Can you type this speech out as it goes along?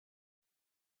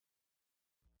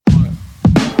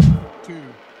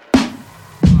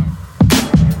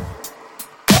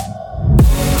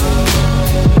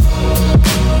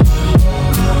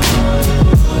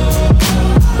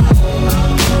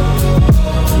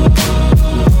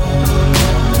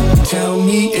Tell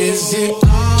me, is it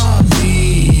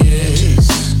obvious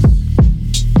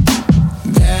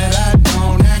that I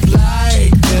don't act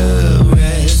like the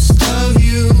rest of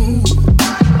you?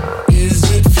 Is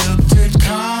it filtered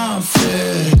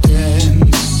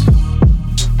confidence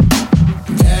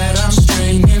that I'm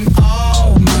straining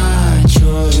all my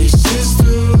choices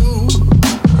through?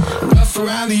 Rough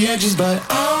around the edges, but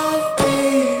I'll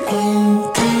be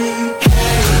okay.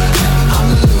 Hey, I'm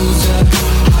a loser,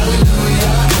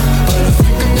 hallelujah.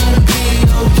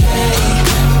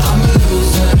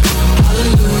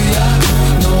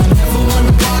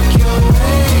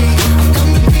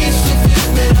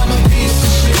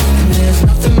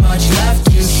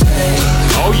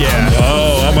 Oh yeah.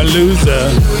 Oh, I'm a loser.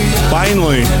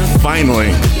 Finally.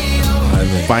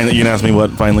 You can ask me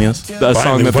what finally is? That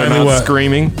song that they're finally not what?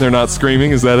 screaming. They're not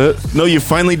screaming. Is that it? No, you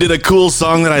finally did a cool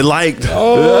song that I liked.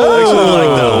 Oh. I actually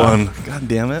like that one. God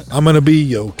damn it. I'm gonna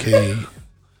be okay.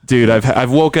 Dude,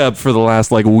 I've woke up for the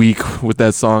last like week with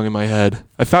that song in my head.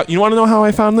 You want to know how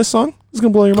I found this song? It's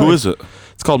gonna blow your mind. Who is it?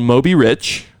 It's called Moby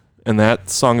Rich, and that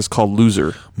song is called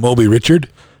Loser. Moby Richard.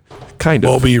 Kind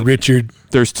of. Moby Richard.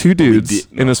 There's two dudes,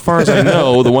 and as far as I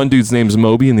know, the one dude's name's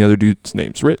Moby, and the other dudede's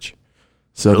name's Rich.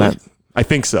 So Really? I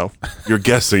think so. You're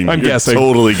guessing. I'm You're guessing.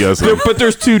 Totally guessing. But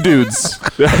there's two dudes.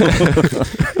 But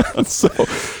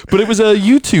it was a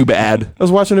YouTube ad. I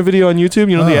was watching a video on YouTube.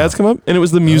 You know, the ads come up, and it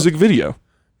was the music video.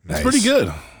 Nice. Pretty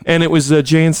good. And it was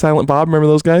Jay and Silent Bob. Remember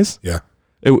those guys? Yeah.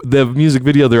 The music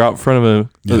video, they're out in front of a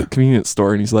Yeah. convenience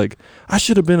store, and he's like, I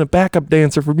should have been a backup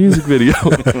dancer for music video.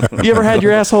 You ever had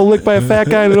your asshole licked by a fat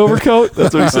guy in an overcoat?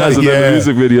 That's what he says in the Yeah.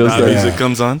 music video. Now music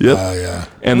comes on. Yep. Yeah.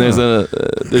 And there's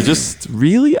they're just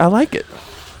really, I like it.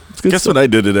 It's good Guess stuff. what I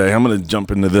did today? I'm going to jump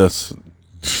into this.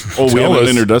 Oh, we Tell haven't us.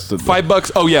 introduced it.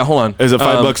 $5. Oh, yeah, hold on. Is it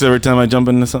 $5 every time I jump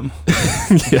into something?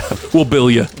 Yeah, we'll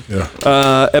bill you. Yeah.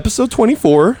 Episode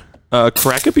 24,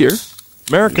 Crack a Beer,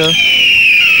 America.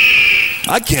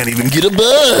 I can't even get a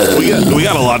buzz. We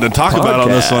got a lot to talk about on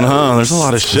this one, huh? There's a lot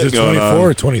of Is shit it going 24 on.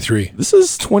 or 23? This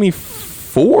is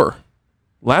 24.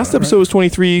 Last episode was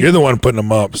 23. You're the one putting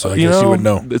them up, so I guess you would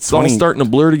know. It's all starting to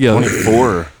blur together.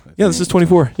 24. Yeah, this is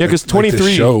 24. Yeah, because Like the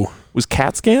 23 show. was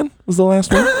CAT Scan was the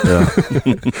last one. Yeah.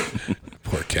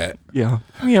 Poor cat. Yeah.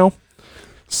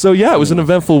 So, yeah, it was an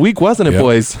eventful week, wasn't it, Yep.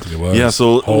 boys? It was. Yeah,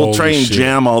 so we'll Holy try and shit.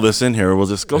 jam all this in here. We'll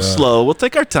just go slow. We'll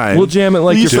take our time. We'll jam it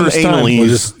like We'll your use some first time. anal We'll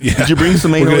ease. just- yeah. Did you bring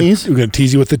some We're anal gonna, ease? we're gonna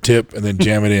tease you with the tip and then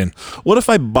jam it in. What if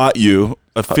I bought you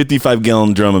a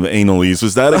 55-gallon drum of anal ease?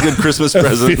 Was that a good Christmas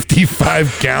present?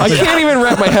 55 I gallons. can't even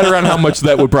wrap my head around how much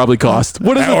that would probably cost.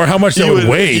 What is Or it? how much that would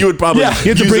weigh. You would probably Yeah. You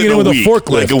have to use bring it in with a week. forklift.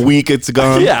 Like a week, it's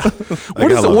gone. Yeah.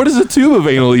 What is a tube of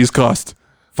anal ease cost?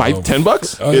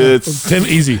 $10? Oh, yeah. It's 10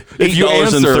 easy. If you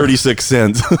answer-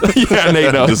 $8.36. Yeah,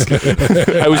 Nate knows.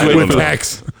 I was waiting With for that.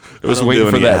 tax. I was I don't waiting do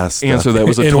for any that ass answer. stuff. That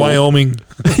was a In total- Wyoming.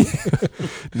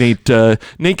 Nate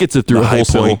gets it through The a high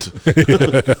wholesale. point.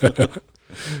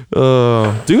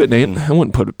 Do it, Nate. I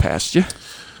wouldn't put it past you.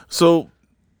 So,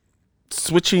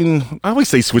 switching. I always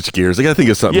say switch gears. I got to think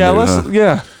of something. Yeah, new,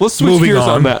 let's switch Moving gears on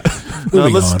on. that.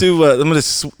 Moving let's on. do. I'm gonna.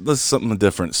 Let's something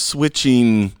different.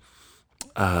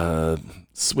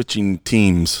 Switching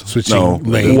teams. Switching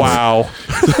lanes. Wow.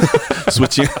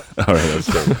 Switching. All right,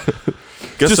 let's go.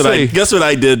 Just Guess what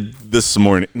I did this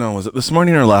morning? No, was it this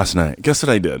morning or last night? Guess what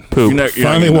I did? Poop. You're not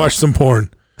Finally gonna know. watched some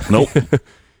porn. Nope.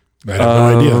 I have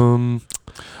no idea.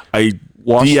 I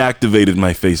Watch- deactivated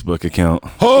my Facebook account.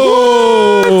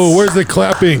 Oh, where's the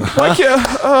clapping? I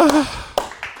can't.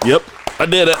 Yep, I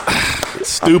did it.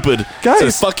 Stupid. Guys.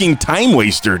 It's a fucking time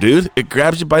waster, dude. It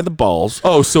grabs you by the balls.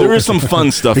 Oh, so- there is some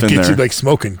fun stuff in Get there. you like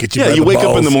smoking. Get you Yeah, by you the wake up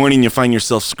in balls. the morning, you find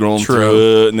yourself scrolling True.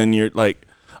 through it, and then you're like,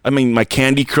 I mean, my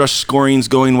Candy Crush scoring's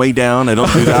going way down. I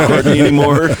don't do that hardly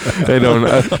anymore. I don't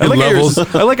know. I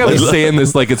like how he's saying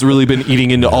this like it's really been eating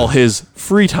into all his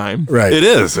free time. Right. It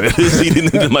is. It is eating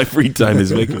into my free time. It's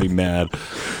making me mad.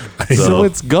 So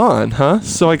it's gone, huh?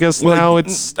 So I guess now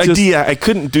it's just I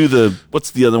couldn't do the, what's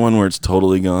the other one where it's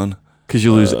totally gone? because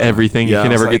you lose everything. yeah, You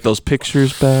can I was never like- get those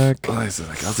pictures back. I was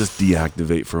like, I'll just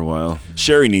deactivate for a while.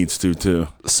 Sherry needs to, too.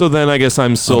 So then I guess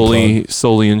I'm solely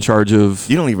in charge of.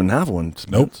 You don't even have one.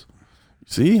 Nope.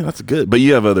 See, that's good. But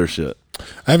you have other shit.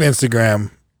 I have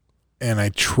Instagram, and I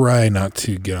try not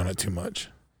to get on it too much.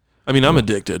 I mean, I'm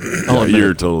addicted. Oh,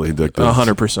 you're totally addicted.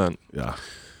 100%. Yeah.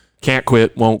 Can't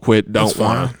quit, won't quit, don't That's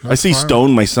fine. want. I see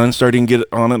Stone, my son, starting to get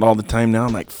on it all the time now.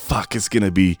 I'm like, fuck, it's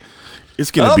gonna be a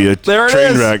there it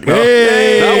train is. wreck. No,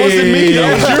 Hey. that wasn't me.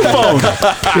 That was your phone.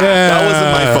 That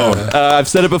wasn't my phone. I've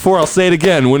said it before. I'll say it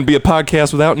again. Wouldn't be a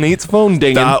podcast without Nate's phone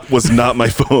dinging. That was not my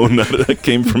phone. That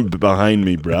came from behind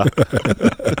me, bruh.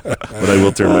 But I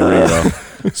will turn my ringer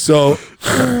off. So,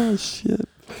 Shit.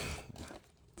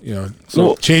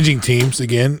 so changing teams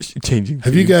again. Changing.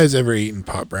 Have you guys ever eaten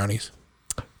pot brownies?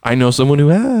 I know someone who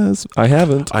has. I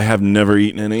haven't. I have never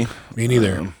eaten any. Me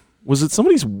neither. Was it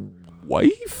somebody's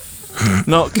wife?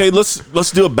 No, okay. Let's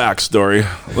do a backstory.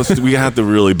 We have to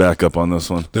really back up on this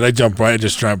one. Did I jump right? I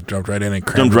just jumped right in and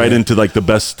crammed Jumped it right in. into like the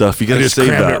best stuff. You I gotta just save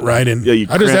crammed that. it right in. Yeah, you.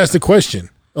 I just asked the question.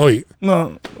 Oh, do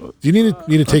No, you need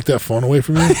to take that phone away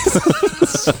from me?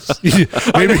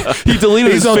 Maybe He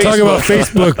deleted he's his all Facebook. talking about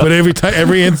Facebook, but every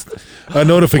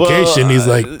notification, he's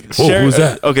like, "Whoa, who's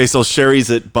that?" Okay, so Sherry's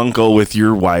at Bunko with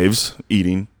your wives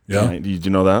eating. Yeah. Right? Did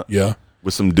you know that? Yeah,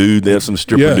 With some dude, they have some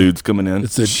stripper Yeah. dudes coming in.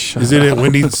 is it at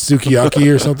Wendy's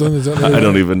Sukiyaki or something? Is that I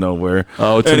don't even know where.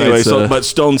 Oh, tonight's, anyway, but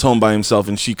Stone's home by himself,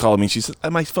 and she called me. And she said,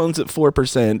 "My phone's at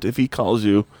 4%. If he calls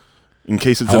you, in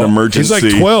case it's an emergency."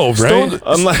 He's like 12, right?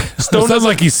 I'm like, Stone sounds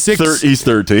like he's 6. he's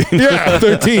 13. Yeah,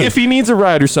 13. If he needs a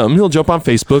ride or something, he'll jump on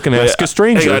Facebook and ask a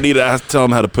stranger. Hey, I need to tell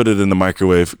him how to put it in the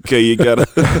microwave. Okay, you gotta.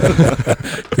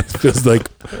 It feels like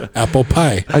apple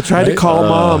pie. I tried to call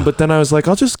mom, but then I was like,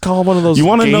 I'll just call one of those You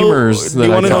want to know? gamers. Do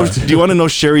you want to know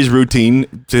Sherry's routine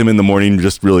to him in the morning?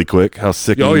 Just really quick, how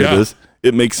sickening Oh, yeah. it is.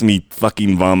 It makes me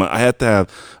fucking vomit. I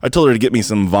told her to get me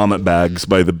some vomit bags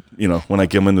when I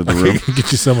come into the room.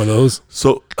 Get you some of those.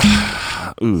 So,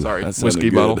 ooh, Sorry, that sounded whiskey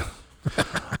good. bottle.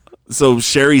 So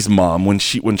Sherry's mom, when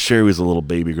Sherry was a little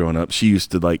baby growing up, she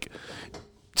used to like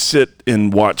sit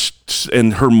and watch,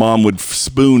 and her mom would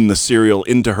spoon the cereal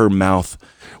into her mouth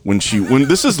when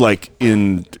this is like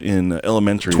in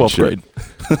elementary 12th grade.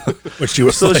 When she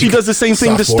was So she does the same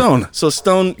thing to sophomore. Stone. So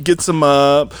Stone gets him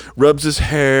up, rubs his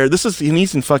hair. And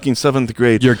he's in fucking 7th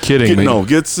grade. You're kidding me. No,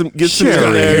 gets some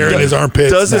Sherry. Hair in his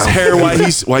armpits Does his now. hair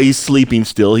while he's sleeping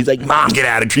still. He's like, "Mom, get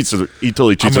out!" He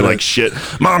totally treats her gonna- like shit.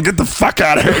 "Mom, get the fuck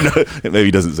out of here!" No, maybe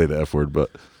he doesn't say the F word, but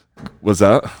was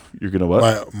that you're gonna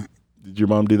what? Did your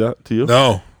mom do that to you?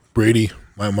 No, Brady.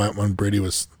 When Brady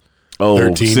was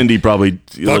 13. Cindy probably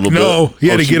a little no, bit. he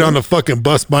had to she get on did. the fucking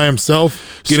bus by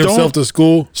himself, get Stone- himself to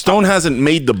school. Stone hasn't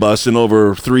made the bus in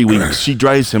over 3 weeks. She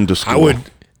drives him to school. I would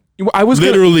I was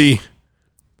gonna, literally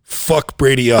fuck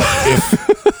Brady up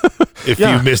if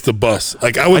Yeah. you missed the bus.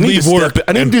 Like I I would need leave to work.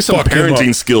 I need to and do some fuck him parenting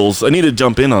up. skills. I need to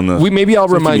jump in on this. maybe I'll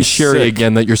making me remind Sherry sick.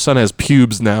 again that your son has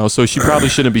pubes now, so she probably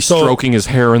shouldn't be stroking his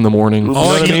hair in the morning. You know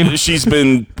what I mean? She's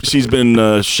been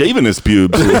shaving his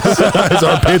pubes. His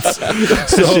armpits.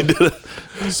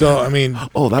 So I mean,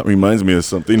 Oh, that reminds me of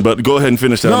something. But go ahead and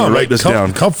finish that. I'm no, gonna like write this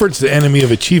down. comfort's the enemy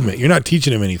of achievement. You're not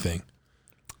teaching him anything.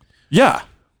 Yeah.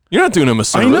 You're not doing him a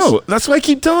service. I know. That's why I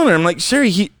keep telling her. I'm like,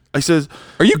 Sherry. I says,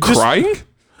 Are you just- crying?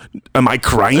 Am I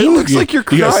crying? It looks like you're You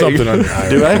crying. got something on your eye.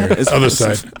 Do I? right there.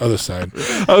 Other side.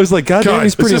 I was like, God, damn,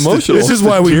 he's pretty it's just- emotional. This is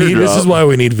why we need. This is why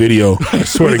we need video. I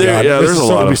swear to God, Yeah, this there's is a so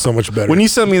lot to be of. so much better. When you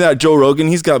sent me that Joe Rogan,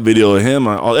 he's got video of him.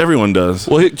 Everyone does.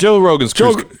 well, Joe Rogan's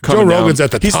Joe coming Rogan's down.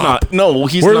 at the He's top. not. No,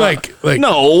 he's We're not. like-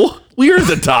 no. We're at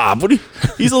the top.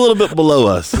 He's a little bit below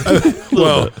us.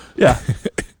 Well, Yeah.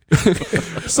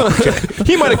 So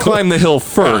he might have climbed the hill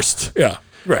first, yeah,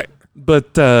 right.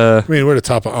 but I mean, we're at the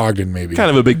top of Ogden, maybe. kind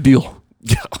of a big deal.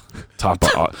 Yeah, top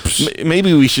of.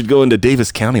 Maybe we should go into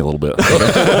Davis County a little bit.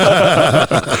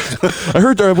 I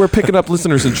heard we're picking up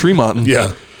listeners in Tremont.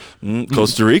 Yeah.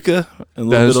 Costa Rica and a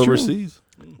That little is bit true. overseas.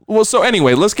 Well, so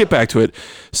anyway, let's get back to it.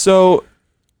 So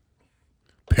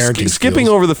Parenting skipping skills.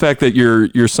 over the fact that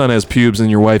your son has pubes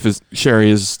and your wife Sherry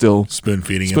is still spoon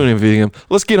feeding him. spoon feeding him.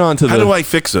 Let's get on to How the. do I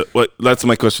fix it? What? That's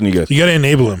my question to you guys. You got to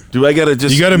enable him. Do I gotta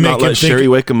just You gotta not make him let think- Sherry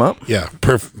wake him up? Yeah,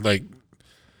 perfect. Like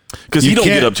Because You he don't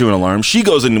can't- get up to an alarm. She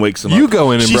goes in and wakes him up. You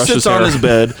go in and she brush sits his on hair. his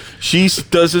bed. She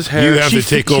does his hair. you have to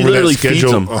take she over that literally feeds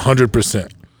schedule him.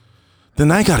 100%. Then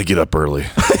I got to get up early.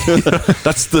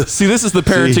 That's the. See, this is the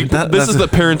parenting. that- this is the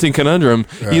parenting conundrum.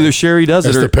 Either Sherry does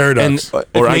That's it, or the paradox. And,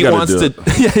 Or if I Nate gotta wants do to.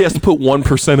 Yeah, he has to put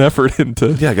 1% effort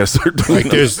into. Yeah, I got to start doing Like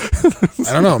it. there's,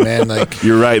 I don't know, man. Like,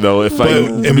 You're right though. If I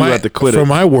but do have to quit for it,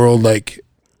 my world, like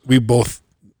we both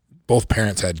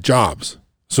parents had jobs,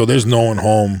 so there's no one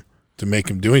home to make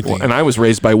him do anything. And I was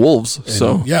raised by wolves,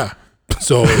 so yeah,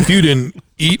 so if you didn't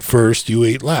eat first, you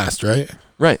ate last, right?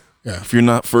 right. if you're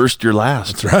not first, you're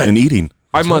last. That's right. In eating.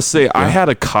 I must say, I had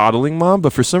a coddling mom,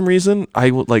 but for some reason,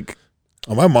 I would like.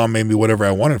 Oh, my mom made me whatever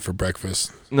I wanted for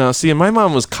breakfast. No, see, and my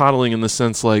mom was coddling in the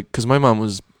sense like, because my mom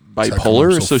was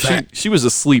bipolar, so fat. she was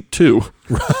asleep too.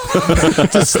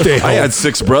 to stay home. I had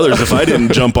 6 brothers. If I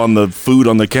didn't jump on the food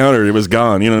on the counter, it was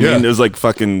gone. You know what I mean? It was like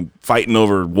fucking fighting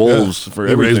over wolves for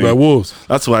You're everything. raised by wolves.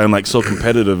 That's why I'm like so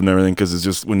competitive and everything, because it's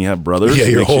just when you have brothers. Yeah,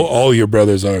 it makes all your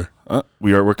brothers are.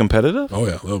 we're competitive. Oh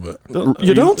yeah, a little bit.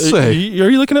 You don't say. Are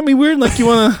you looking at me weird? Like you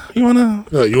wanna? You want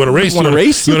to race? Wanna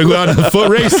race? You want to go out in a foot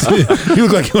race? You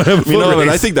look like you want to have a foot You know, race. and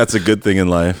I think that's a good thing in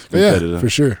life. Competitive, yeah, for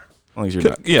sure. as long as you're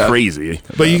not Yeah. crazy.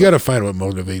 But you got to find what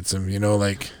motivates them. You know,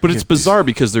 like. But it's bizarre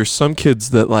because there's some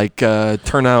kids that like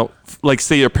turn out like,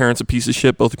 say your parents a piece of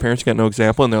shit, both your parents got no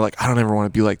example, and they're like, I don't ever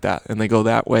want to be like that, and they go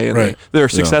that way, and Right. they're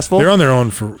successful. They're on their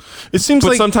own for. It seems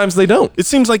but like sometimes they don't. it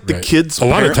seems like the Right. kids. A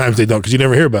lot of times they don't because you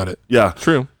never hear about it. Yeah,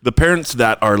 True. The parents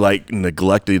that are like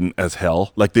neglected as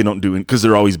hell, like they don't do it because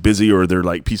they're always busy or they're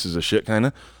like pieces of shit, kind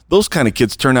of. Those kind of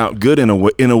kids turn out good in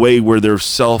a way where they're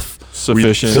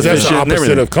Sufficient. Because that's the and opposite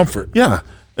everything. of comfort. Yeah.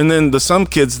 And then some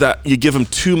kids that you give them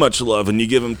too much love and you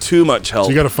give them too much help. So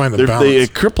you gotta find the They balance.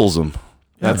 it cripples them.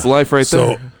 That's life right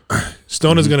So there.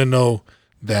 Stone is going to know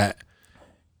that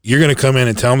you're going to come in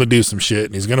and tell him to do some shit,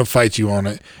 and he's going to fight you on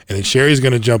it. And then Sherry's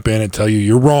going to jump in and tell you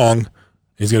you're wrong.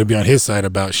 He's going to be on his side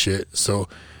about shit. So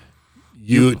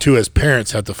you two as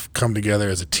parents have to come together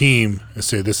as a team and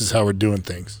say, this is how we're doing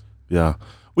things. Yeah.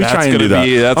 We That's try and gonna do that.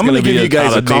 be- that's I'm gonna going to be give you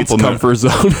guys out a of Nate's compliment. comfort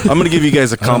zone. I'm going to give you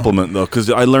guys a compliment, though, because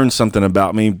I learned something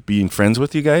about me being friends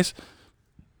with you guys.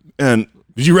 And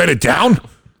Did you write it down?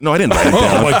 no, I didn't write it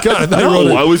down. Oh, my God. I thought you wrote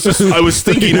No, it. I was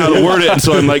thinking how to word it, and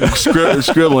so I'm like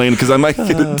scribbling because I might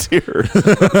get a tear.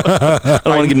 I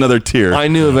don't want to get another tear. I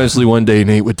knew eventually one day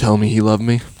Nate would tell me he loved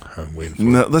me. I'm waiting for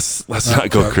No, let's not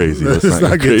go crazy. Let's Let's not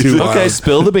not go get crazy. too wild. Okay,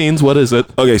 spill the beans. What is it?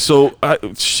 Okay, so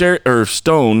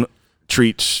Stone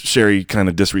treats Sherry kind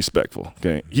of disrespectful.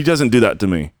 Okay, he doesn't do that to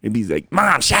me. He's like,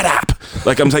 "Mom, shut up!"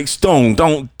 Like I'm like, "Stone,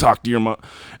 don't talk to your mom."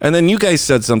 And then you guys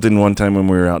said something one time when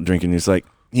we were out drinking. He's like,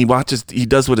 he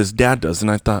does what his dad does, and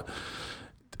I thought,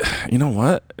 you know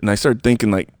what? And I started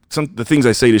thinking like the things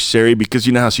I say to Sherry, because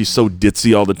you know how she's so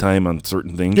ditzy all the time on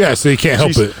certain things. Yeah, so you can't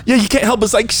help She's- it. Yeah, you can't help it.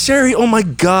 It's like, Sherry, oh my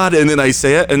God. And then I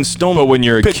say it, and Stone. But when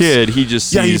you're a picks- kid, he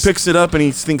just Yeah, he sees- picks it up and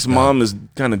he thinks mom is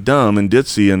kind of dumb and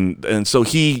ditzy, and so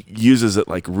he uses it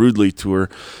like rudely to her.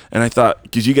 And I thought,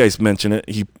 because you guys mentioned it,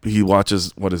 he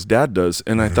watches what his dad does,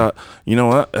 and I thought, you know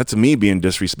what, that's me being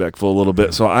disrespectful a little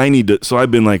bit. So I need to. So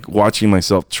I've been like watching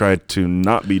myself try to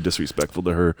not be disrespectful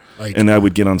to her, Like- and I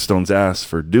would get on Stone's ass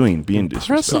for being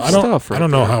disrespectful. So I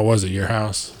don't know how it was at your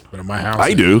house, but at my house,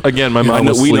 I do. Again, my I mom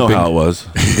know, was we know sleeping. how it was.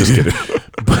 Just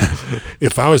kidding.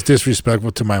 If I was disrespectful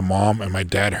to my mom and my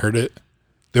dad heard it,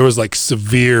 there was like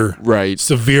severe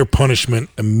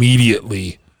punishment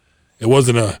immediately. It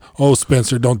wasn't oh,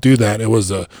 Spencer, don't do that. It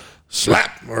was a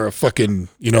slap or a fucking,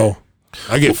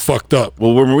 I get fucked up.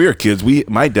 Well, when we were kids,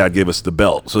 my dad gave us the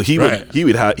belt, so he Right. always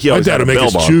My had dad a would make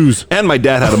belt us on. choose. And my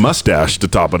dad had a mustache to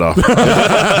top it off. He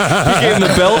gave him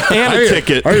the belt and a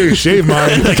ticket. I didn't shave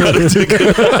mine.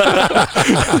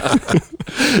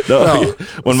 No,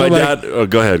 when so my like- dad,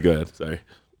 go ahead. Sorry,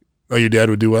 Oh, your dad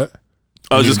would do what?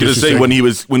 I was He just gonna say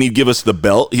disrespect- when he'd give us the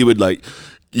belt, he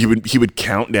would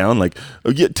count down like, oh,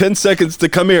 you get 10 seconds to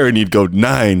come here, and he'd go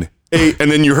 9, 8,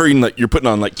 and then you're hurrying like you're putting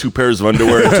on like 2 pairs of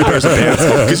underwear and 2 pairs of pants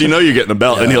because you know you're getting a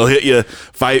belt, and he'll hit you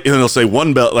 5, and then he'll say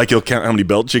 1 belt, like he'll count how many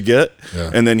belts you get,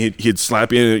 and then he'd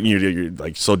slap you, and you're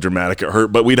like so dramatic it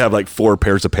hurt, but we'd have like 4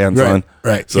 pairs of pants on.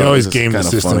 Right. So he always it was game the kinda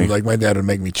system. funny. Like my dad would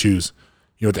make me choose.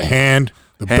 You want the hand,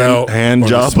 the Hand- belt, hand or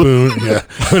job? the spoon. Yeah.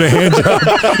 With a hand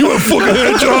job. You want a fucking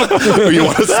hand job? Or you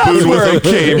want a spoon where with it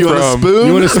came you want a from. spoon?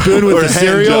 You want a spoon with Or the a hand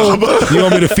cereal? job? You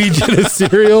want me to feed you the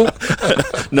cereal?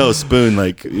 No, spoon,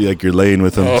 like you're laying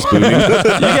with him, spooning.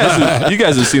 You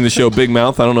guys have seen the show Big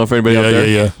Mouth. I don't know if anybody out there.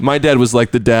 yeah. My dad was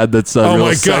like the dad that's Oh real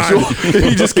my sexual. God.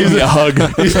 He just gave me a hug.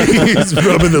 He's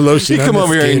rubbing the lotion You on come his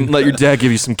over here skin. and let your dad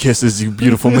give you some kisses, you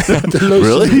beautiful man.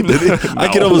 Really? Did he? I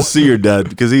could almost see your dad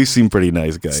because he seemed pretty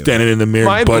nice guy. Standing in the mirror,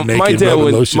 butt naked, my dad rubbing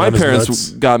would, lotion my on his parents nuts.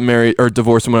 got married or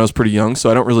divorced when I was pretty young,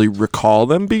 so I don't really recall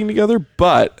them being together.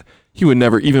 But he would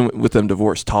never, even with them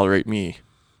divorced, tolerate me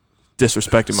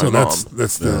disrespecting my So mom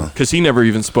that's the because he never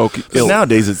even spoke ill.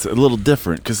 Nowadays, it's a little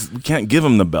different because we can't give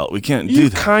him the belt. We can't do You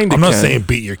that. kind of. I'm not saying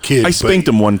beat your kid. I spanked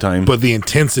him one time, but the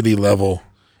intensity level,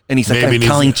 and he's like, maybe "I'm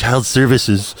needs calling to- child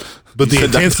services." but He the said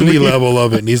that to intensity me. level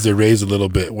of it needs to raise a little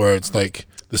bit, where it's like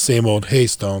the same old, "Hey,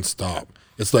 Stone, stop."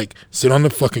 It's like sit on the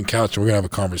fucking couch and we're gonna have a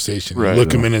conversation. Right.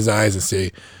 Look him in his eyes and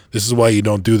say, "This is why you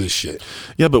don't do this shit."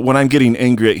 Yeah, but when I'm getting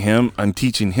angry at him, I'm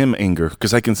teaching him anger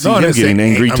because I can see I'm him not saying- getting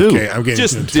angry too. Okay, I'm getting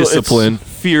just into it. discipline,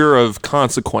 fear of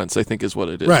consequence. I think is what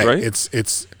it is. Right.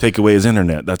 It's Take away his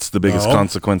internet. That's the biggest No.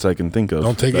 consequence I can think of.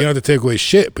 don't take you don't have to take away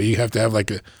shit, but you have to have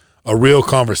like a real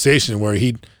conversation where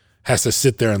he has to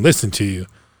sit there and listen to you.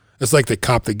 It's like the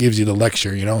cop that gives you the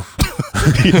lecture, you know.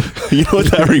 You know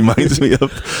what that reminds me of?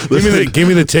 Give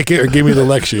me the ticket or give me the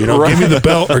lecture. You know, Right. give me the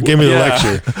belt or give me the Yeah.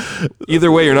 lecture.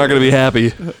 Either way, you're not going to be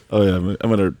happy. Oh yeah, I'm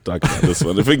gonna talk about this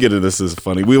one. If we get into this, is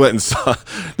funny. We went and saw.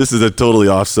 This is a totally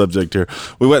off subject here.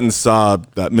 We went and saw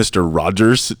that Mr.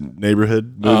 Rogers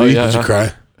Neighborhood movie. Oh, yeah. Did you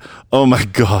cry? Oh my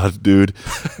god, dude!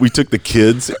 We took the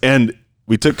kids and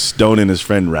we took Stone and his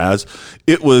friend Raz.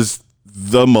 It was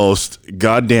the most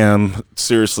goddamn,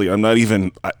 seriously, I'm not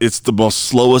even, it's the most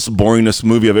slowest, boringest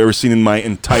movie I've ever seen in my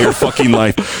entire fucking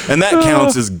life. And that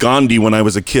counts as Gandhi. When I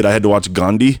was a kid, I had to watch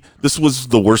Gandhi. This was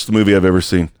the worst movie I've ever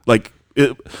seen. Like,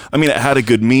 it had a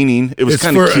good meaning. It was It's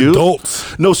kind of for cute.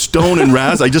 adults. No, Stone and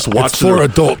Raz, I just watched for their-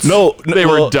 adults. No, They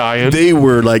were dying. They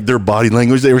were like, their body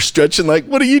language, they were stretching like,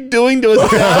 what are you doing to us?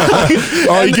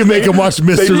 Oh, you can make them watch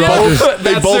Mr. Rogers.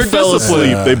 They That's both their fell discipline.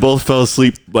 asleep. They both fell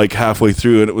asleep like halfway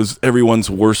through, and it was everyone's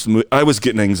worst movie. I was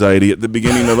getting anxiety at the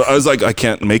beginning of it. I was like, I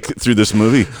can't make it through this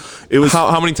movie. It was.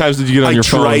 How many times did you get on I your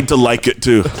phone? tried to like it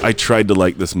too. I tried to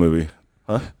like this movie.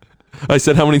 I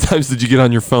said, how many times did you get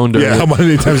on your phone during Yeah, how it?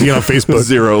 many times you get on Facebook?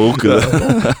 Zero.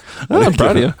 I'm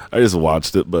proud of you. I just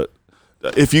watched it, but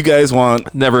if you guys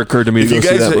want. Never occurred to me to If go you see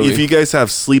guys, that movie. if you guys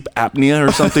have sleep apnea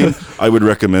or something, I would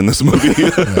recommend this movie.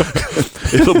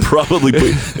 It'll probably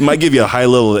it might give you a high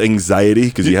level of anxiety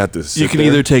because you have to. Sit you can there.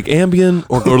 either take Ambien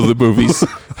or go to the movies.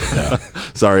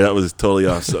 Sorry, that was totally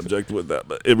off subject with that,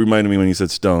 but it reminded me when you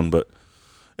said Stone. But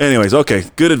anyways, okay,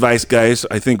 good advice, guys.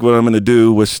 I think what I'm going to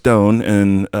do with Stone,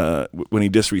 and when he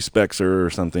disrespects her or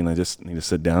something, I just need to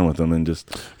sit down with him and just.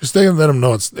 Just let them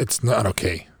know it's not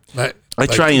okay. I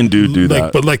try and do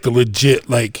that. But like the legit,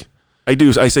 like, I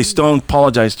do. I say, Stone,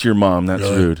 apologize to your mom. That's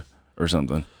Really? rude, or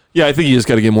something. Yeah, I think you just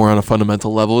got to get more on a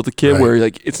fundamental level with the kid Right. where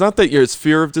like it's not that it's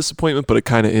fear of disappointment, but it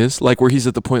kind of is. Like where he's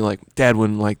at the point like Dad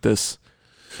wouldn't like this.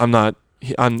 I'm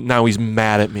now he's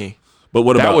mad at me. But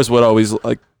what That about was what always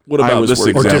like What I about was this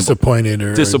worried or example? disappointed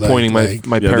or disappointing like,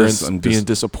 my Yeah, parents I'm being just-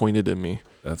 disappointed in me.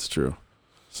 That's true.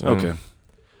 So. Okay.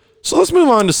 So let's move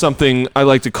on to something I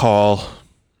like to call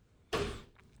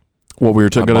what we were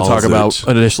going to My talk balls about itch.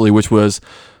 initially, which was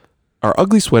our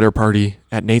ugly sweater party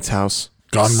at Nate's house.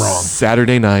 Gone wrong.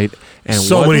 Saturday night. And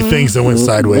So many things that went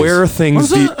sideways. Where things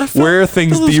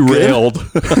derailed.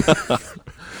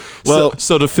 Well-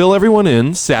 so to fill everyone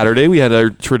in, Saturday we had our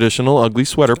traditional ugly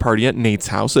sweater party at Nate's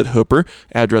house at Hooper.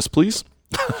 Address, please.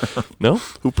 No?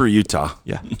 Hooper, Utah.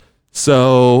 Yeah.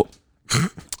 So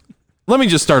let me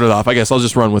just start it off. I guess I'll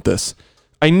just run with this.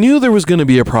 I knew there was going to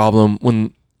be a problem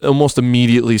when almost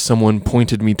immediately someone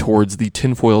pointed me towards the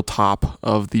tinfoil top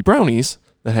of the brownies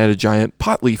that had a giant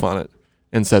pot leaf on it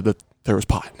and said that there was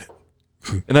pot in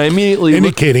it. And I immediately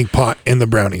indicating pot in the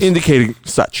brownies. indicating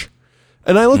such.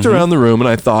 And I looked around the room and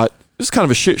I thought, this is kind of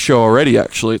a shit show already,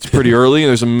 actually. It's pretty early.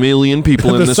 There's a million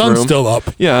people in the this sun's room. still up.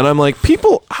 Yeah, and I'm like,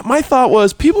 my thought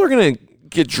was people are going to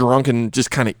get drunk and just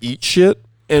kind of eat shit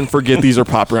and forget these are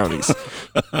pot brownies.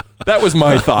 That was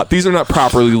my thought. These are not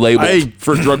properly labeled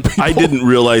for drug people. I didn't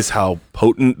realize how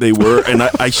potent they were, and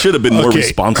I should have been more Okay.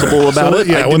 responsible about So, it.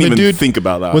 yeah, I when didn't the even dude- think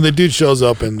about that. When the dude shows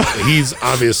up and he's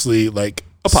obviously like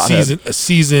a pothead.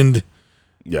 seasoned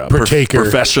yeah, partaker,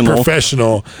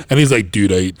 professional. and he's like,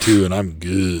 dude, I ate too, and I'm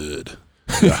good.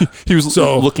 He was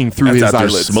So, looking through That's his after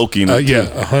eyelids. smoking. it, too.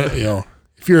 Yeah,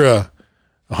 if you're a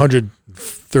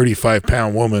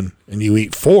 135-pound woman and you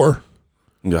eat 4,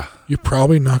 Yeah. you're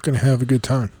probably not going to have a good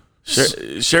time.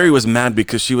 Sherry was mad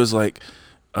because she was like,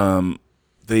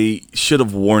 they should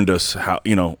have warned us how,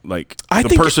 like I the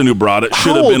think- person who brought it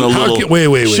should How have been a old- little.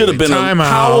 Wait. Should have been Time a. out.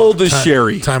 How old is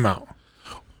Sherry? Time out.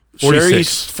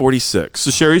 Sherry's 46.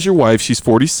 So Sherry's your wife. She's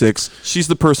 46. She's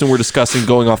the person we're discussing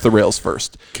going off the rails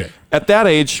first. Okay. At that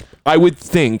age, I would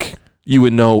think you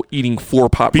would know eating 4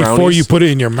 pot brownies. Before you put it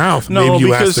in your mouth, No, maybe you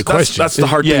because ask the that's- question. that's the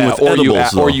hard thing with or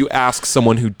edibles, though. or you ask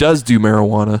someone who does do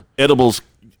marijuana. Edibles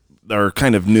are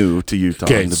kind of new to Utah.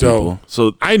 Okay, and to so- people.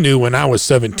 So I knew when I was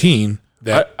 17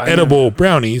 that I edible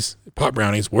brownies, pot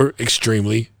brownies, were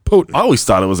extremely potent. I always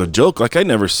thought it was a joke. Like I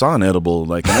never saw an edible.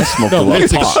 Like and I smoked a No, lot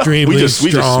it's of pot. extremely we just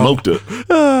strong. smoked it.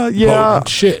 Potent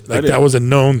shit. Like that was a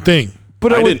known thing.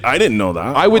 But I didn't know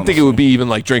that. I would think it would be even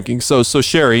like drinking. So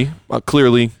Sherry,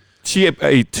 clearly, she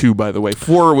ate 2, by the way.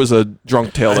 4 was a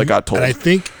drunk tale that got told. And I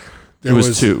think there It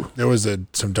was 2. There was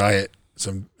some diet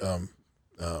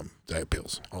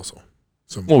pills also.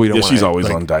 Well, we don't Yeah, want she's to. always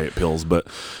like- on diet pills. But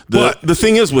But the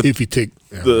thing is with If you take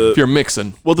the If you're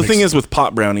mixing. well, the thing is with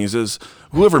pot brownies is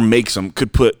whoever makes them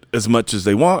could put as much as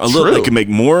they want. A little, True. they can make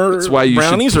more. That's why you should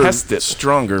brownies test or it.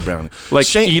 stronger brownies.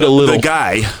 Like, eat a little. The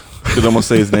guy, could almost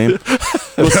say his name.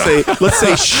 let's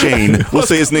say Shane. We'll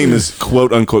say his name is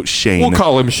quote unquote Shane. We'll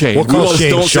call him Shane. We'll call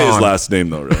Shane don't say his Sean. last name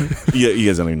though, right? Yeah, you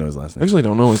guys don't even know his last I name. actually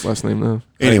don't know his last name though.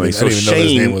 Anyway, I so didn't even know his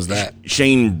Shane name was that.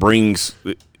 Shane brings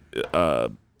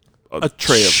A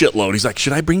tray of shitload. He's like,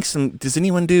 should I bring some? Does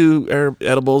anyone do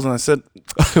edibles? And I said,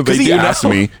 They because he do asked now?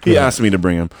 me. He asked me to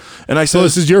bring him, and I So said,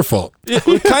 this is your fault.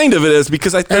 kind of it is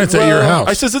because I think it's at your house.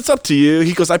 I says it's up to you.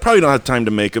 He goes, I probably don't have time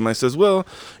to make them. I says, well,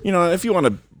 if you want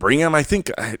to bring them, I think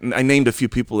I named a few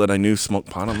people that I knew smoke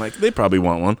pot. I'm like, they probably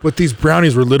want one. But these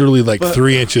brownies were literally like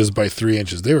 3 inches by 3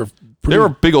 inches. They were They were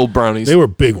big old brownies. they were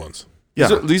big ones.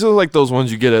 Yeah. These are like those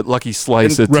ones you get at Lucky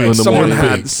Slice at 2 in the someone morning.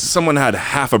 had someone had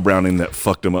half a brownie that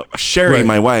fucked him up. Sherry, Right.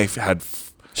 my wife, had.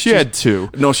 She had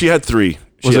 2. No, she had 3.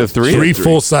 Was She it had 3? she had Three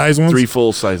full size ones. 3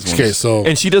 full size ones. Okay, so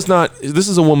And she does not. This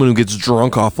is a woman who gets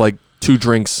drunk off like 2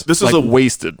 drinks. This is like, a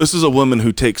wasted. This is a woman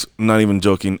who takes, not even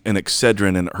joking, an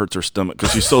Excedrin and it hurts her stomach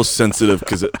because she's so sensitive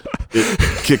because it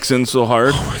kicks in so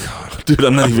hard. Oh my god, dude!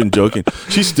 I'm not even joking.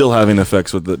 She's still having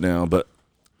effects with it now, but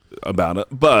about it.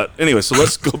 But anyway, so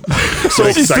let's go. So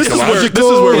Like this is where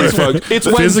psychological it's or- It's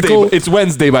Physical? Wednesday. It's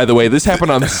Wednesday, by the way. This happened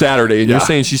on Saturday, and Yeah. you're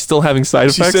saying she's still having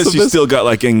side She effects. says of she's this? still got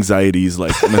like anxieties,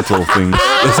 like mental things.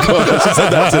 Let's go. She said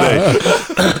that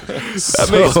today. That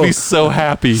makes me so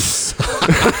happy.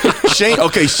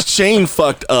 Shane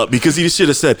fucked up because he should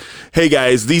have said, "Hey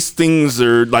guys, these things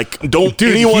are like, don't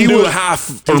Dude, anyone he do was- a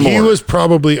half or he more." was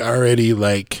probably already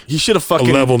like He should have a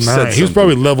fucking level said 9. He was something.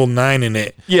 probably level 9 in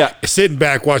it. Yeah. Sitting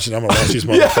back watching, I'm gonna watch these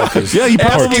motherfuckers. Yeah, he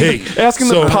partake. Asking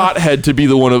So- the pothead to be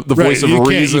the one of the voice of you can't-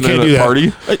 reason you can't at do a that.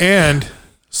 party. And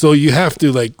so you have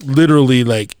to like literally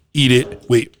like eat it.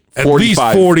 Wait, at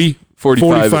 45 least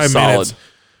 45 is minutes solid.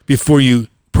 before you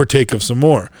partake of some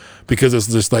more, because it's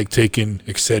just like taking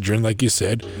Excedrin, like you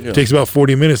said. It takes about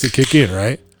 40 minutes to kick in,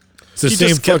 right? It's the He same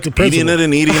just kept fucking eating principle. it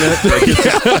and eating it. Like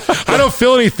it's- I don't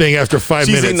feel anything after 5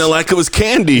 she's minutes. eating it like it was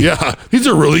candy. Yeah, these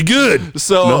are really good.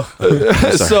 So,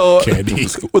 so Candy.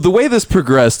 the way this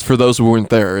progressed for those who weren't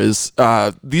there is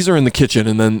these are in the kitchen,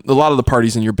 and then a lot of the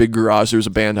parties in your big garage. There's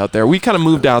a band out there. We kind of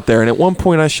moved out there, and at one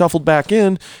point I shuffled back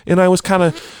in, and I was kind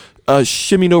of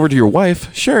shimmied over to your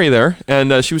wife, Sherry, there,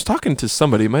 and she was talking to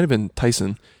somebody. It might have been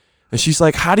Tyson. And she's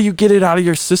like, "How do you get it out of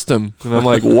your system?" And I'm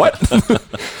like, "What?"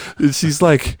 And she's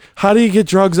like, "How do you get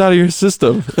drugs out of your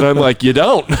system?" And I'm like, "You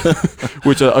don't."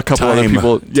 Which a couple other Time.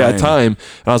 people, Time. time.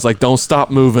 And I was like, "Don't stop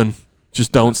moving.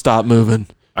 Just don't stop moving."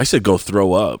 I said go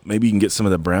throw up. Maybe you can get some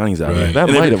of the brownies out of it. That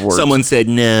And might have worked. Someone said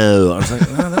no. I was like,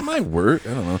 that might work.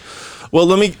 I don't know. Well,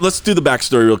 let's do the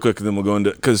backstory real quick, and then we'll go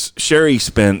into, because Sherry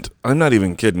spent, I'm not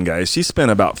even kidding, guys. She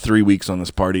spent about 3 weeks on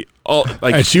this party. All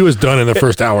like And she was done in the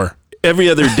first hour. every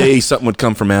other day, something would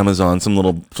come from Amazon, some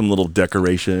little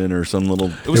decoration or some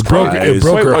little. It broke prize.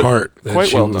 her Quite- heart that quite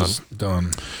she well was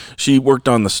done. She worked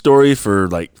on the story for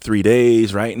like 3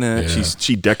 days, writing it. Yeah.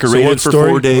 She decorated for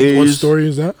 4 days. What story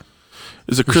is that?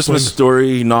 It's a Christmas one?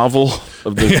 story novel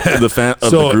of the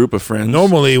the group of friends.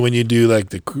 Normally, when you do like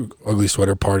the ugly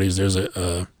sweater parties, there's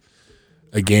a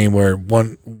game where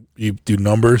you do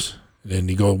numbers, and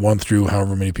you go 1 through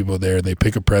however many people are there. They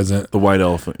pick a present, The white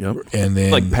elephant. Yep. and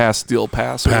then Like pass, steal,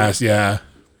 pass. pass, yeah.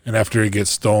 And after it gets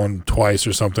stolen twice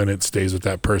or something, it stays with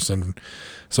that person.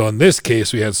 So in this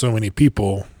case, we had so many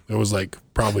people. It was like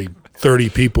probably 30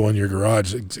 people in your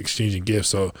garage exchanging gifts.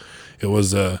 So it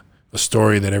was a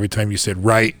story that every time you said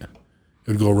right, it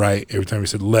would go right. Every time you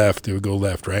said left, it would go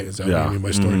left, right? Is that what Yeah. you mean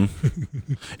by story?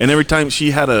 And every time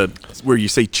she had where you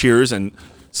say cheers, and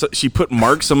so she put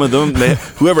marks. Some of them,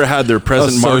 whoever had their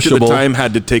present marked at the sociable. time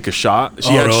had to take a shot. She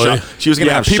Oh, had really? She was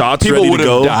gonna have shots people ready would to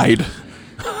have go. died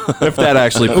if that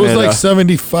actually. It was panned like out.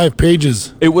 75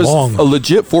 pages It was long. a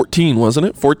legit 14, wasn't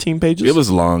it? 14 pages. It was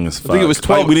long as fuck. I think it was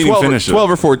 12. We didn't 12 even finish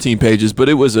 12 or 14 pages, but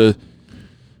it was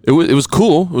It was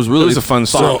cool. It was really It was a fun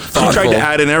story. She tried thoughtful. to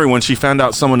add in everyone. She found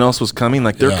out someone else was coming,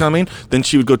 like they're Yeah. coming. Then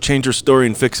she would go change her story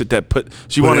and fix it.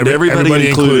 She But wanted everybody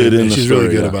included in and the she's story.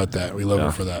 really good yeah. about that. We love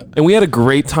her for that. And we had a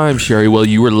great time, Sherry, while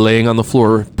you were laying on the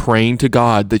floor praying to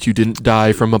God that you didn't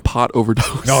die from a pot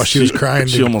overdose. No, she was crying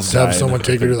she to almost have died. someone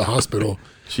take her to the hospital.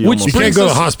 She Which almost- You can't brings go to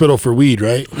the us- hospital for weed,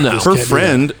 right? No. Just her can't do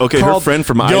friend. Okay, her Called- friend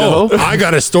from that. Idaho. Yo, I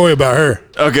got a story about her.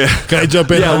 Okay. Can I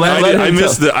jump in? Yeah, on that? let her I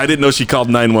missed it. I didn't know she called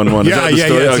 911. Is Yeah, that the yeah,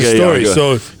 story? yeah. It's Okay, a story. go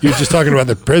ahead. So you're just talking about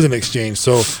the present exchange.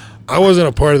 So I wasn't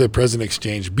a part of the present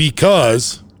exchange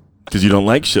because Because you don't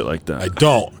like shit like I that,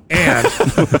 don't. And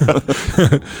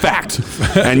Fact.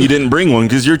 and you didn't bring one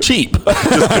because you're cheap.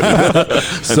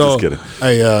 so just kidding.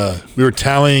 we were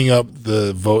tallying up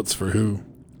the votes for who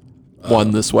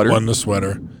Won the sweater. won the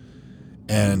sweater,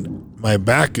 and my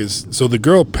back is so the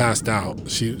girl passed out.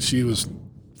 She was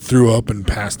threw up and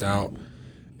passed out,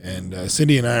 and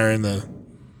Cindy and I are in the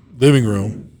living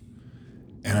room,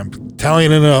 and I'm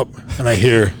tallying it up, and I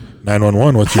hear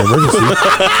 911. What's your emergency?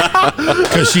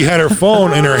 Because she had her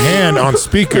phone in her hand on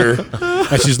speaker,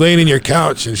 and she's laying in your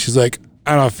couch, and she's like,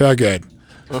 I don't feel good.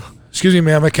 Excuse me,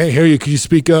 ma'am, I can't hear you. Could you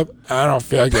speak up? I don't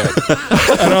feel good.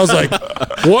 And I was like,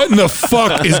 what in the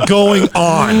fuck is going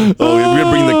on? Oh, you're gonna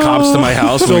bring the cops to my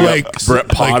house? So and we like, got Brett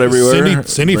pot everywhere.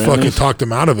 Cindy fucking talked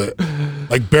him out of it,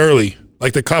 like barely.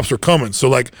 Like the cops were coming. So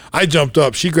like, I jumped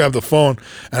up, she grabbed the phone,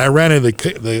 and I ran into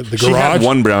the garage. She had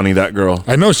one brownie, that girl.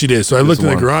 I know she did. So I looked in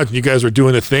the one. garage, and you guys were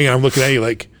doing the thing, and I'm looking at you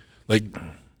like,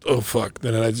 oh fuck.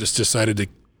 Then I just decided to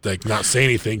like not say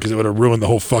anything because it would have ruined the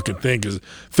whole fucking thing. Because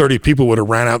 30 people would have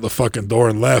ran out the fucking door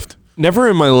and left. Never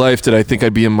in my life did I think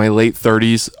I'd be in my late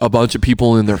 30s, a bunch of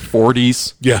people in their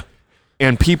 40s, Yeah.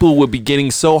 and people would be getting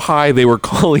so high they were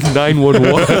calling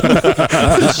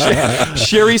 911.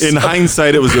 Sherry's In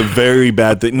hindsight, it was a very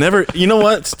bad thing. Never. You know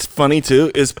what's funny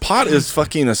too is pot is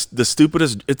fucking the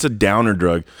stupidest. It's a downer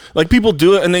drug. Like people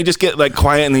do it and they just get like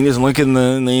quiet and they just look in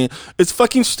it's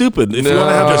fucking stupid. If you want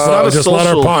to have, it's not a just let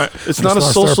our social. pot- It's just not a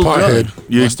lost our social drug. pothead.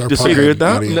 You Lost our disagree with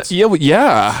that? pothead.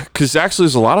 yeah, because actually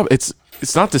there's a lot of it's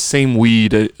not the same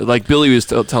weed. Like Billy was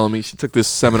telling me, she took this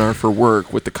seminar for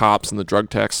work with the cops and the drug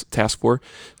task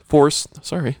force.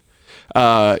 Sorry,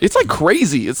 it's like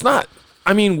crazy. It's not.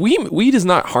 I mean, weed is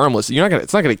not harmless.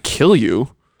 It's not gonna kill you.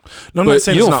 No, I'm not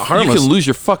saying it's not harmless. You can lose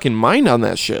your fucking mind on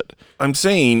that shit. I'm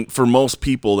saying for most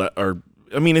people that are,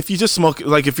 I mean, if you just smoke,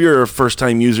 like if you're a first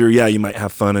time user, yeah, you might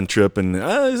have fun and trip and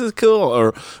this is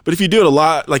cool. But if you do it a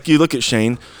lot, like you look at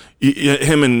Shane,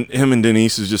 him and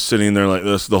Denise is just sitting there like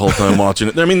this the whole time watching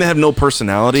it. I mean, they have no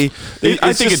personality.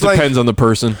 I think it depends on the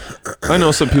person. I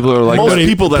know some people are like, most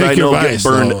Everybody people that pick I your know vice, get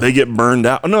burned. though. They get burned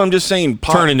out. No, I'm just saying,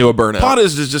 pot, Turn into a burnout. Pot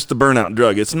is just a burnout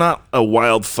drug. It's not a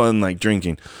wild fun like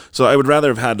drinking. So I would rather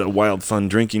have had a wild fun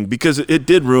drinking because it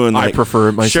did ruin. I Like, prefer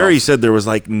it myself. Sherry said there was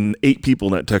like 8 people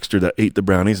in that texted her that ate the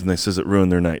brownies, and they says it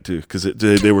ruined their night too because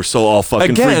they were so all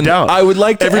fucking Again, freaked out. I would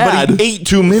like to everybody add- ate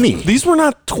too many. these were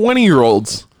not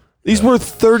 20-year-olds. These were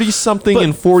 30-something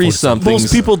and 40-somethings.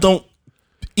 Most people don't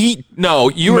eat. No,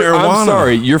 I'm marijuana.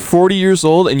 sorry. You're 40 years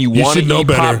old and you want should to know eat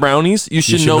better. pot brownies. You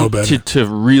should, should know, know better. to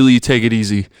really take it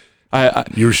easy.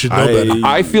 You should know better.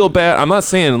 I feel bad. I'm not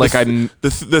saying like I'm.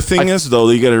 The thing is though,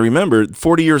 you got to remember,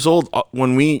 40 years old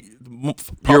when we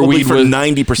probably weed for was-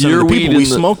 90% your of the weed people we in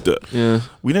the- smoked it. Yeah.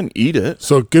 We didn't eat it.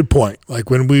 So good point. Like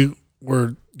when we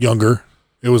were younger,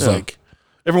 it was like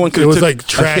Everyone could. it was like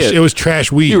trash. It was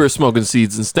trash weed. You were smoking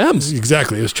seeds and stems.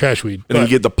 Exactly. It was trash weed. and then But-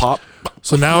 you get the pop.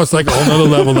 so now it's like a whole nother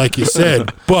level, like you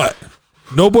said. But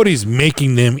nobody's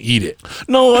making them eat it.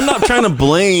 No, I'm not trying to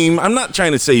blame. I'm not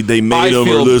trying to say they I made them or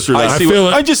feel- this or I that. see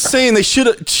what- I'm just saying they should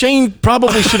have. Shane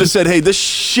probably should have said, "Hey, this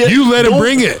shit." You let him don't-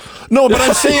 bring it. No, but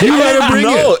I'm saying You let him bring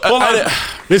no, it. Well,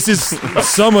 This is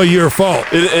some of your fault.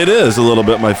 it is a little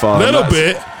bit my fault. Little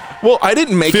bit. Well, I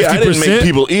didn't make it. I didn't 50%? make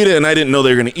people eat it, and I didn't know they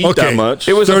were going to eat Okay. that much.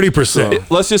 It was 30%.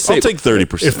 Let's just say I'll take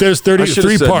 30%. If there's I 33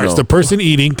 should've said parts, no. the person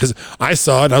eating, because I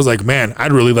saw it and I was like, man,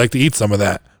 I'd really like to eat some of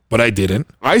that, but I didn't.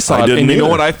 I saw I it, didn't and you know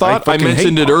either. what I thought? I fucking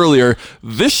mentioned hate it earlier.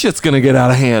 This shit's gonna get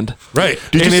out of hand. Right.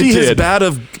 Did And you it see his did.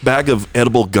 bag of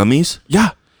edible gummies?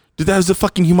 Yeah. Dude, that was a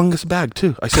fucking humongous bag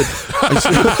too. I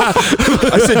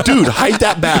said, dude, hide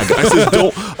that bag.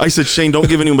 I said, Shane, don't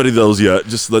give anybody those yet.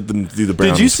 Just let them do the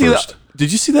brownies Did you see first. that?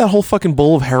 Did you see that whole fucking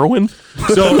bowl of heroin?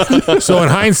 So in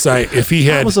hindsight, if he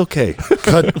That had was okay.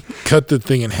 cut the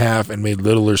thing in half and made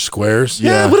littler squares,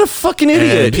 Yeah, what a fucking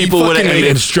idiot. and He people would've fucking made ate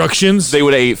it. instructions, They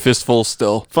would have ate fistfuls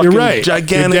still. Fucking you're right.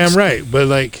 Gigantic. You're damn right. But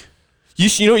like, You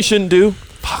know what you shouldn't do?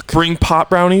 Bring pot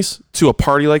brownies to a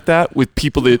party like that with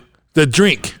people that the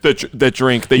drink. that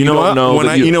drink that you, You know don't what? know. When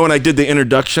that when I did the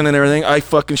introduction and everything, I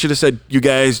fucking should have said, "You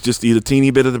guys just eat a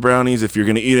teeny bit of the brownies if you're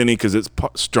gonna eat any, because it's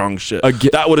strong shit."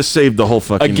 That would have saved the whole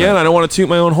fucking. Again, night. I don't want to toot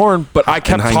my own horn, but I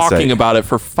kept hindsight. talking about it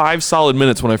for 5 solid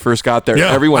minutes when I first got there.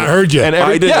 Yeah, Everyone, I heard you. And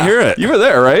I didn't hear it. You were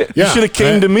there, right? Yeah. you should have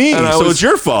came I- to me. and I So was- it's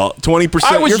your fault. 20%.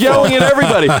 I was yelling at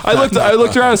everybody. I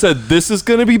looked around and said, "This is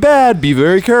going to be bad. Be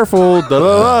very careful." Da,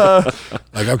 da, da.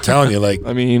 Like I'm telling you, like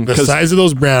I mean, the 'cause- size of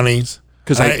those brownies.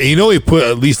 'cause You know, he put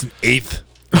at least an eighth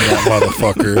in that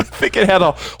motherfucker, I think it had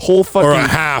a whole fucking or a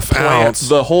half plant, ounce.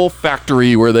 the whole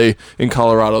factory where they in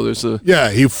Colorado. There's a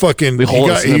Yeah, he fucking The whole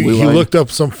assembly he line. looked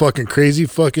up some fucking crazy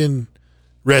fucking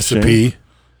recipe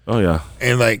Oh yeah.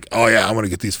 and like, oh yeah, I'm gonna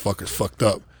get these fuckers fucked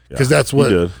up because that's You what.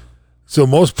 did. So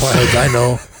most potheads I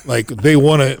know, like they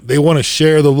wanna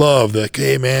share the love. Like,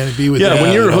 hey man, be with Yeah, them,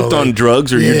 when you're you know, hooked on like-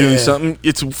 drugs or you're doing Yeah. something,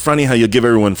 it's funny how you give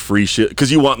everyone free shit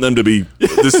because you want them to be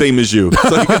the same as you. It's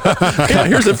like, yeah,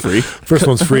 here's it free. First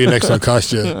one's free, next one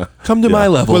costs you. come to my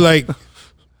level. But like,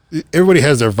 everybody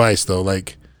has their vice though.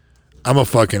 Like, I'm a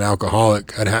fucking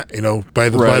alcoholic. By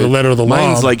the letter of the law.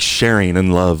 Mine's like sharing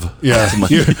and love. Yeah. That's my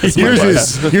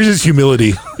Yours is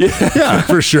humility. Yeah,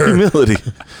 for sure. humility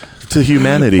to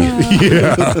humanity.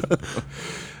 Yeah.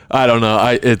 I don't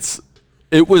know.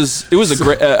 It was a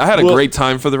great. I had a great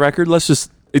time for the record.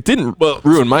 It didn't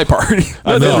ruin my party.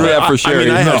 I didn't ruin that for Sherry. I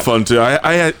mean, I had fun too.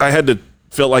 I had to.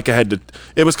 Felt like I had to.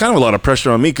 It was kind of a lot of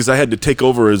pressure on me because I had to take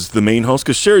over as the main host.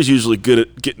 Because Sherry's usually good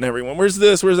at getting everyone. Where's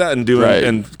this? Where's that? And doing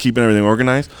and keeping everything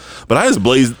organized. But I was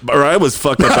I was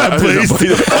fucked up. I was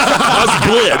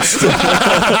blitzed.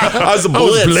 I was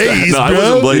blazed. No, I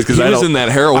wasn't blazed because I was in that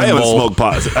heroin I haven't bowl. smoked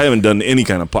pot. I haven't done any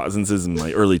kind of pot since in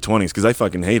my early 20s because I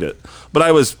fucking hate it. But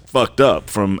I was fucked up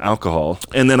from alcohol,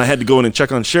 and then I had to go in and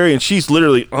check on Sherry, and she's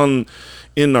literally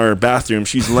in our bathroom.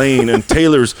 She's laying, and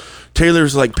Taylor's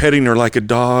like petting her like a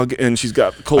dog, and she's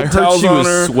got cold towels on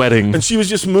her, sweating, and she was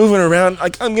just moving around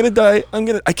like, I'm gonna die.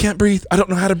 I can't breathe. I don't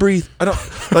know how to breathe. I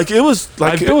don't like. It was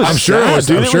like I'm sure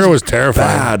it was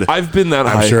terrifying. Bad. I've been that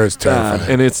high. I'm sure it's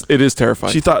terrifying, and it is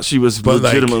terrifying. She thought she was but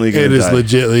legitimately it gonna is die.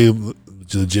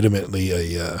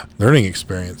 legitimately a learning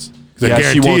experience. I Yeah, she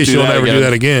guarantee won't you do she'll that never do again.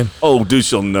 that again. Oh, dude,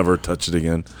 she'll never touch it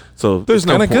again. So There's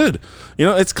no kind of point. good.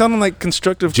 It's kind of like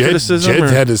constructive Jed criticism.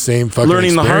 had the same fucking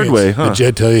learning the hard experience. way, huh? Did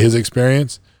Jed tell you his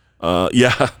experience?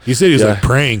 Yeah. He said he was Yeah. like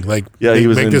praying, like, Yeah, he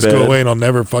was make in this bed. go away and I'll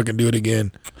never fucking do it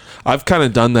again. I've kind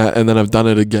of done that, and then I've done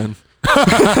it again. Yeah,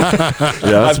 that's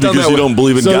I've done because that you with- don't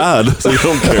believe in so- God, so you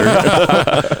don't care.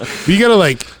 But you gotta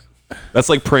like, That's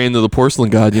like praying to the porcelain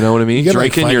god. You know what I mean? you gotta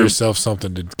like Drinking find your. yourself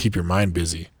something to keep your mind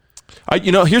busy.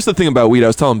 Here's the thing about weed. I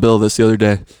was telling Bill this the other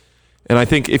day, and I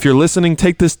think if you're listening,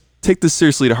 take this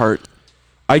seriously to heart.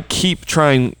 I keep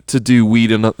trying to do weed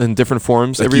in different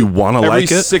forms. Like you wanna like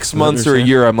it? Every 6 months or a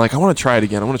year, I'm like, I want to try it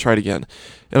again.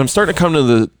 And I'm starting to come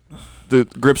to the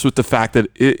grips with the fact that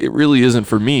it really isn't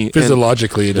for me. And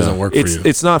Physiologically, it doesn't work for you.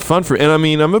 it's not fun for. And I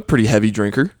mean, I'm a pretty heavy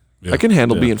drinker. Yeah. I can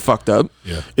handle being fucked up.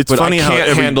 Yeah. It's But funny I how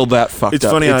can't handle that fucked It's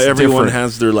up. funny how It's everyone different.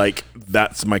 has their like,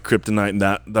 that's my kryptonite, and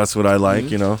that's what I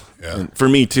like. Yeah. And for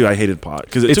me too, I hated pot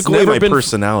because it It's took away never my been-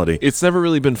 personality. It's never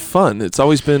really been fun. It's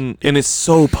always been, and it's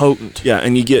so potent. Yeah,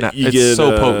 and you get It's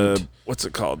so potent. What's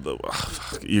it called?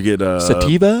 You get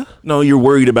Sativa? No, you're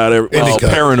worried about Indica.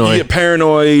 Paranoid. You get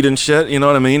paranoid and shit. You know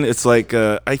what I mean? It's like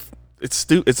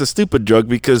it's a stupid drug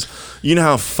because you know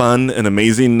how fun and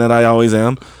amazing that I always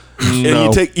am, and No.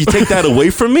 you take that away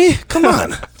from me. Come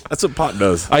on, that's what pot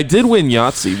does. I did win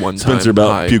Yahtzee one time. Spencer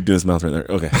about I- puked in his mouth right there.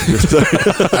 Okay.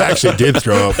 I actually did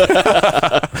throw up.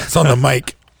 It's on the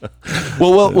mic.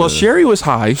 Well, Sherry was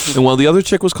high, and while the other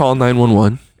chick was calling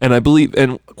 911, and I believe,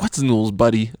 and what's Newell's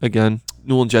buddy again?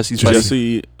 Newell and Jesse's buddy.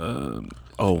 Jesse.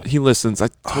 He listens. I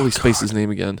totally spaced his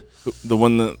name again. The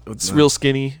one that It's real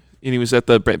skinny, and he was at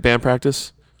the band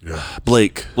practice.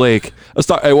 Blake. Blake.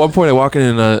 At one point, I walk in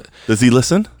and Does he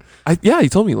listen? he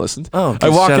told me he listened. Oh, I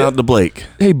walk shout in. out to Blake.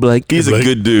 Hey, Blake. He's Blake. a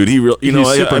good dude. He real. He's a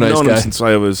super I've nice known guy. him since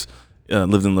I was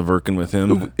lived in Laverkin with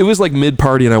him. It was like mid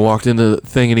party, and I walked into the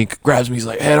thing, and he grabs me. He's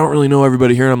like, "Hey, I don't really know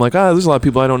everybody here." And I'm like, "There's a lot of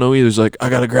people I don't know either." He's like, "I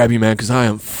gotta grab you, man, because I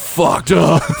am fucked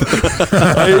up."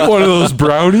 I ate one of those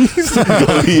brownies.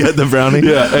 He had the brownie.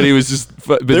 Yeah, and he was just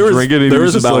been There was, drinking. And there he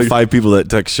was just about like, 5 people that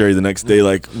text Sherry the next day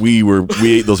like we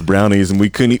ate those brownies and we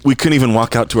couldn't even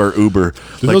walk out to our Uber.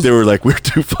 those- They were like we're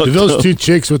too fucked Do those up. two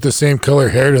chicks with the same color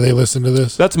hair, do they listen to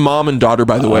this? That's mom and daughter,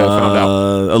 by the way. I found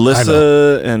out.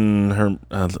 Alyssa and her.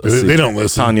 They don't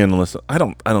listen. Tanya and Alyssa. I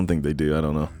don't think they do. I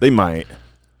don't know. They might.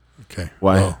 Okay.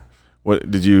 Why? Well, What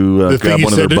did you the thing grab you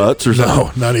one of their said- butts or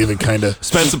something? No, not even kind of.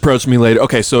 Spence approached me later.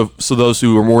 Okay, so those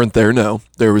who weren't there know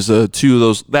there was two of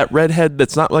those. That redhead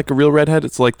that's not like a real redhead.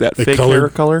 It's like that fake hair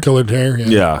color. Colored hair.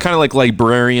 Yeah. Kind of like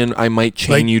librarian. I might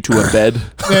chain Like- you to a bed.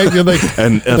 Yeah, you're like,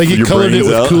 And like you your colored it brains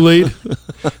with out. Kool-Aid.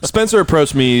 Spencer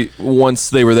approached me once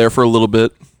they were there for a little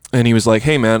bit, and he was like,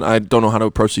 "Hey, man, I don't know how to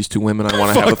approach these two women. I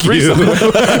want to have a Fuck threesome."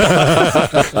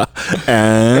 you.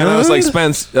 And And I was like,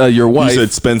 "Spence, your wife,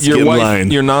 said, "Spence, your get in wife,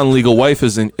 line." your non-legal wife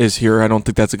is here. I don't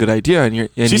think that's a good idea." And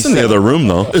she's he in the said- other room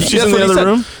though. If she's That's in the what he other said.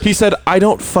 room. He said, "I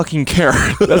don't fucking care."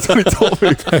 That's what he told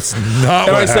me. That's not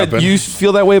And what I said, happened. "You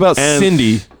feel that way about And-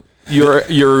 Cindy, your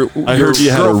I heard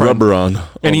you had a girlfriend." rubber on.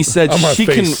 And he said On my she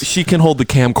face. can hold the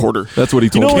camcorder. That's what he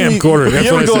told me. when Camcorder, You that's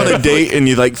ever what I go on said. a date and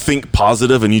you like think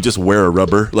positive and you just wear a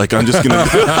rubber? Like I'm just gonna.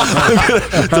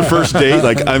 The first date,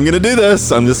 like I'm gonna do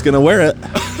this. I'm just gonna wear it.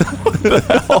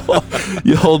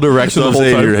 You hold erection So the I'm whole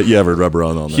saying time. you have a rubber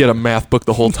on He that. had a math book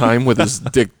the whole time with his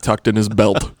dick tucked in his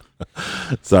belt.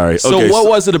 Sorry. So okay, what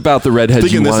was it about the redhead you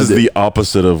thinking this is wanted? the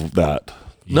opposite of that.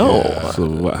 No. So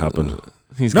what happened?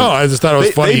 No, I just thought it was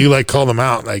They- funny. they- You like called them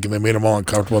out, like, and they made them all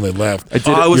uncomfortable and they left. I did.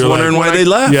 I was You're wondering like- why they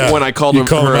left. Yeah. When I called You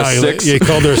her a out, you 6. you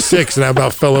called her a 6, and I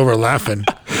about fell over laughing.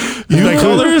 You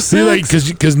called her a you're like,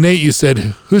 because Nate, you said,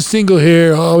 who's single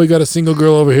here? Oh, we got a single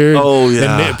girl over here. Oh,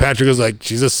 yeah. And Nate, Patrick was like,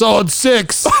 she's a solid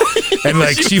 6, and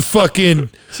like she fucking.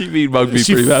 She mean mugged me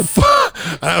She pretty bad.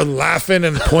 I was laughing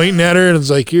and pointing at her, and it's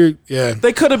like, yeah.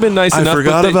 They could have been nice I enough.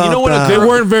 forgot but you about know what? that. They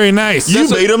weren't very nice. You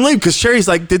That's made them leave because Sherry's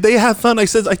like, did they have fun? I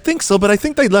said, I think so, but I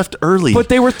think they left early. But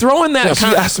they were throwing that. she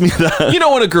asked me that. You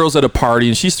know when a girl's at a party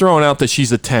and she's throwing out that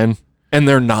she's a 10 and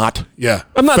they're not. Yeah.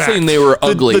 I'm not Fact. saying they were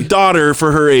ugly. The daughter,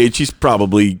 for her age, she's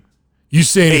probably You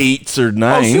saying 8s or Oh,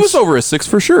 9s. she was over a 6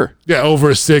 for sure. yeah, over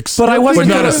a 6, But I wasn't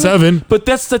not gonna- a 7. But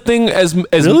that's the thing. As Really?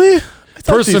 I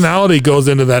thought these- Personality goes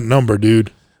into that number,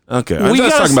 dude. Okay, I'm we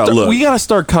just gotta talking about look. we gotta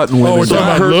start cutting women. we're so, talking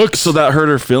that about hurt, looks? so that hurt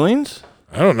her feelings?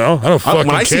 I don't know. I don't fucking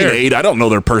When I see care. an 8, I don't know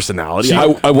their personality. I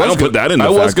was don't put that in the I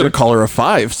was factor. gonna call her a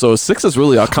 5, so a 6 is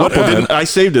really a What, compliment. I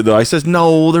saved it though. I says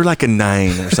no, they're like a 9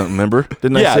 or something. Remember?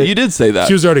 Didn't I Yeah, say? you did say that.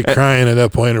 She was already crying at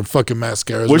that point. Her fucking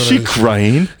mascara Was she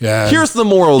crying? Yeah. Here's the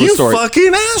moral of the You story.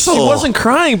 fucking asshole! She wasn't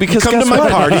crying because Come guess to my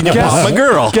what? party and you Guess- bought my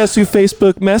girl. Guess who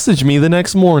Facebook messaged me the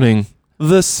next morning?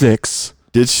 The 6.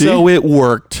 Did she? So it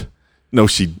worked. No,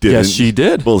 she didn't. Yes, she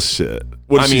did. Bullshit.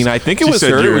 I mean, I think it she was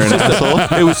said her. you It were was, an just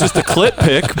asshole. it was just a clit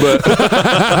pic, but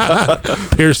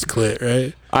pierced clit,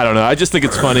 right? I don't know. I just think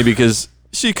it's funny because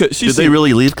she could. She Did they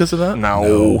really leave because of that?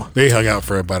 No. They hung out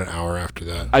for about an hour after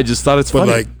that. I just thought it's But,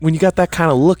 funny. like- when you got that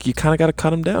kind of look, you kind of got to cut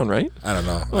them down, right? I don't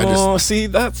know. Oh, see,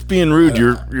 that's being rude.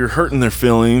 You're hurting their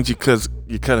feelings because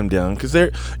you cut them down because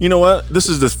they're. You know what? This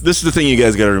is the thing you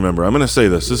guys got to remember. I'm gonna say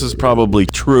this. This is probably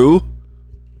true.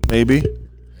 Maybe.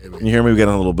 Can you hear me? We got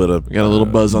a little bit of. We got a little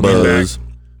buzz on the buzz.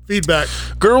 Feedback.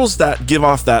 Girls that give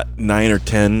off that 9 or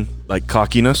 10 like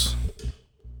cockiness.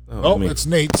 Oh, me. it's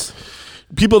Nate's.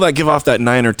 People that give off that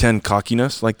 9 or 10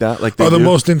 cockiness like that, like they Are the do.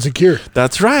 most insecure.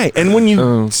 That's right. And when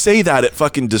you say that, it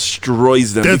fucking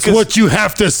destroys them. That's because- what you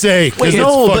have to say. Because it's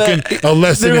no, fucking but a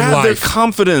lesson they in have their life.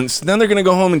 confidence. Then they're gonna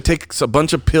go home and take a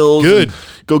bunch of pills. Good. And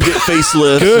go get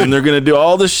facelifts. Good. And they're gonna do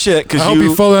all this shit I because hope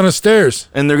you fall down the stairs.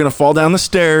 and they're gonna fall down the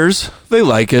stairs. They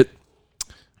like it.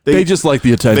 They just like the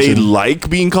They attention. like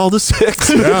being called a 6.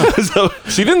 Yeah. So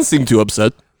She didn't seem too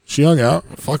upset. She hung out.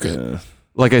 Fuck it.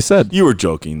 Like I said, you were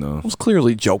joking though. I was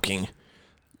clearly joking.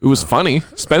 It was funny.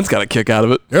 Spence got a kick out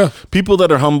of it. Yeah. People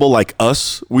that are humble like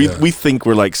us, we Yeah. we think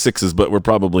we're like 6s, but we're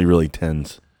probably really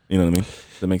 10s. You know what I mean?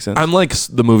 Does that make sense? I'm like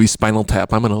the movie Spinal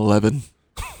Tap. I'm an 11.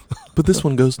 But this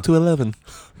one goes to 11.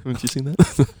 Haven't you seen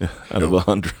that? Out of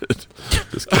 100.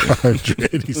 Just kidding.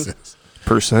 100, he says.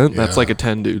 Percent? That's Yeah. like a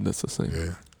 10, dude. That's the same.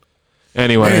 Yeah.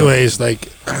 Anyway. Anyways, like,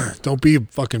 don't be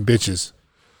fucking bitches.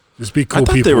 Just be cool I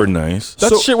thought people. they were nice.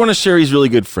 That's So- one of Sherry's really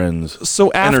good friends.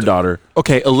 So And her after, daughter.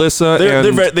 okay, Alyssa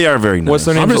They are very nice. what's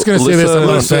their name? I'm just going to say this. I'm not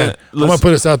a Listen, fan. I'm going listen. to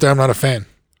put this out there. I'm not a fan.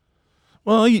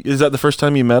 Well, is that the first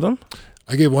time you met him?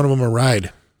 I gave one of them a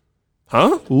ride.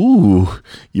 Huh? Ooh,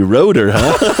 you rode her,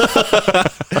 huh?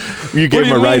 You gave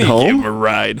him a ride home? a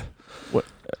ride.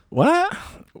 What?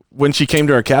 When she came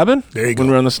to our cabin? There you When go. we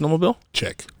were on the snowmobile?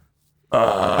 Check.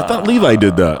 I thought Levi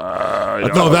did that.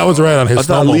 No, that was right on his I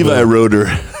thought snowmobile. Levi rode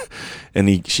her, and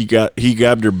he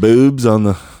grabbed her boobs on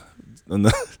the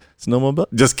snowmobile.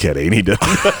 Just kidding, he didn't.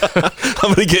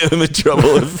 I'm gonna get him in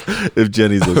trouble if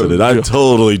Jenny's listening. I'm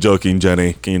totally joking,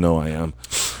 Jenny. You know I am.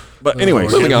 But anyway,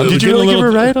 Moving on. did you really give her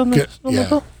a ride on the Yeah.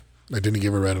 snowmobile? I didn't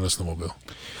give her a ride on a snowmobile.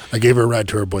 I gave her a ride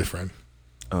to her boyfriend.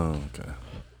 Oh, okay.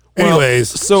 Anyways,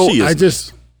 so She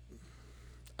is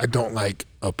I don't like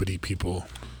uppity people.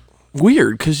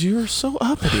 weird because you're so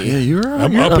uppity. Yeah, you're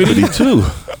you're uppity. too.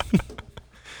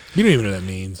 You don't even know what that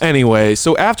means. Anyway,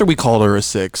 so after we called her a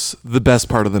 6, the best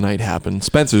part of the night happened.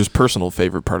 Spencer's personal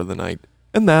favorite part of the night,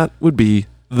 and that would be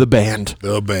the band.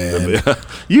 The band.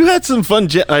 You had some fun.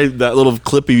 That little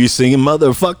clip of you singing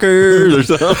 "motherfuckers" or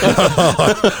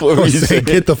something. What were you Say, saying?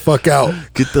 get the fuck out.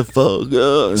 Get the fuck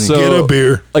out. So Get a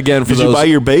beer. Again, for Did those, you buy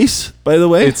your bass, by the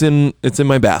way? it's in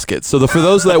my basket. So for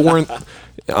those that weren't,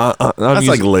 I'm That's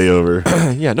like using-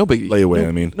 layover. yeah, no biggie. Layaway, No-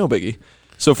 I mean. no biggie.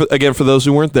 So for those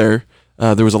who weren't there,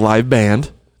 there was a live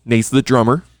band. Nate's the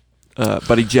drummer.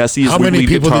 Buddy Jesse is How many lead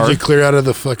people guitar. did you clear out of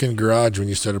the fucking garage when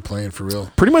you started playing for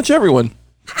real? Pretty much everyone.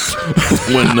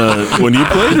 when you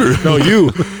played her. No, you.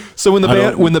 So when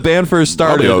the band first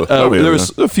started, Probably there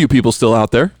was a few people still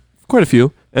out there, quite a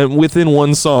few, and within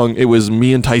one song, it was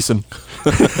me and Tyson,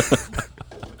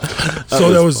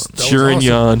 So that was sure and awesome.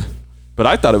 yawn. But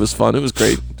I thought it was fun. It was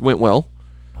great. It went well.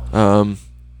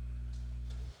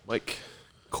 Like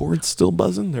chords still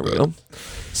buzzing. There we go.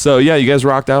 So yeah, you guys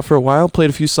rocked out for a while, played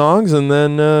a few songs, and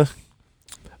then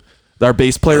our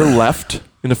bass player left.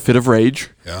 in a fit of rage.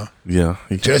 Yeah. Yeah.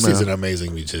 Jesse's an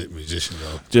amazing musician,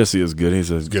 though. Jesse is good. He's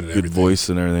a good at good everything. voice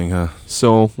and everything, huh?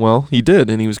 So, well, he did,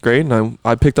 and he was great. And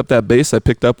I picked up that bass. I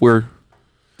picked up where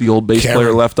the old bass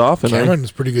player left off. And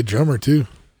Cameron's a pretty good drummer, too.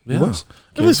 Yeah.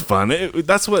 It was fun.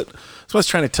 That's what I was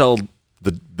trying to tell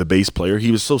the bass player.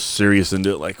 He was so serious into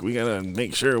it. Like, we got to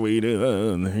make sure we do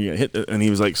that. And he hit it. And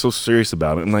he was like so serious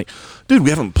about it. And like, dude,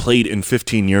 we haven't played in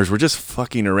 15 years. We're just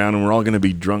fucking around and we're all going to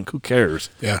be drunk. Who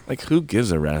cares? Yeah. Like, who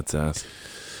gives a rat's ass?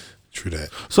 True that.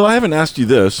 So I haven't asked you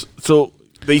this. So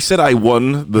they said I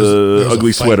won the There was a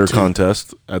ugly fight, sweater too.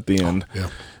 contest at the end. Yeah.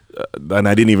 And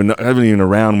I wasn't even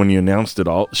around when you announced it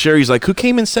all. Sherry's like, who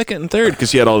came in second and third? Because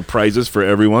she had all the prizes for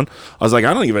everyone. I was like,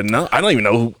 I don't even know. I didn't even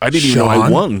know I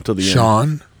won until the end.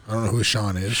 Sean. I don't know who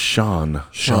Sean is. Sean.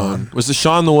 Was the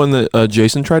Sean the one that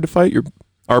Jason tried to fight?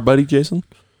 Our buddy Jason?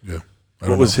 Yeah.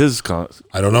 What was his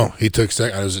I don't know. He took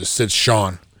second. It said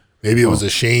Sean. Maybe it was a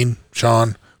Sean,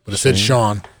 but it said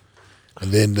Sean.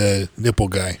 And then the nipple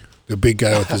guy, the big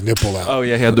guy with his nipple out. Oh,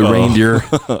 yeah, he had the reindeer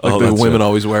like the that's women right.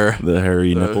 always wear. the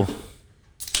hairy nipple?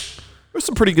 There's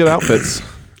some pretty good outfits.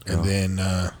 And then,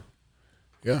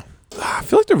 yeah. I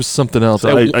feel like there was something else.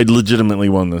 So I legitimately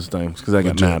won this time because I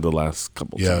got Legit. mad the last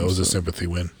couple times. Yeah, it was a sympathy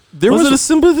win. there Was was it a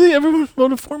sympathy? Everyone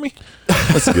voted for me?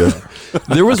 That's good.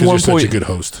 there was Because you're one such a point good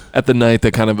host. at the night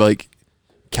that kind of like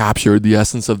captured the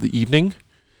essence of the evening.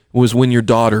 Was when your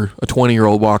daughter, a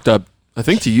 20-year-old, walked up, I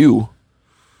think to you.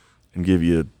 And give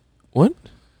you What?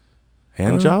 a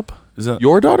hand job? Is that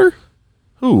Your daughter?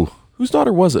 who? Whose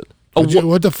daughter was it? Oh,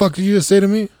 What the fuck did you just say to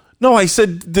me? No, I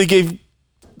said they gave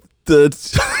the.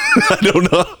 I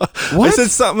don't know. What? I said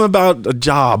something about a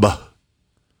job.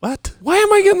 What? why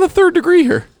am I getting the third degree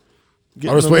here?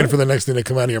 I was waiting for the next thing to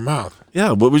come out of your mouth.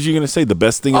 Yeah, what was you going to say? The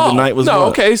best thing of the night was no, what?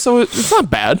 okay, so it's not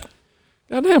bad.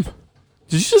 Goddamn.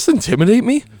 Did you just intimidate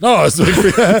me? No, I was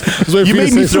waiting for, You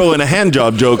made me throw in a hand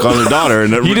job joke on her daughter,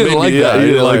 and it You didn't made like me, that. Yeah, You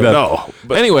didn't like that. No,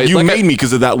 but Anyways, you like made me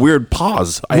because of that weird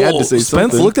pause. I had to say Spence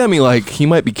something. looked at me like he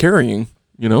might be carrying.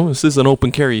 You know, this is an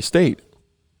open carry state.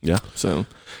 Yeah, So,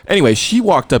 anyway, she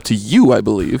walked up to you, I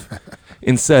believe,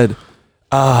 and said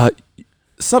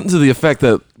something to the effect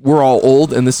that we're all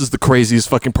old and this is the craziest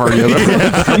fucking party I've ever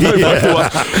been.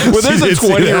 Well, there's a did say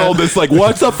 20-year-old that's like,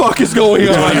 what the fuck is going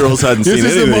on? 20-year-olds hadn't This seen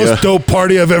is the anything. most dope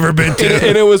party I've ever been to.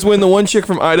 And it was when the one chick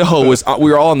from Idaho was, we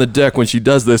were all on the deck when she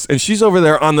does this, and she's over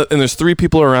there and there's three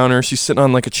people around her. She's sitting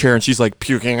on like a chair and she's like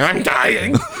puking, I'm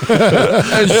dying.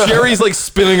 And Sherry's like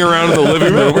spinning around in the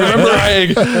living room.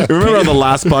 Remember on the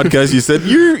last podcast you said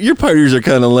your parties are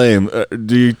kind of lame.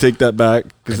 Do you take that back?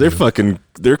 Because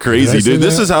they're crazy, Did I say dude.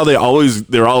 This that? is how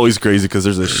they're always crazy because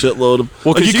there's a shitload of.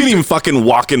 Well, Like, 'cause you you- couldn't even fucking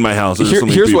walk in my house. There's so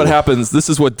many Here's what people. happens. This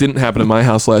is what didn't happen in my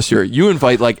house last year. You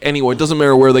invite like anyone, it doesn't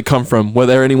matter where they come from,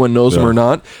 whether anyone knows them Yeah. or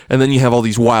not, and then you have all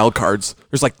these wild cards.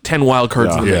 There's like 10 wild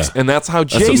cards in the Yeah. mix, and that's how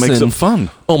That's what makes Jason it fun.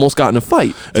 almost got in a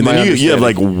fight. to And my then you have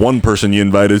like understanding. one person you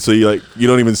invited, so you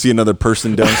don't even see another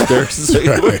person downstairs. Is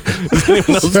anyone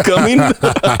else coming?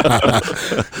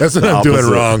 That's what I'm doing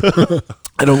Opposite. wrong.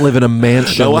 I don't live in a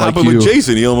mansion. Now, what like happened you. with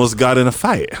Jason? He almost got in a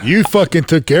fight. You fucking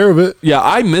took care of it. Yeah,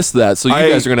 I missed that. So you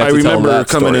guys are gonna have I to tell remember that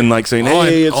coming story. in like saying, All I-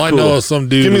 "Hey, it's all I cool." know is some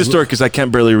dude Give me the was- story because I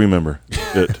can't barely remember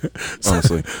it.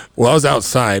 Honestly, Well, I was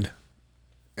outside.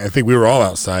 I think we were all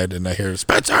outside, and I hear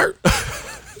Spencer.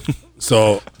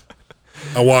 So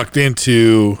I walked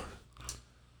into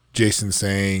Jason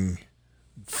saying,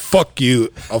 "Fuck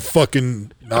you! I'll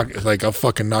fucking knock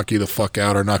you the fuck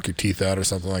out, or knock your teeth out, or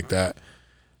something like that."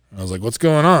 And I was like, "What's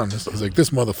going on?" He's like, "This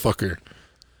motherfucker."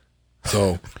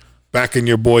 So back in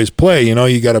your boys' play,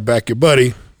 you got to back your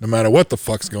buddy, no matter what the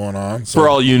fuck's going on. So, For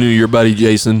all you knew, your buddy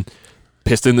Jason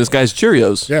pissed in this guy's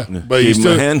Cheerios. yeah, but you gave him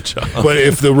still. a hand job. But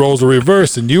if the roles were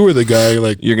reversed and you were the guy,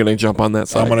 like, You're gonna jump on that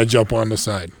side. I'm gonna jump on the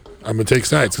side. I'm gonna take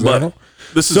sides. 'Cause I But don't.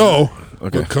 this is So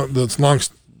okay. that's long.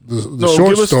 The No, short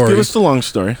give us, story. Give us the long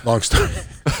story. Long story.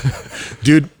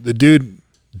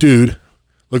 dude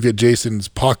looked at Jason's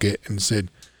pocket and said,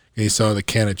 and he saw the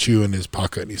can of chew in his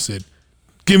pocket, and he said,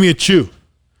 "Give me a chew."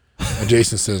 And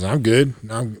Jason says, "I'm good.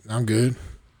 I'm good."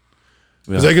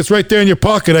 He's like, "It's right there in your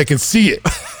pocket. I can see it."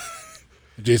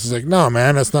 And Jason's like, "No,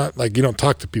 man, that's not like you don't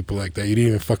talk to people like that. You didn't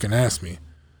even fucking ask me."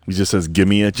 He just says, "Give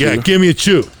me a chew." Yeah, give me a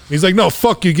chew. He's like, "No,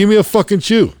 fuck you. Give me a fucking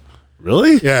chew."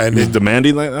 Really? Yeah, and he's then-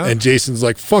 demanding like that. And Jason's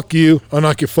like, "Fuck you. I'll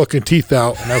knock your fucking teeth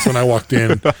out." And that's when I walked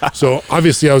in. So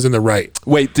obviously I was in the right.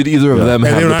 Wait, did either of them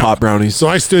And have then the I- pot brownies? So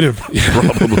I stood in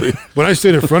Probably. when I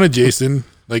stood in front of Jason,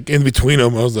 like in between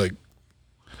them, I was like,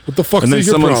 "What the fuck?" And then is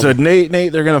your someone problem? said,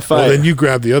 "Nate, they're gonna fight." Well, then you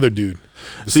grabbed the other dude.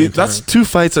 See, that's 2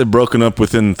 fights I've broken up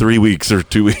within 3 weeks or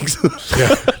 2 weeks.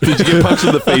 Did you get punched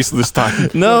in the face this time?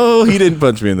 No, he didn't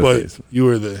punch me in the But face. you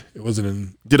were it wasn't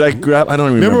in. Did I grab? I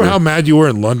don't even Remember how mad you were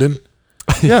in London?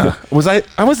 Yeah. Was I?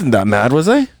 I wasn't that mad, was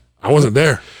I? I wasn't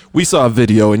there. We saw a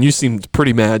video and you seemed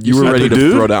pretty mad. You were at ready the to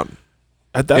dude? throw down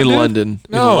At that in dude? London.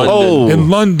 No. Oh. In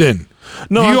London.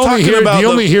 No, do you I'm only talking hear, about do you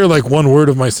the- only hear like one word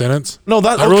of my sentence? No,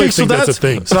 that I okay. really So think that's a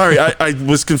thing. Sorry, I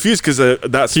was confused because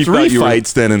that's He 3 thought you were-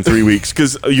 fights then in 3 weeks.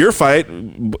 Because your fight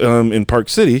in Park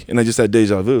City, and I just had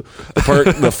deja vu.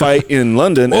 The fight in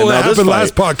London, Oh, and that now this happened fight.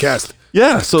 last podcast.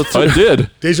 Yeah, so I did.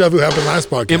 Deja vu happened last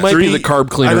podcast. It might be the carb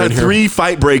cleaner I've in had here. 3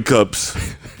 fight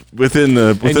breakups within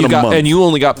And a you month. and you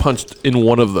only got punched in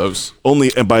one of those.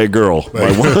 Only by a girl.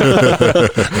 By one.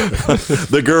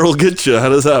 The girl gets you. How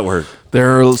does that work?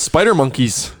 They're spider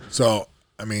monkeys. So,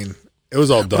 I mean, it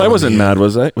was all done. But I wasn't in the mad, end.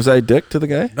 was I? Was I a dick to the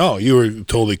guy? No, you were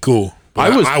totally cool.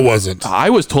 But I wasn't. I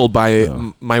was told by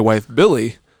my wife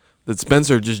Billy that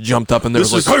Spencer just jumped up and there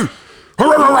was This like, is- I'm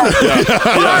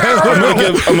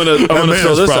gonna throw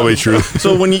That's this probably out. true.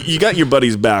 So when you got your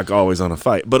buddy's back always on a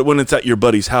fight, but when it's at your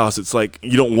buddy's house, it's like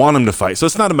you don't want him to fight. So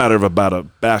it's not a matter of about a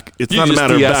back. It's You not a just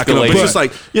matter of backing up. de-escalate. It's just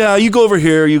like, yeah, you go over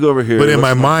here, you go over here. But in my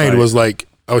Let's not mind fight. was like,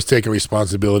 I was taking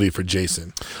responsibility for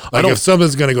Jason. Like, don't- if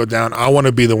something's going to go down, I want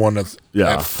to be the one that's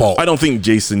at fault. I don't think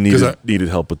Jason 'Cause needed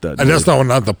help with that. And that's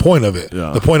not the point of it.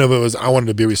 Yeah. The point of it was I wanted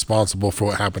to be responsible for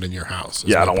what happened in your house.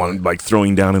 Yeah, I don't want him like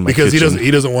throwing down in my because kitchen.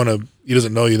 he doesn't want to. He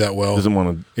doesn't know you that well. Doesn't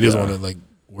want to. He doesn't want to like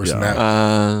worse than that.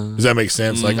 Does that make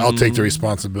sense? Like I'll take the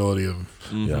responsibility of.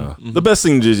 Yeah. The best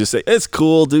thing to just say, it's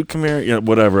cool, dude. Come here. Yeah,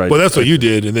 whatever. Well, that's what you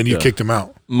did, and then you kicked him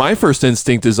out. my first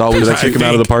instinct is always Did I kick him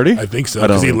out of the party? I think so I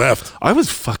don't because he know. left. I was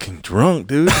fucking drunk,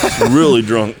 dude. Really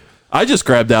drunk. I just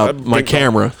grabbed out my big-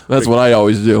 camera. That's what I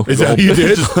always do. Is that what you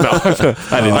did?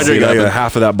 I drank like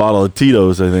half of that bottle of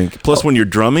Tito's, I think. Plus, when you're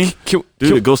drumming, Can- dude,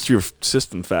 can- it goes through your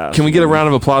system fast. Can we get a round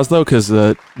of applause though? Because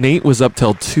Nate was up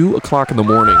till 2:00 in the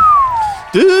morning.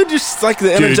 Dude, you're just like the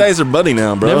Energizer Bunny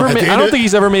now, bro. Never at ma- the I end don't of- think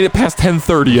he's ever made it past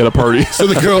 10:30 at a party. So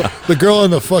the girl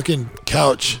on the fucking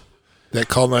couch that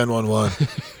called 911.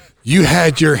 You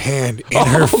had your hand in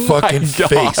her fucking God.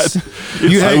 face.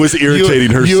 I was irritating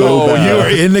her so bad. You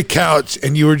were in the couch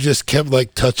and you were just kept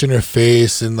like touching her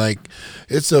face and like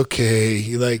it's okay.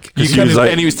 You like You you could- kinda-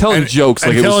 like- and he was telling jokes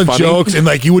and like it was telling funny. jokes and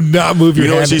like you would not move your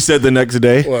You know hand. what she said the next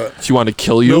day? What? She wanted to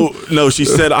kill you. No, she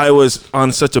said I was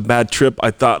on such a bad trip.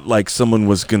 I thought like someone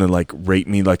was gonna like rape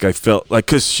me. Like I felt like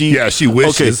because she. Yeah, she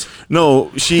wishes. Okay, no,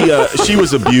 she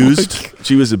was abused.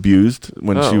 She was abused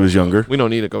when she Oh, was younger. We don't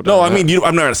need to go down. No, I that. mean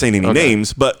I'm not saying any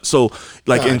names, but so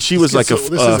like, God, and she was this like a gets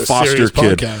so- this is a foster serious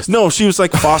kid. podcast. No, she was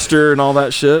like foster and all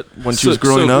that shit when she was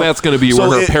growing so up. that's going to be So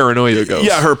where her it- paranoia goes.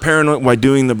 Yeah, her paranoid by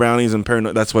doing the brownies and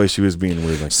paranoid. That's why she was being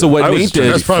weird. Like So that. what I was Nate just trying to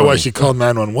did- That's be probably why funny. she called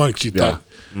 911. She Yeah. thought.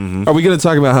 Are we going to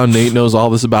talk about how Nate knows all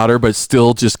this about her, but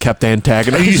still just kept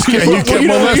antagonizing? And you kept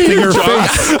molesting her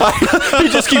face. He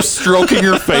just keeps stroking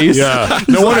her face. Yeah.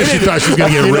 No wonder she thought she was gonna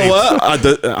get You know raped.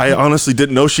 what? I honestly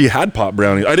didn't know she had pop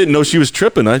brownies. I didn't know she was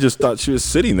tripping. I just thought she was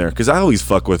sitting there because I always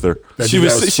fuck with her. She That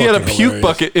was. She had a fucking puke hilarious.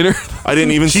 bucket in her. I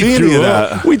didn't even She see any threw of up.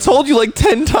 that. We told you like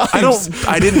 10 times.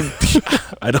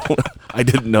 I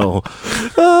didn't know.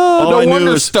 Oh, All no I knew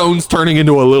wonder is- Stone's turning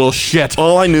into a little shit.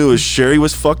 All I knew is Sherry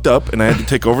was fucked up and I had to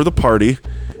take over the party.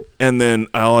 And then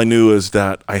all I knew is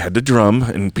that I had to drum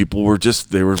and people were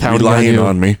they were Counting on relying you.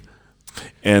 on me.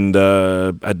 And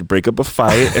I had to break up a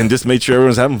fight and just made sure everyone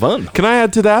was having fun. Can I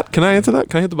add to that? Can I add to that?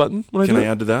 Can I hit the button when Can do I it?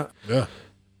 add to that? Yeah.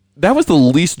 That was the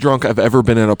least drunk I've ever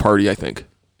been at a party, I think.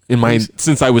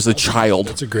 Since I was a child.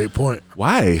 That's a great point.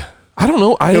 Why? I don't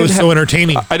know. It was so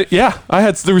entertaining.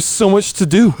 There was so much to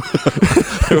do.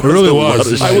 It really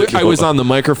was. I was on the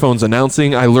microphones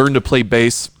announcing. I learned to play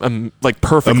bass like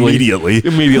perfectly.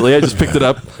 Immediately. I just picked it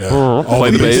up.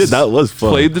 Played the the bass. bass. That was fun.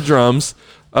 Played the drums.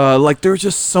 Like there was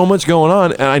just so much going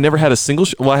on, and I never had a single.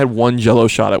 I had one Jello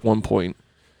shot at one point.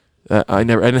 I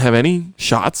didn't have any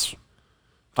shots.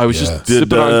 I was just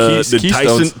sipping on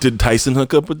Keystones. Did Tyson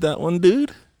hook up with that one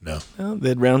dude? No. No, they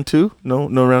had round two. No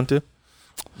round two.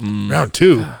 Round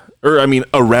two. Or I mean,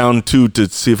 a round two to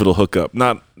see if it'll hook up.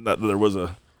 Not that there was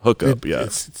a hookup yet.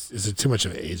 Is it too much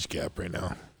of an age gap right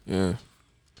now? Yeah,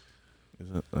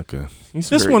 Okay. he's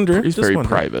Just very, wondering, He's just very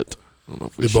wondering. private. I don't know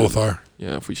if we They both should- are.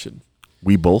 Yeah, if we should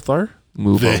We both are.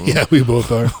 move on. Yeah, we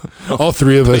both are. All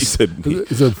three of us. said me.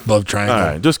 It's a love triangle. All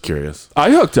right. Just curious.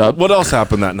 I hooked up. What else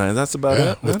happened that night? That's about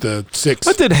Yeah, it. with the 6.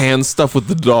 I did hand stuff with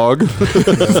the dog.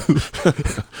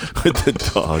 With the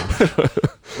dog.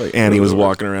 Like Annie was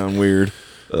walking around weird.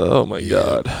 Oh my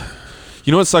god!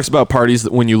 You know what sucks about parties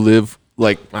that when you live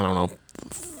like I don't know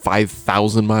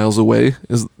 5,000 miles away.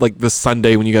 Is like the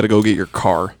Sunday when you got to go get your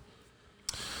car.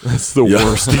 That's the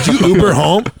worst. Did you Uber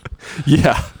home?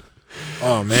 Yeah.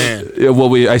 Oh man. Yeah,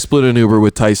 well, I split an Uber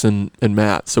with Tyson and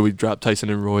Matt, so we dropped Tyson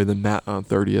and Roy, then Matt on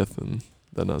 30th, and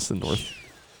then us in North.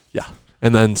 Yeah,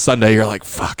 and then Sunday you're like,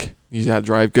 fuck, you gotta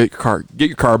drive, get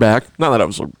your car back. Not that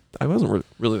I wasn't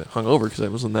really hungover because I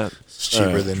wasn't that It's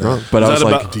cheaper than drunk, but I was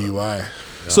like, DUI.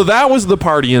 so that was the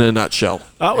party in a nutshell.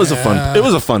 That was it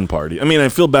was a fun party. I mean, I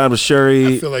feel bad with I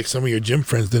Sherry. feel like some of your gym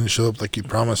friends didn't show up like you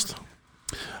promised.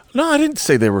 No, I didn't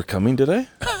say they were coming, did I?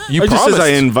 You I just promised.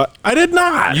 said I did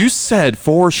not. You said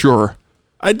for sure.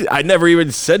 I never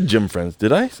even said gym friends.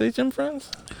 Did I say gym friends?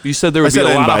 You said there would be said a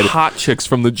I lot of invited. hot chicks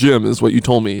from the gym, is what you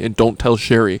told me, and don't tell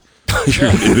Sherry. You're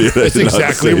an idiot. I That's did not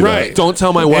exactly say that. right. Don't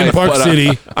tell my wife. In Park but,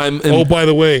 City. I'm Oh, by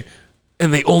the way,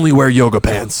 and they only wear yoga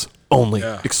pants, only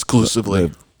Yeah.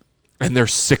 exclusively, and they're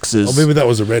sixes. oh, maybe that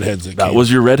was the redheads that That came. was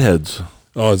your redheads.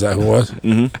 Oh, is that who it was?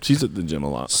 Hmm. She's at the gym a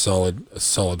lot. A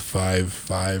solid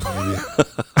five maybe.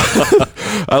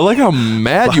 I like how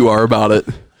mad you are about it.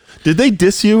 Did they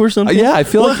diss you or something? Yeah, I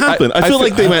feel what like- happened. I I feel feel-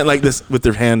 like they went like this with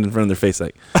their hand in front of their face,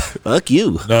 like "fuck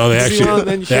you." No, they See, well,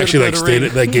 then you they actually like should've put a stayed.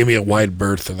 ring. They gave me a wide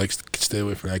berth. They're like, stay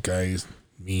away from that guy. He's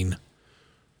mean.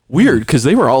 Weird, because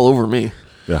they were all over me.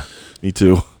 Yeah, me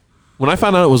too. When I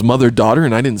found out it was mother-daughter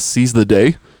and I didn't seize the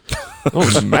day, I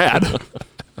was mad.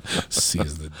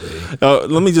 Seize the day.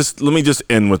 Let me just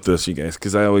end with this, you guys,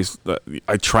 because I always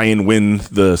I try and win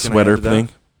the sweater add to that? thing.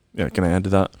 Yeah, can I add to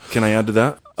that? Can I add to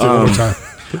that? Say it one more time.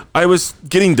 I was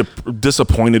getting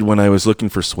disappointed when I was looking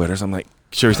for sweaters. I'm like,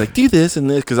 Sherry's like, do this and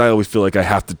this, because I always feel like I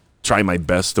have to try my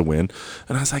best to win.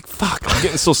 And I was like, fuck, I'm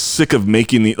getting so sick of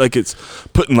making it's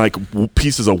putting like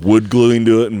pieces of wood glue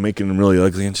into it and making them really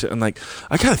ugly and shit. I'm like,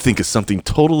 I gotta think of something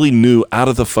totally new out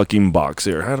of the fucking box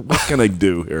here. What can I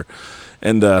do here?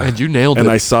 And you nailed and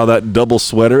it. I saw that double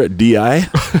sweater at DI.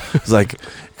 It's like,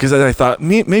 because I thought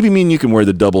maybe me and you can wear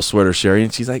the double sweater, Sherry.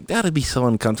 And she's like, that'd be so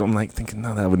uncomfortable. I'm like thinking,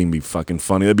 no, that wouldn't even be fucking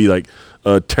funny. That'd be like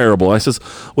terrible. I says,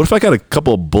 what if I got a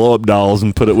couple of blow up dolls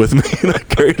and put it with me and I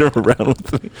carried them around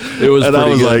with me? It was and I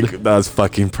pretty was good. like, that was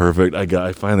fucking perfect.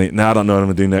 I finally, now I don't know what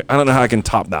I'm doing next. I don't know how I can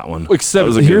top that one. Except That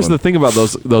was a good here's one. the thing about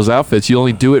those outfits: you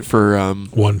only do it for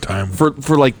One time. for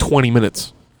like 20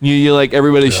 minutes. You like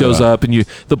everybody shows up and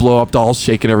the blow up doll's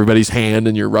shaking everybody's hand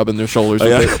and you're rubbing their shoulders.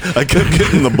 I kept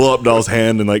getting the blow up doll's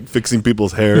hand and like fixing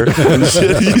people's hair and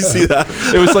shit. You see that?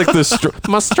 It was like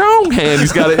my strong hand.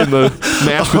 He's got it in the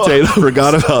mashed potato. I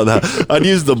forgot about that. I'd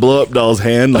use the blow up doll's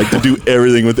hand like to do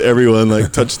everything with everyone,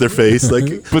 like touch their face.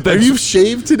 Like, But then- are you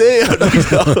shaved today?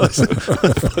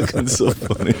 Fucking so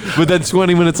funny. But then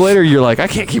 20 minutes later, you're like, I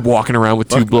can't keep walking around with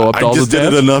two blow up I dolls. just did it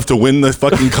attached. enough to win the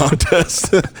fucking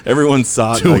contest. Everyone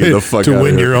saw it. To Get win, the fuck to out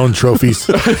win of here. your own trophies.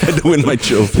 I had to win my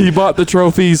trophy. He bought the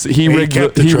trophies. He rigged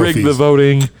kept the, the he rigged the trophies.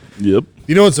 voting. Yep.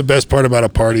 You know what's the best part about a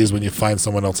party is when you find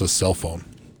someone else's cell phone.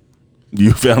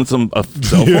 You found a cell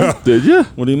phone? Yeah. Did you?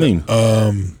 What do you mean?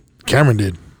 Cameron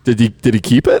did. Did he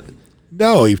keep it?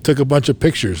 No, he took a bunch of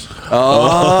pictures.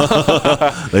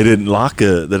 They didn't lock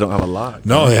it. They don't have a lock.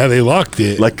 No, they locked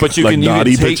it. But you like can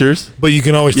naughty take- pictures. but you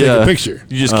can always take a picture.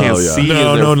 You just can't Oh, yeah. see.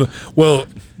 No. Well,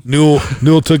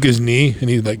 Newell took his knee and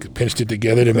he like pinched it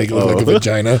together to make it look like a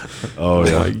vagina. Oh Oh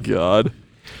yeah. my god.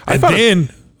 And then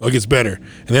it gets better.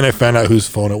 And then I found out whose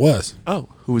phone it was. Oh,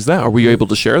 who was that? Are we able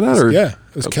to share that? Or Yeah,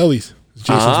 it was Kelly's. It was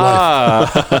Jason's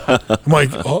Ah.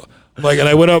 wife. I'm like, and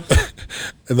I went up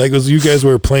and like it was you guys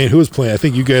were playing. Who was playing? I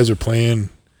think you guys were playing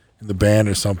in the band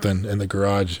or something in the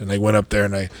garage. And I went up there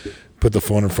and I put the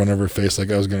phone in front of her face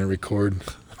like I was going to record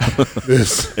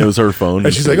this. It was her phone.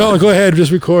 And she's like, "Oh, go ahead,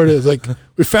 just record it." It's like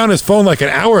we found his phone like an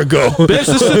hour ago. Bitch, this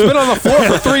shit's been on the floor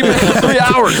for 3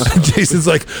 hours. Jason's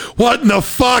like, "What in the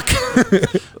fuck?"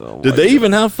 Did they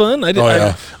even have fun? I didn't. Oh,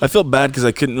 yeah. I felt bad because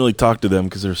I couldn't really talk to them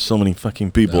because there's so many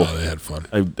fucking people. Oh, they had fun.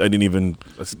 I didn't even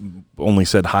only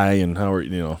said hi and how are you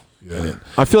know. Yeah.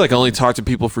 I feel like I only talk to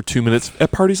people for 2 minutes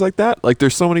at parties like that. Like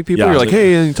there's so many people. Yeah. You're like,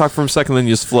 hey, and you talk for a second, then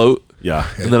you just float. Yeah.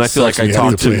 And then I feel like I talked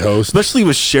talked to play to host. Especially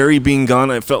with Sherry being gone,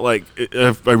 I felt like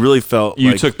I really felt you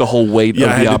like, took the whole weight yeah, of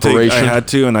the I had to operation. I had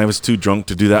to, and I was too drunk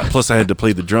to do that. Plus, I had to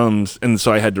play the drums, and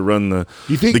so I had to run the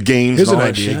You think the games. Here's and an all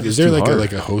that idea: shit. is It's there too like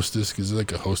hard. a hostess? Is there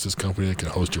like a hostess company that can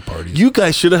host your parties? You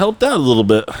guys should have helped out a little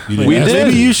bit. didn't We ask? did.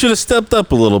 Maybe you should have stepped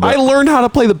up a little bit. I learned how to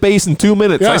play the bass in 2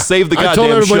 minutes. Yeah. I saved the I told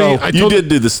goddamn everybody- show. I you told- did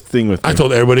do this thing with me. I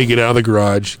told everybody get out of the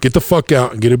garage, get the fuck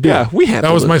out, and get a beer. Yeah, we handled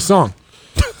that was it. my song.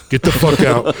 Get the fuck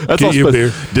out, all get you a supposed-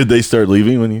 beer. Did they start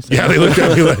leaving when you said Yeah, they looked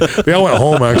at me like they all went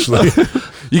home. Actually,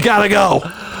 You gotta go.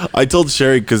 I told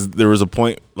Sherry because there was a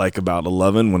point like about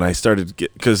 11 when I started to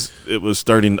get, because I was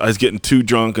getting too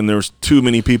drunk and there was too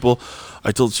many people.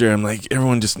 I told Sherry, I'm like,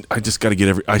 I just got to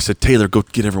get I said, Taylor, go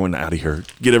get everyone out of here.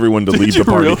 Get everyone to leave the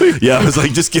party. Really? Yeah, I was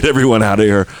like, just get everyone out of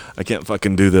here. I can't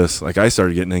fucking do this. Like, I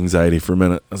started getting anxiety for a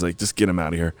minute. I was like, just get them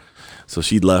out of here. So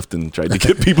she left and tried to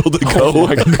get people to go. Oh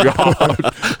my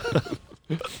God.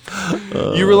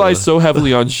 You relied so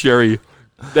heavily on Sherry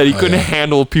that he couldn't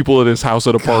handle people at his house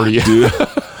at a party. Dude,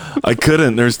 I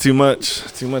couldn't. There's too much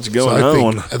going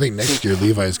on. I think next year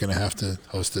Levi is going to have to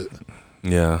host it.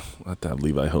 Yeah, let that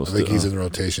Levi host I think it. he's in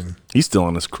rotation. He's still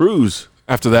on his cruise.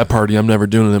 After that party, I'm never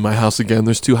doing it in my house again.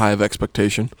 There's too high of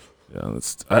expectation. Yeah,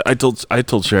 I told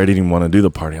Sherry I didn't even want to do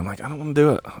the party. I'm like, I don't want to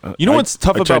do it. You know what's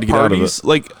tough I tried about to get out of parties? it.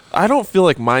 Like, I don't feel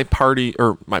like my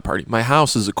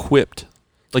house is equipped.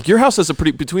 Like, your house has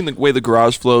between the way the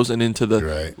garage flows and into the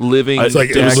Right. living It's It's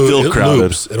like deck. Still crowded.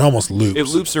 loops. It almost loops. it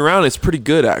loops around. It's pretty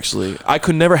good, actually. I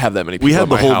could never have that many people We had at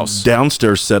the my whole house.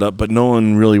 downstairs set up, but no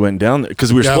one really went down there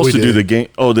because we were Yeah, supposed we to do did. the game.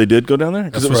 Oh, they did go down there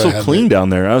because That's it was where I so had clean the- down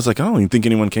there. I was like, I don't even think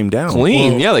anyone came down.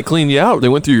 Clean. Yeah, they cleaned you out. They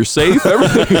went through your safe,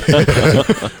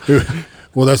 everything.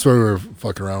 Well, that's where we were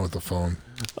fucking around with the phone.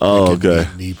 Oh, Making okay.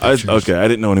 knee I pictures.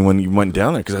 didn't know anyone went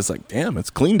down there because I was like, damn, it's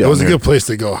clean down It was there. a good place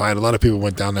to go hide. A lot of people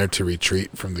went down there to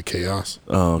retreat from the chaos.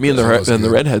 Oh, Me and the that was the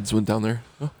good. redheads went down there.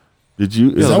 Oh, did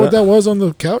you? Is that what that was on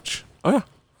the couch? yeah.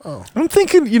 I'm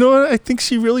thinking. You know what? I think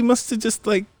she really must have just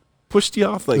like pushed you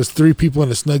off. Like, There's 3 people in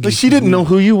a Snuggie. like she didn't know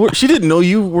who you were. She didn't know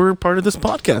you were part of this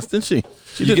podcast, did she?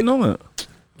 She didn't know that.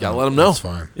 Gotta let them know. That's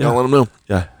fine. Gotta let them know.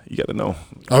 Yeah, you got to know.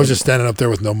 I was just standing up there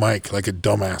with no mic, like a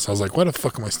dumbass. I was like, why the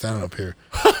fuck am I standing up here?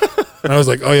 And I was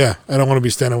like, oh yeah, I don't want to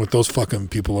be standing with those fucking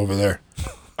people over there.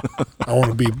 I want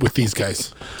to be with these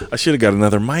guys. I should have got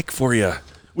another mic for you.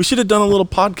 We should have done a little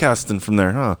podcasting from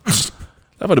there, huh?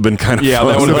 That would have been kind of Yeah, fun.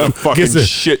 that would have been a fucking Gets a-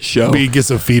 shit show. We get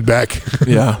some feedback.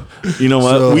 Yeah. You know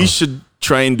what? So- We should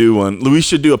try and do one. We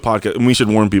should do a podcast, and we should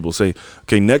warn people. Say,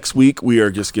 okay, next week we're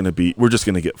just gonna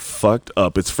get fucked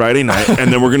up. It's Friday night,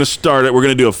 and then we're gonna start it. We're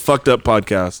gonna do a fucked up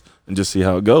podcast and just see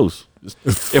how it goes. Just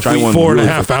If try we one 4.5 really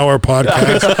hour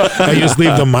podcast. I just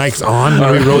leave the mics on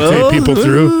and we rotate people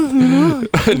through.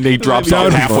 Nate drops That off would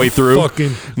be halfway through.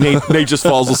 Fucking Nate just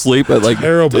falls asleep at like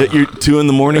terrible. You're 2 a.m,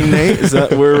 Nate. Is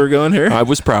that where we're going here? I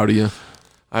was proud of you.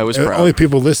 I was The proud. only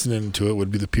people listening to it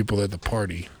would be the people at the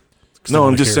party. No, I'm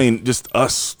wanna just hear. saying, just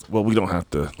us. Well, we don't have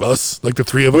to. Us, like the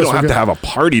 3 of We us. don't are have to gonna- have a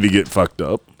party to get fucked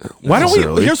up. Why don't we?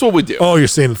 necessarily. Here's what we do. Oh, you're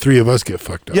saying the 3 of us get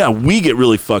fucked up? Yeah, we get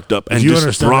really fucked up and you just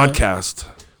understand broadcast.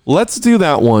 Let's do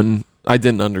that one. I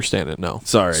didn't understand it. No.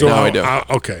 Sorry. So No, I don't.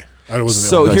 okay, I wasn't.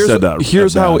 So I here's said that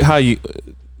here's how bad. how you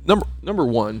number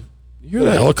one. You're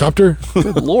the that helicopter.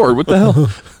 good Lord. What the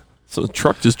hell? So the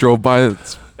truck just drove by.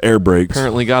 It's Air brakes.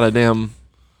 apparently got a damn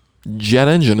jet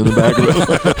engine in the back of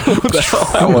it. What the hell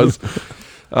that was?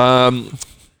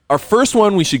 Our first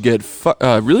one, we should get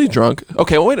really drunk.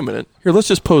 Okay, well, wait a minute. Here, let's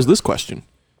just pose this question.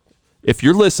 If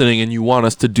you're listening and you want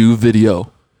us to do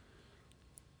video,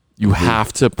 you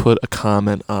have to put a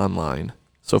comment online.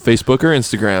 So Facebook or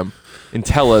Instagram, and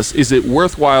tell us, is it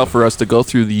worthwhile for us to go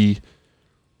through the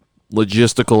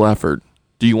logistical effort?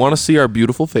 Do you want to see our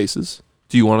beautiful faces?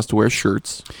 Do you want us to wear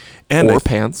shirts And or if-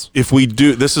 pants? If we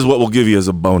do, this is what we'll give you as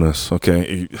a bonus.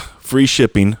 Okay, free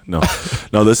shipping. No,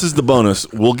 no, this is the bonus.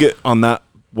 We'll get on that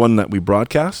one that we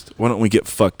broadcast. Why don't we get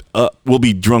fucked up? We'll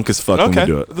be drunk as fuck when we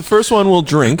do it. The first one we'll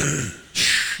drink.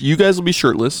 You guys will be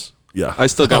shirtless. Yeah, I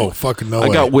still got. Oh fucking no! I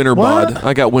got way. winter What? bod.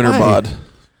 I got winter Why? bod.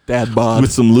 Dad bod.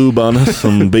 with some lube on us,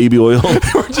 some baby oil.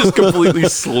 We're just completely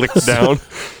slicked down.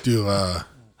 Do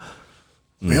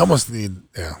we almost need?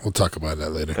 Yeah, we'll talk about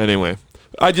that later. Anyway,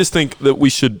 I just think that we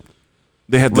should.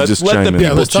 They had to Let- just let chime the in. people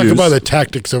Yeah, let's talk choose. about the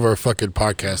tactics of our fucking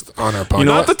podcast on our podcast. You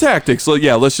know Not the tactics. So,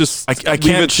 yeah, let's just. I leave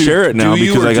can't to, share it now do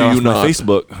you because or I do got you off my not?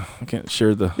 Facebook. I can't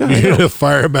share the You're gonna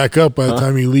fire it back up by the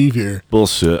time you leave here.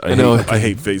 bullshit. I know.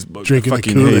 hate Facebook. Drinking I the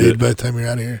fucking hate Kool-Aid it. by the time you're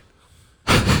out of here.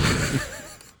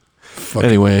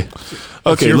 Anyway,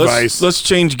 Okay, your let's vice? let's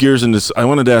change gears into. I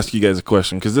wanted to ask you guys a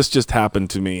question because this just happened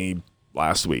to me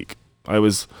last week. I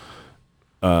was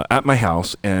at my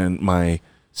house and my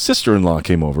sister-in-law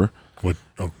came over What?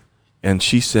 Oh, and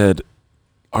she said,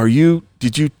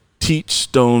 did you teach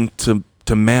Stone to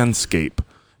manscape?"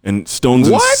 And Stone's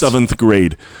What? in 7th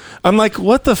grade. I'm like,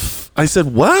 what the I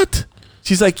said, what?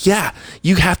 She's like, yeah,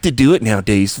 you have to do it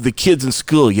nowadays. The kids in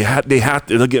school,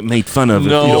 they'll get made fun of.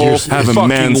 No if you don't have a fucking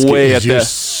manscape. way. is at your that.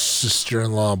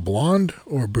 sister-in-law blonde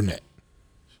or brunette?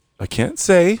 I can't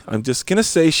say. I'm just going to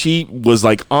say she was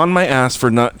like on my ass for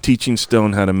not teaching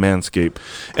Stone how to manscape.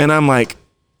 And I'm like,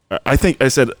 I think I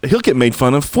said he'll get made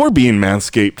fun of for being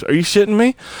manscaped. Are you shitting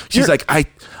me? She's like, I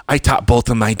taught both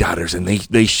of my daughters, and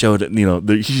they showed it. You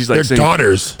know, she's like, Their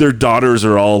daughters. Their daughters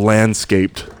are all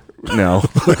landscaped now.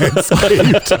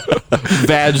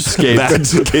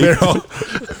 Vagscape. They're all,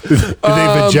 did they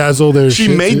bejazzle their She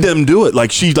shit made too? them do it.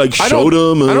 Like she showed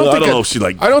them. I don't know. She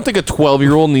I don't think a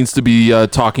 12-year-old needs to be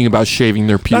talking about shaving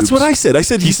their pubes. That's what I said. I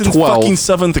said he's in 12. fucking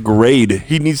 7th grade.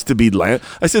 He needs to be I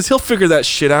says he'll figure that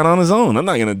shit out on his own. I'm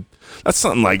not gonna. That's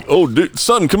something like, oh, dude,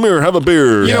 son, come here, have a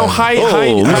beer. You know, leave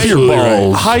your absolutely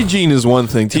balls. hygiene is one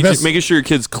thing. that's- Making sure your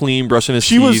kid's clean, brushing his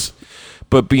She teeth. was-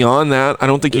 But beyond that, I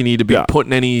don't think you need to be Yeah.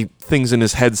 putting any things in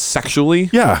his head sexually.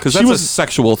 Yeah, because she that's a was-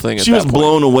 sexual thing. She at was that point.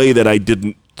 blown away that I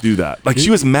didn't do that. Like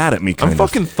she was mad at me. Kind I'm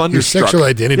fucking Your thunderstruck. sexual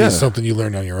identity is Yeah. something you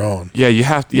learn on your own. Yeah, you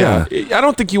have to. Yeah. I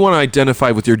don't think you want to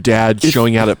identify with your dad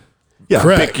showing how to yeah.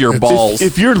 Correct. pick your It's- balls.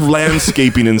 If you're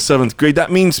landscaping in 7th grade,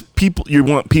 that means you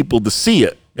want people to see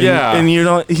it. And, Yeah. and you're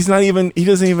not. He's not even. He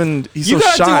doesn't even. He's you so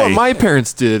gotta shy. do what my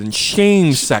parents did and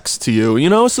shame sex to you,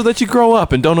 so that you grow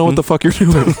up and don't know what the fuck you're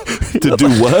doing. to do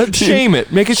what? Shame it,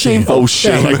 make it shameful. Oh, Yeah,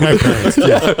 shame. like my parents.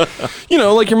 Yeah.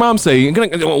 Like your mom say, you're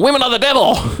gonna women are the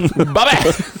devil, Bobby.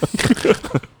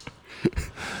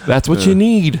 That's what you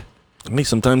need. I mean,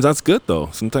 sometimes that's good though.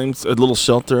 Sometimes a little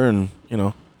shelter, and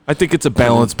I think it's a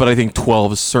balance, but I think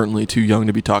 12 is certainly too young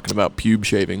to be talking about pube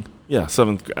shaving. yeah,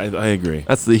 7th. I agree.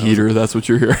 That's the heater. That's what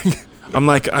you're hearing. I'm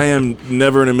like, I am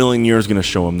never in a million years going to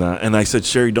show him that. And I said,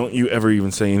 Sherry, don't you ever even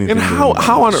say anything. And to him how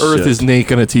about on this earth shit. is Nate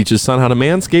going to teach his son how to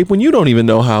manscape when you don't even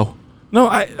know how? No,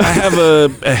 I have a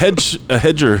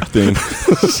hedger thing.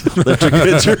 Electric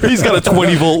hedger. He's got a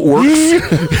 20-volt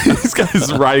works. He's got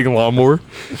his riding lawnmower.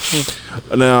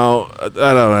 Now,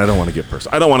 I don't want to get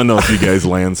personal. I don't want to know if you guys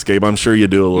landscape. I'm sure you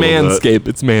do a little bit. Manscape.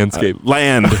 It's manscape.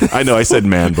 Land. I know. I said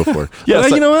man before. Yes,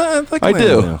 But, you know what? I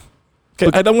do. now.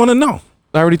 Okay, I don't want to know.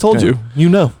 I already told you. You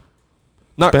know.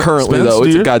 Not currently, Spence, though. do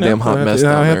It's you? a goddamn Yeah, hot mess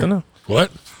yeah, down I have there. to know.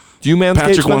 What? Do you manscape,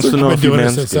 Patrick wants Spencer? to know I've if been you doing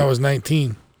it since I manscape. was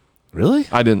 19. Really?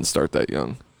 I didn't start that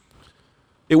young.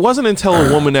 It wasn't until a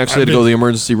woman actually had to go to the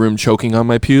emergency room choking on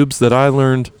my pubes that I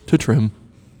learned to trim.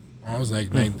 I was like,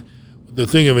 the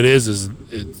thing of it is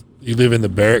you live in the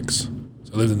barracks.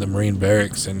 So I lived in the Marine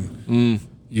barracks, and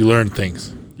you learn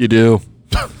things. You do.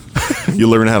 You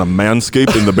learn how to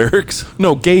manscape in the barracks?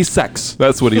 No, gay sex.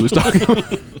 That's what he was talking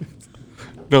about.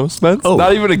 No, Spence? Oh.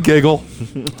 Not even a giggle.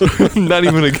 Not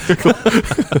even a giggle.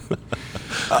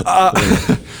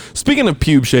 Speaking of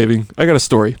pube shaving, I got a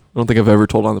story. I don't think I've ever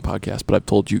told on the podcast, but I've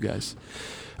told you guys.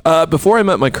 Before I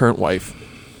met my current wife,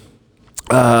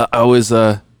 I was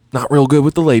not real good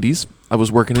with the ladies. I was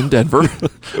working in Denver.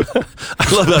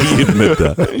 I love how you admit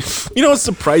that. You know what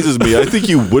surprises me? I think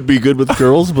you would be good with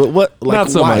girls, but what? Like,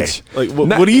 Not so why? much. Like,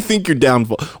 what do you think your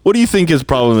downfall? What do you think his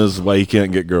problem is? Why you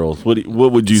can't get girls? What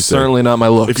would you say? Certainly not my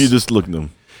looks. If you just look at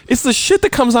them, It's the shit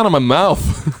that comes out of my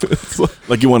mouth. It's like-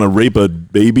 like you want to rape a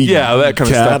baby, Yeah, that kind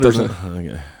of cat stuff or doesn't- something.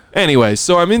 Okay. Anyway,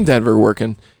 so I'm in Denver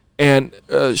working, and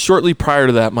shortly prior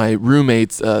to that, my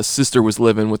roommate's sister was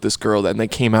living with this girl, and they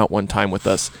came out one time with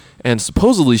us, and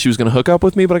supposedly she was going to hook up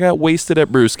with me, but I got wasted at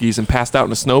Brewski's and passed out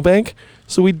in a snowbank,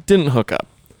 so we didn't hook up.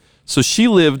 So she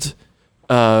lived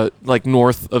like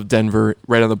north of Denver,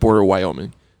 right on the border of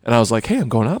Wyoming, and I was like, hey, I'm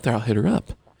going out there, I'll hit her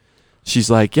up.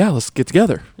 She's like, yeah, let's get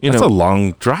together. That's a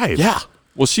long drive. Yeah.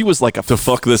 Well, she was like To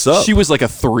fuck this up. She was like a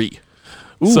 3.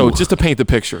 So Ooh. just to paint the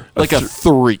picture, like a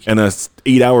 3. And a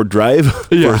 8-hour drive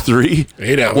Yeah. for 3.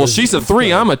 8 hours. Well, she's a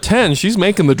 3. I'm a 10. She's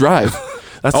making the drive.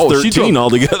 That's Oh, she 13 drove-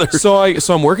 altogether.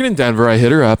 So I'm working in Denver. I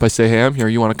hit her up. I say, hey, I'm here.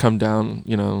 You want to come down?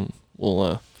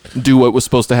 We'll do what was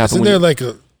supposed to happen. Isn't when there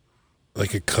you-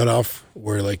 like a cutoff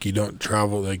where like you don't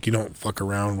travel, like you don't fuck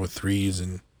around with threes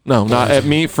and No, not at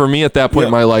me. For me, at that point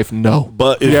in my life, no.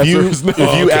 But if The you answer is no.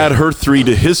 if you okay. add her 3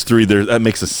 to his 3, there that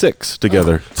makes a 6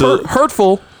 together. So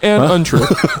Hurtful and untrue.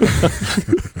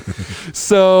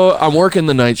 So I'm working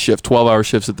the night shift, 12-hour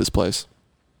shifts at this place.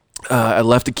 I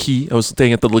left a key. I was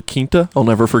staying at the La Quinta. I'll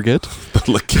never forget.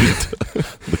 La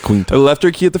Quinta. I left her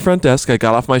a key at the front desk. I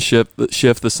got off my shift.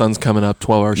 The sun's coming up,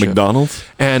 12-hour shift. McDonald's.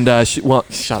 And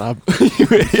shut up.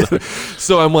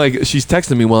 So I'm like, she's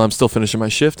texting me while I'm still finishing my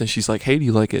shift, and she's like, hey, do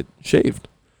you like it shaved?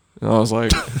 And I was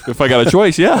like, if I got a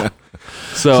choice, yeah.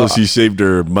 So she shaved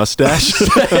her mustache.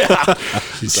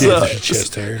 she shaved her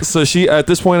chest hair. So she, at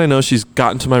this point, I know she's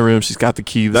gotten to my room. She's got the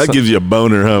key. That gives you a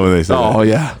boner, huh? When they say, Oh that?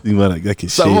 yeah. You want to get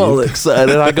So I'm all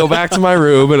excited. I go back to my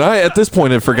room, and I, at this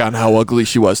point, had forgotten how ugly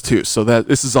she was too. So that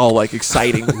this is all like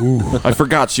exciting. I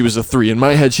forgot she was a 3. In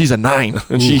my head, she's a 9,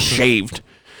 and she's shaved.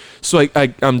 So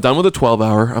I'm done with a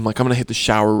 12-hour. I'm like, I'm gonna hit the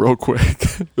shower real quick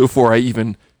before I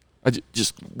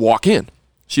just walk in.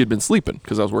 She had been sleeping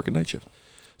because I was working night shift.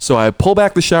 So I pull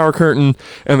back the shower curtain,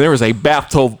 and there was a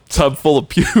bathtub full of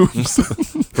pubes.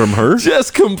 From her?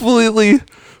 Just completely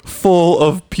full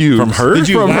of pubes. From her? Did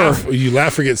you From laugh? her. You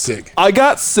laugh or get sick? I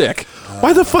got sick.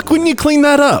 Why the fuck wouldn't you clean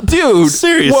that up? Dude.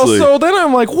 Seriously. Well, so then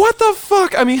I'm like, what the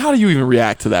fuck? I mean, how do you even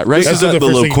react to that, right? This is That's that the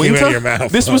the first La thing came out of Quinta? your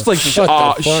mouth. This was like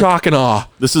What the fuck? shock and awe.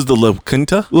 This is the La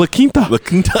Quinta? La Quinta. La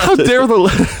Quinta. How dare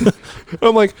the...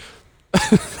 I'm like...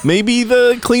 Maybe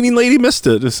the cleaning lady missed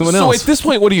it. It's someone So else. at this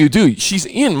point, what do? She's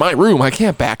in my room. I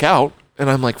can't back out. And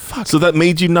I'm like, fuck. So that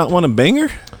made you not want to bang her?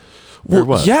 Or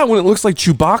what? Yeah, when it looks like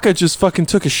Chewbacca just fucking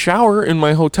took a shower in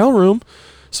my hotel room.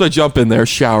 So I jump in there,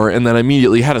 shower, and then I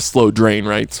immediately had a slow drain,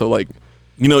 right? So like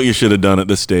You know what you should have done at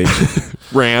this stage?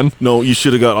 ran. No, you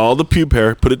should have got all the pube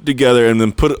hair, put it together, and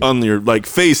then put it on your like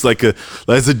face like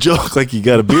as a joke, like you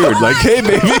got a beard. Like, hey,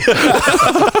 baby.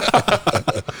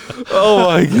 Oh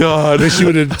my god. Then she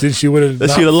would have. Then she would've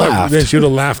laughed. Then she would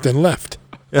have laughed and left.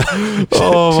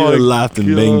 Oh She would my have laughed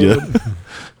and banged you.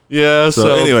 Yeah.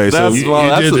 So, anyway, so that's, you- well, you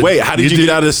that's did a- it. Wait, how did you get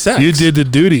out of sex? You did the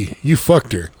duty. You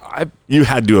fucked her. You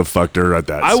had to have fucked her at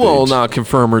that I stage. will not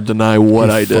confirm or deny what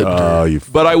I did. Oh, you.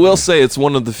 But I will say it's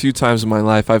one of the few times in my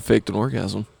life I've faked an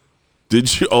orgasm.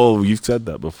 Did you? Oh, you've said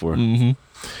that before. Mm-hmm.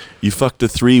 You fucked a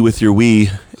 3 with your Wii,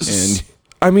 and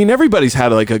I mean, everybody's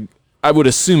had like a. I would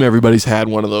assume everybody's had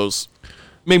one of those.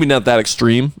 Maybe not that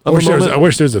extreme of a moment. I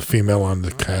wish there's a female on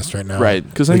the cast right now. Right,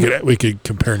 'cause we could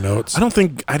compare notes. I don't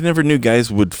think I never knew guys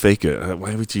would fake it.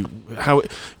 Why would you? How?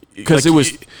 Because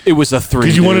like, it was a 3.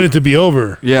 Because you wanted it to be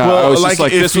over. Yeah, Well, I was like, just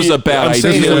like, if this was you- a bad I'm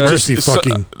saying idea. it would or just be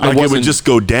fucking- like it would wasn't- just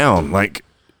go down. Like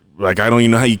I don't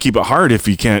even know how you keep it hard if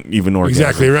you can't even orgasm.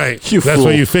 Exactly right. You That's fool.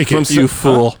 why you fake it. You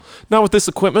fool. Not with this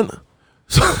equipment.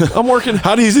 I'm working.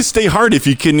 How do you stay hard if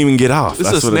you couldn't even get off? This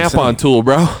That's is a what I'm snap-on saying. tool,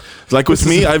 bro. Like with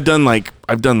me, I've done like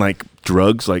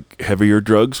drugs, like heavier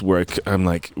drugs, where I'm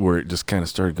like where it just kind of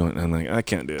started going. I'm like, I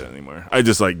can't do it anymore. I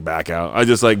just like back out. I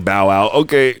just like bow out.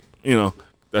 Okay,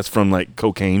 that's from like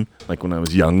cocaine. Like when I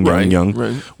was young. Right.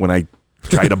 When I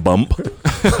tried a bump.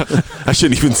 I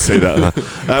shouldn't even say that.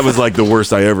 Huh? That was like the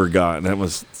worst I ever got, and that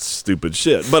was stupid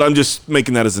shit. But I'm just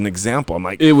making that as an example. I'm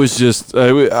like, It was just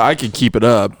I could keep it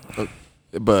up,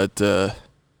 but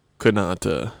could not.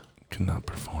 cannot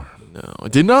perform. No, I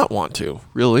did not want to.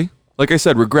 Really, like I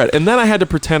said, regret. And then I had to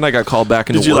pretend I got called back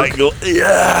into Did you work. like go,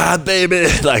 yeah, baby?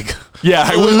 Like, Yeah,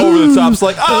 I went over the top. It's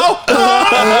like, oh,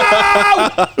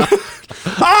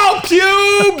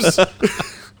 pubes!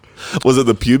 was it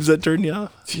the pubes that turned you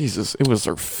off? Jesus, it was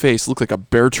her face. Looked like a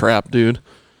bear trap, dude.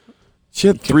 She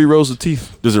had 3 rows of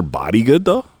teeth. Does her body good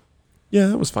though? Yeah,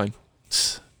 that was fine.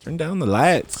 Turn down the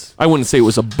lights. I wouldn't say it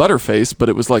was a butter face, but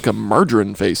it was like a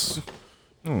margarine face.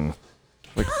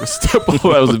 Like a step. Oh,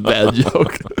 that was a bad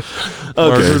joke.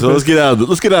 Okay, so let's get out of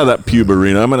that pube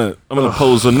arena. I'm gonna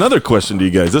pose another question to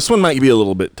you guys. This one might be a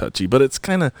little bit touchy, but it's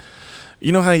kind of,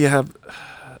 you know how you have.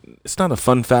 It's not a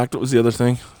fun fact. What was the other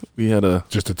thing? We had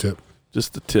Just a tip.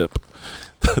 just a tip.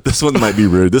 This one might be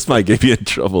rude. This might get you in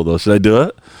trouble though. Should I do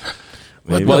it?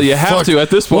 Maybe. Well, you have fuck? to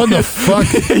at this What point. the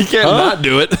fuck? You can't not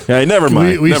do it. Hey, never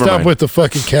mind. we never stop mind. with the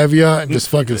fucking caveat and just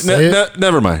fucking say it.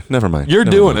 Never mind. Never mind. You're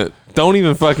Never doing mind. it. Don't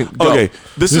even fucking go. Okay,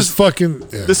 this Just is fucking.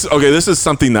 Yeah. This is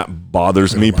something that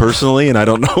bothers me personally, and I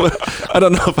don't know. I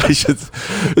don't know if I should.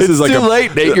 This is like too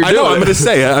late, Nate. You're I know. doing I'm it. going to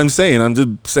say it. I'm just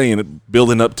saying it,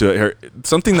 building up to it here.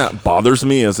 Something that bothers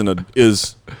me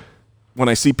is when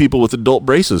I see people with adult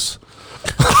braces.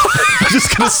 I'm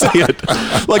just going to say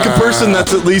it. Like a person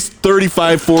that's at least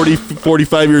 35, 40,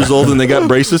 45 years old and they got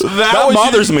braces. That was-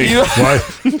 bothers me. you know-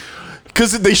 Why?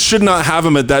 Because they should not have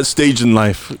them at that stage in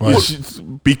life. Why?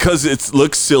 Because it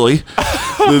looks silly.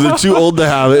 They're too old to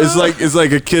have it. It's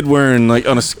like a kid wearing like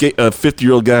on a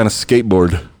 50-year-old guy on a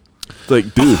skateboard. It's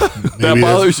like, dude, That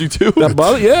bothers you too.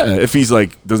 yeah. If he's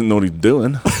like doesn't know what he's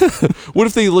doing. What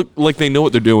if they look like they know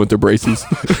what they're doing with their braces?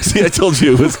 See, I told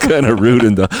you it was kind of rude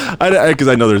and because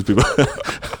I know there's people.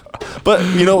 But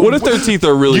What if their teeth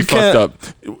are really you fucked up?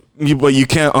 But you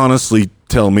can't honestly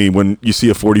tell me when you see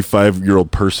a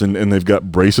 45-year-old person and they've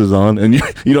got braces on, and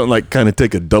you don't like kind of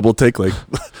take a double take like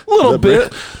A little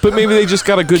bit, but maybe they just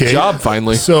got a good Okay. job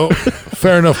finally. So,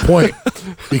 fair enough point.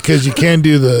 Because you can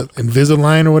do the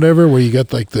Invisalign or whatever, where you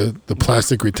got like the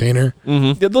plastic retainer.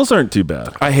 yeah, those aren't too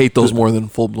bad. I hate those more than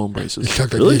full-blown braces.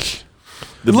 Chuck like Really? this.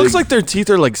 It looks like their teeth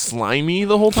are like slimy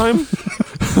the whole time.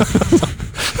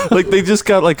 Like they just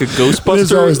got like a There's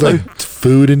Ghostbuster. always like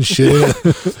food and shit.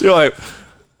 You're like,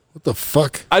 What the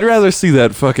fuck? I'd rather see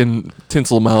that fucking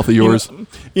tinsel mouth of yours.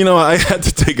 You know, I had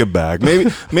to take it back.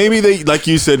 Maybe they, like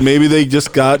you said, maybe they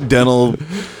just got dental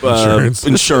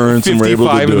insurance and were able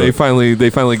to 55 do and it. they finally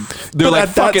they're But like, at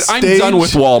fuck that it, I'm done with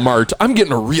stage- Walmart. I'm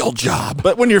getting a real job.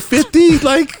 But when you're 50,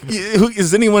 like,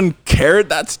 does anyone care at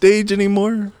that stage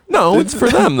anymore? No, it's for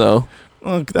them though.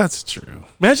 Oh, that's true.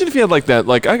 Imagine if you had like that.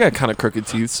 Like I got kind of crooked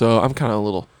teeth, so I'm kind of a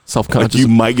little Like self-conscious. you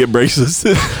might get braces.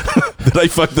 Did I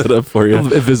fuck that up for you?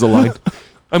 Invisalign.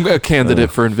 I'm a candidate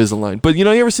for Invisalign. But you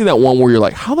know, you ever see that one where you're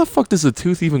like, how the fuck does a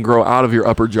tooth even grow out of your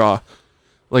upper jaw?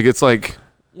 Like it's like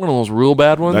one of those real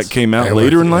bad ones. That came out Yeah,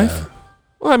 later in yeah. life?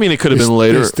 Well, I mean, it could have They been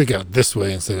later. They stick out this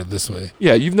way instead of this way.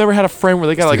 Yeah, you've never had a friend where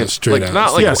they got like Stick a it straight like out.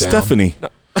 not like Yeah, down. Stephanie.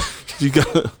 You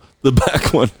got the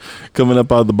back one coming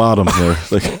up out of the bottom there,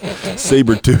 like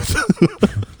saber tooth.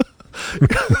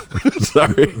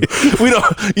 Sorry,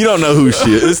 You don't know who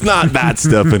she is. It's not that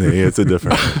Stephanie. It's a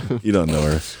different. You don't know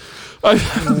her.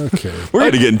 Okay. We're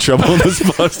gonna get in trouble on this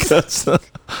podcast.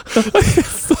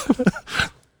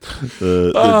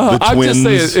 The I'm just twins.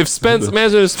 saying, if Spence,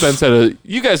 imagine if Spence had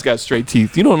you guys got straight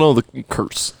teeth. You don't know the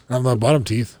curse. I'm the bottom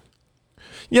teeth.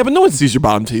 Yeah, but no one sees your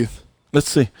bottom teeth. Let's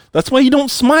see. That's why you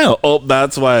don't smile. Oh,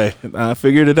 that's why I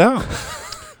figured it out.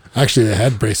 Actually, I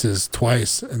had braces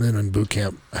twice, and then in boot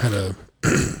camp, I had a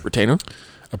Retainer.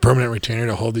 permanent retainer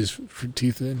to hold these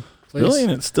teeth in place. Really,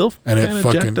 and it's still And it kinda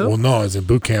fucking jacked up? well, no, I was in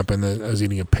boot camp, and then I was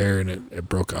eating a pear, and it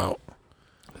broke out.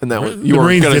 And that was, The you weren't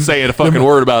Marines going to didn't- say a fucking the-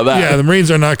 word about that. Yeah, the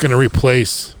Marines are not going to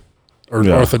replace or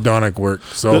Yeah. orthodontic work,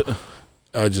 so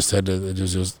I just had to. It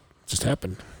just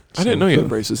happened. I didn't know you had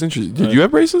braces. Interesting. Did you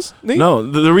have braces, Nate? No,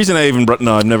 the reason I even brought,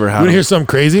 no, I've never You had. want to them. hear something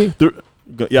crazy?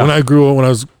 Yeah, When I grew up,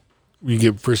 when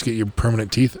you first get your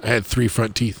permanent teeth, I had 3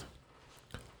 front teeth.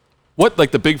 What,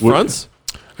 like the big fronts?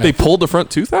 They pulled the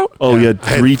front tooth out? oh, you had I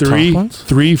had three top ones?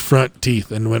 three front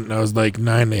teeth, and when I was like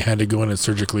 9, they had to go in and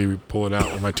surgically pull it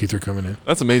out when my teeth were coming in.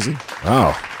 That's amazing.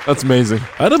 Wow, That's amazing.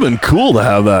 that'd have been cool to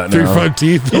have that. 3 now. front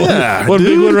teeth. Yeah, one big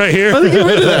dude. one right here. Get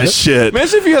rid of that shit.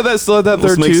 Imagine if you had that still had that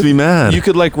Almost third makes tooth. me mad. You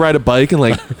could like ride a bike and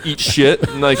like eat shit,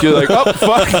 and like you're like, oh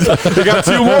fuck, I got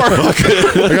 2 more.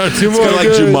 I got 2 more. Kind of like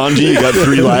good. Jumanji, you got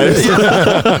 3 lives.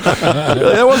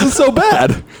 That wasn't so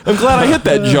bad. I'm glad I hit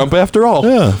that jump after all.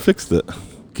 Yeah, fixed it.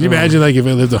 Can you imagine like if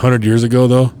I lived 100 years ago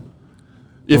though?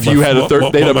 If What you my- had a what- third,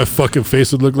 what, they'd what have my fucking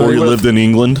face would look like. Or you lived in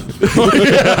England.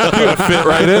 fit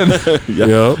right in.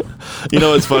 Yeah. You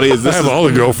know what's funny is I this have is all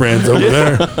the girlfriends over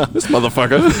there. This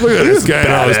motherfucker. Look at this guy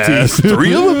and all his badass. teeth.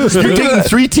 3 of them. You're taking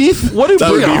 3 teeth. What,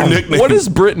 That would be your nickname. what does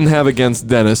Britain have against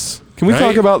Dennis? Can we Right?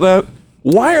 talk about that?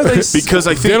 Why are they? Because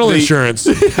I think Dental they, insurance.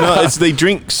 No, it's they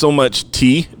drink so much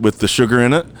tea with the sugar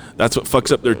in it. That's what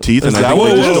fucks up their teeth, and Is I that think what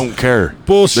they it just is? don't care.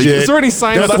 Bullshit. Is there any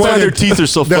science? That's why their teeth are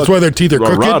so. That's why their teeth are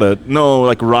crooked? rotted. No,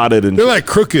 like rotted and. They're like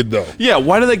crooked though. Yeah,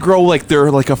 why do they grow like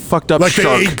they're like a fucked up Like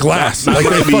shark? they ate glass. That Like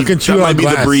they might be- fucking chew that on might be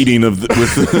glass. the breeding of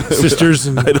with. Sisters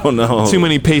and I don't know. Too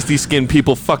many pasty skinned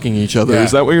people fucking each other. Yeah.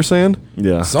 Is that what you're saying?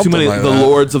 Yeah, Something Too many like the that.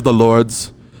 lords of the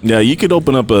lords. yeah. You could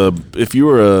open up if you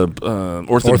were a orthodontist,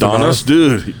 Orthodontist?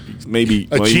 dude. Maybe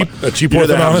A cheap you'd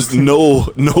either have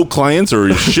orthodontist? No clients or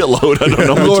a shitload. I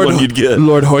don't know which one you'd get.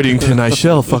 Lord Hoydington, I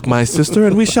shall fuck my sister,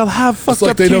 and we shall have fucked It's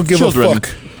like up they don't teeth give children. a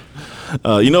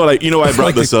fuck. You know what? I brought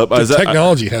Like this the, up. The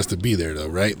technology has to be there though,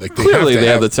 right? Like they Clearly, have they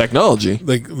to have the technology.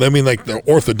 like I mean, like the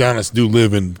orthodontists do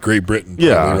live in Great Britain.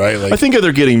 yeah, probably, right. Like I think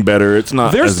they're getting better. It's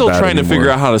not. They're as still bad trying to anymore. figure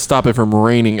out how to stop it from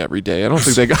raining every day. I don't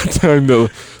think they got time to.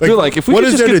 They're like, if we what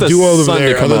could is just there get to the do over sun to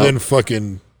there come other out. than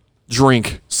fucking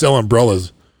Drink. sell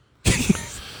umbrellas?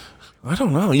 I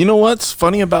don't know. You know what's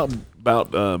funny about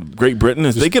Great Britain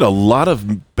is they get a lot of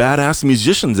badass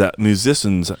musicians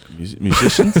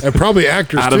And probably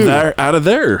actors out too. of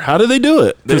there. How do they do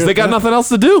it? Because they got nothing else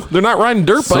to do. They're not riding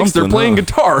dirt bikes. They're Something, playing huh?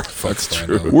 guitar. That's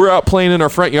We're out playing in our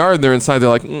front yard. And they're inside. They're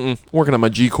like, working on my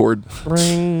G chord.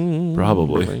 Ring,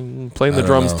 Probably. ring. Playing the don't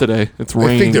drums know. today. It's I think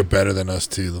raining. they're better than us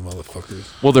too, the motherfuckers.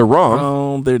 Well, they're wrong.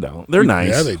 Oh, they don't. They're nice.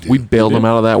 Yeah, they do. We bailed them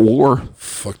out of that war.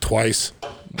 Fuck twice.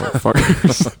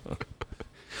 Motherfuckers.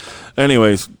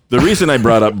 Anyways, the reason I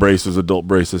brought up braces, adult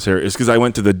braces here, is because I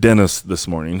went to the dentist this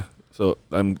morning. So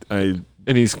and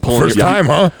he's pulling First your time,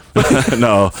 huh?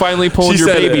 no. Finally pulling She your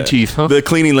said, baby teeth, huh? The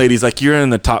cleaning lady's like, you're in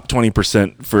the top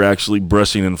 20% for actually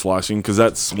brushing and flossing, because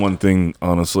that's one thing,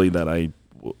 honestly, that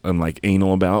I'm like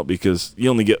anal about, because you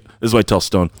only get, this is what I tell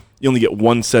Stone, you only get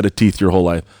one set of teeth your whole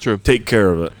life. True. Take care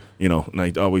of it. You know,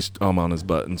 and I'm on his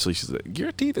butt, and so she's like,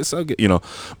 "Your teeth is so good," you know.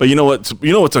 But you know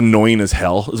what's annoying as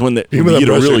hell is when People you that get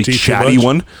a brush their really teeth too chatty much.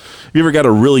 one. You ever got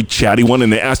a really chatty one,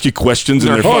 and they ask you questions,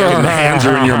 and their fucking hands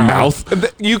are in your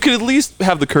mouth? You could at least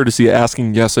have the courtesy of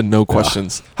asking yes and no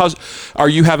questions. Are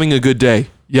you having a good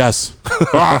day? Yes.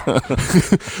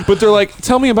 But they're like,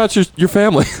 tell me about your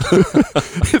family.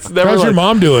 It's never How's like, your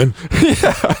mom doing?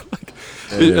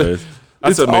 Anyways, it's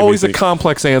that's what made me always a think.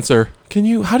 complex answer.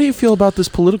 How do you feel about this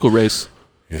political race?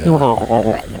 Speaking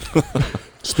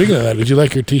of that, did you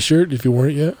like your T-shirt if you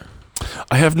weren't yet?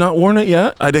 I have not worn it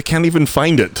yet. I can't even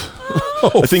find it.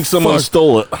 I think someone fuck.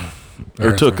 stole it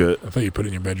or That took hurts it. I thought you put it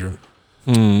in your bedroom.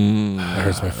 That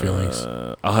hurts my feelings.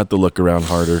 I'll have to look around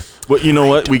harder. Well, you know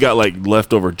what? We got like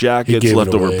leftover jackets, gave it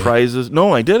leftover away. prizes.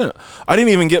 No, I didn't. I didn't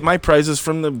even get my prizes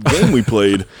from the game we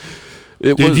played.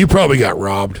 It Dude, was, you probably got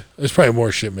robbed. There's probably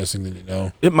more shit missing than you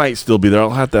know. It might still be there. I'll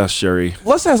have to ask Sherry.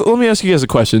 let me ask you guys a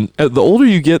question. The older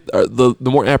you get, the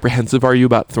more apprehensive are you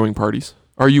about throwing parties?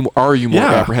 Are you more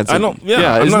apprehensive? I don't.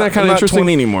 Yeah, isn't that kind of interesting?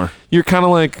 20 anymore. You're kind of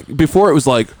like, before it was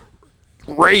like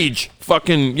rage,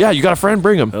 fucking yeah, you got a friend,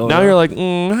 bring him. Now yeah. you're like,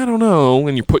 I don't know,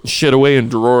 and you're putting shit away in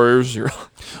drawers. You're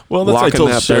Well, that's what I locking told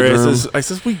that Sherry. bedroom. I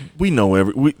says we know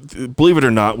believe it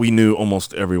or not, we knew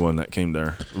almost everyone that came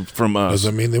there from us.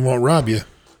 Doesn't mean they won't rob you.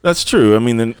 That's true. I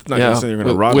mean, they're not Yeah. gonna say they're gonna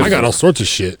With- rob with- me. I got all sorts of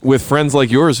shit. with friends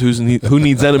like yours, who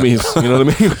needs enemies? You know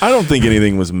what I mean? I don't think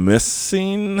anything was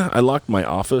missing. I locked my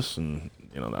office, and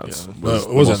that's it the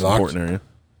wasn't most locked. important area.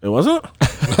 It wasn't.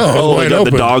 Oh, I got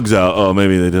the dogs out. Oh,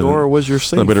 maybe they didn't. Nor was your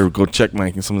safe. I better go check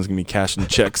someone's gonna be cashing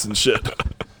checks and shit.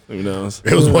 Who knows?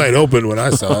 It was wide open when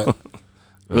I saw it.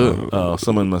 Oh,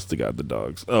 someone must have got the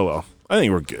dogs. Oh well, I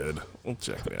think we're good. We'll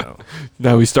check it out.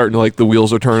 Now he's starting to like the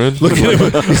wheels are turning. Look at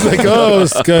him. He's like, oh,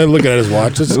 this guy looking at his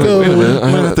watch. Let's Wait a go. minute.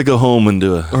 I might have to go home and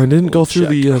do I didn't go through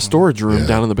check. the storage room Yeah.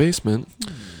 down in the basement.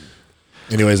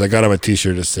 Anyways, I got him a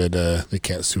T-shirt that said, they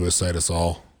can't suicide us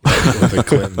all. With the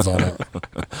Clintons on it.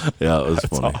 Yeah, it was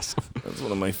funny. Awesome. That's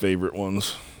one of my favorite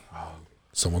ones.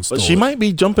 Someone stole But she it. might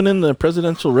be jumping in the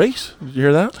presidential race. Did you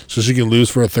hear that? So she can lose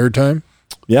for a third time?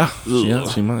 Yeah,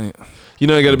 she might. You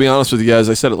know, I got to be honest with you guys.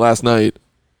 I said it last night.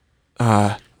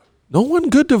 No one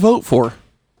good to vote for.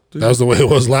 That was the way it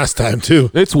was last time,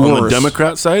 too. It's On worse. the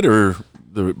Democrat side or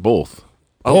both?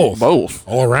 Both. Both.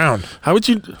 All around. How would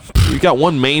you? You got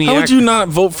one maniac. How would you not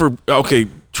vote for? Okay,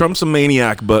 Trump's a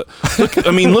maniac, but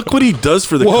look what he does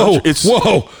for the Whoa. country. It's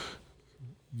Whoa.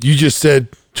 You just said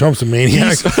Trump's a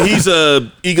maniac? he's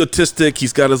egotistic.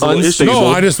 He's got his little issues. Unstable. No,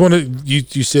 I just want to.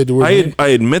 You said the word. I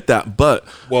admit that, but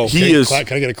Whoa, he is. Can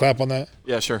I get a clap on that?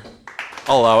 Yeah, sure.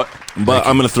 I'll allow it. But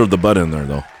I'm going to throw the butt in there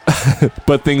though.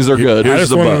 But things are good. I Here's just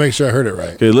the wanted butt. to make sure I heard it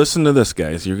right. Okay, listen to this,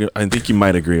 guys. I think you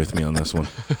might agree with me on this one.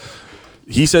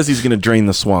 He says he's going to drain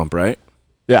the swamp, right?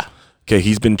 Yeah. Okay,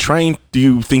 he's been trying. Do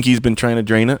you think he's been trying to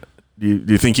drain it? Do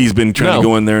you think he's been trying No. to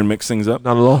go in there and mix things up?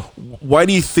 Not at all. Why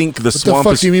do you think the What the swamp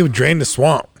fuck is? do you mean with drain the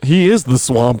swamp? He is the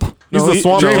swamp. He's the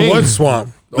swamp Drain king. what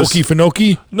swamp?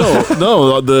 Okefenokee?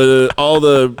 No, all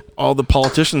the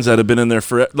politicians that have been in there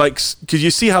for because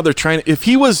you see how they're trying. If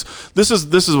he was, this is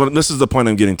the point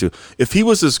I'm getting to. If he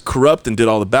was as corrupt and did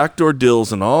all the backdoor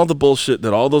deals and all the bullshit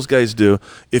that all those guys do,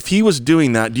 if he was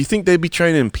doing that, do you think they'd be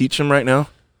trying to impeach him right now?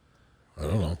 I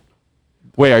don't know.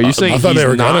 Wait, are you saying I thought he's they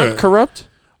were not gonna- corrupt?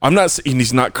 I'm not saying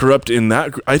he's not corrupt in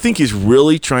that. I think he's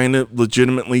really trying to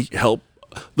legitimately help.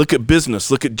 Look at business.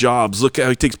 Look at jobs. Look at how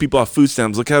he takes people off food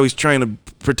stamps. Look how he's trying to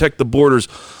protect the borders.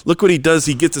 Look what he does.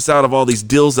 He gets us out of all these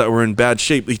deals that were in bad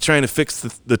shape. He's trying to fix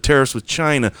the tariffs with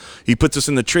China. He puts us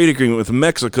in the trade agreement with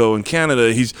Mexico and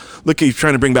Canada. He's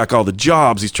trying to bring back all the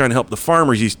jobs. He's trying to help the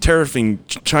farmers. He's tariffing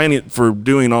China for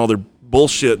doing all their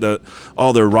bullshit,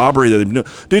 all their robbery that they've done.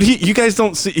 Dude, you guys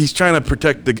don't see he's trying to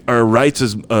protect our rights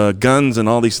as guns and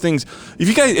all these things. If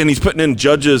you guys, and he's putting in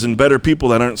judges and better people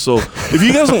that aren't so. If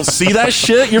you guys don't see that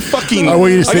shit, you're fucking. I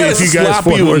want you to say gotta if you guys slap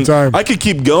one you more and- time. I could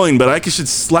keep going, but I should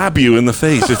slap you in the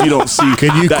face if you don't see.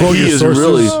 Can you that quote he your is sources?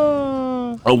 really.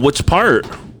 Oh, which part?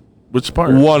 Which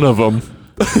part? One of them.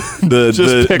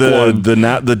 Just pick one.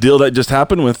 The deal that just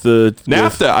happened with the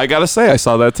NAFTA. I gotta say, I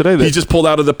saw that today. He just pulled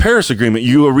out of the Paris Agreement.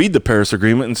 You go read the Paris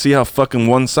Agreement and see how fucking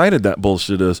one-sided that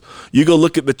bullshit is. You go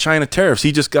look at the China tariffs.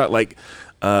 He just got like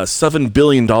 $7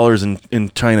 billion in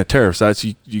China tariffs. That's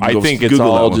you can I go think it's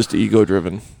Google that all one. just ego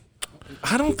driven.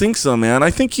 I don't think so, man.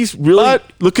 I think he's really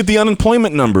look at the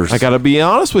unemployment numbers. I gotta be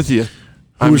honest with you.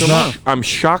 Who's not? I'm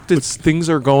shocked things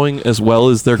are going as well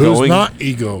as they're Who's going. not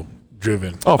ego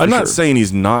driven? Oh, for I'm not sure. saying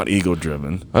he's not ego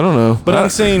driven. I don't know, But I'm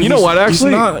saying you know he's- what? he's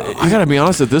Actually, not- I gotta be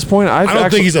honest. At this point, I don't actually,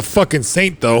 think he's a fucking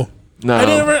saint, though. No,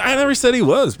 I never said he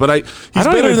was, but I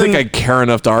don't even think I care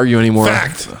enough to argue anymore.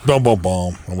 Fact. Boom, boom,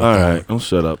 boom. All right, I'll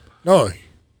shut up. No,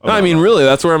 No, I mean, really,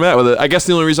 that's where I'm at with it. I guess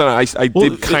the only reason I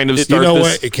did kind of you start know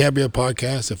this. what? It can't be a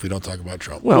podcast if we don't talk about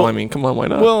Trump. Well, I mean, come on, why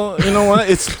not? Well, you know what?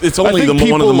 It's only think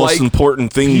one of the people most like-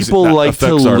 important things people that like to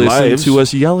affects our listen lives. to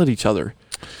us yell at each other.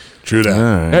 True that.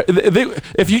 All right.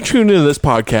 If you tune into this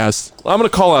podcast, I'm going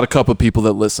to call out a couple of people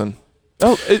that listen.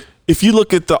 Oh, If you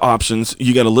look at the options,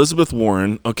 you got Elizabeth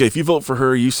Warren. Okay, if you vote for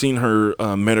her, you've seen her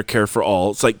Medicare for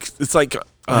all. It's like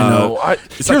I know.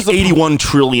 It's like $81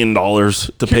 trillion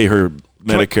to pay her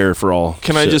Medicare for all.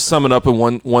 Can I just sum it up in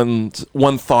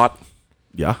one thought?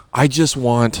 Yeah. I just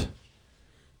want.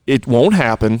 It won't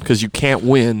happen because you can't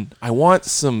win. I want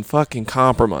some fucking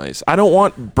compromise. I don't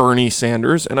want Bernie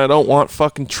Sanders and I don't want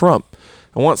fucking Trump.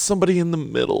 I want somebody in the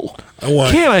middle.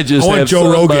 Can't I just have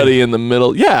Joe somebody Rogan in the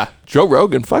middle? Yeah, Joe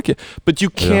Rogan. Fuck you. But you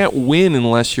can't win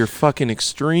unless you're fucking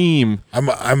extreme.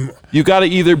 You got to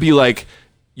either be like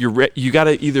you got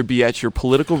to either be at your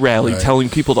political rally telling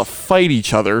people to fight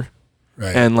each other,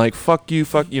 and like fuck you,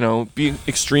 be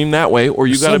extreme that way, or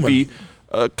you got to be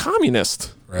a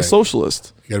communist, a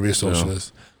socialist. You got to be a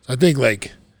socialist. So I think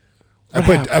like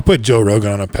I put Joe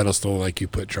Rogan on a pedestal like you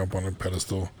put Trump on a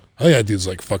pedestal. I think that dude's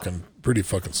like pretty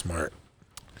fucking smart.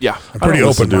 Yeah, I'm pretty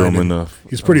open-minded. enough.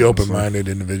 He's pretty open-minded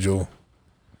individual,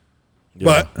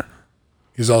 but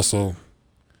he's also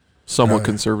somewhat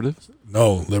conservative.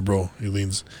 No, liberal. He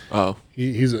leans. Oh,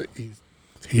 He's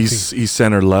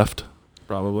center left,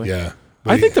 probably. yeah.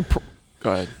 I think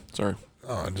go ahead. Sorry.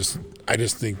 I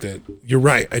just think that you're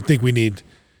right. I think we need.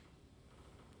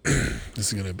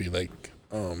 This is gonna be like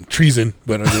treason,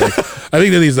 but I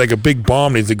think that there's like a big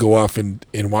bomb needs to go off in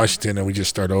Washington, and we just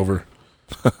start over.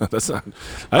 That's not.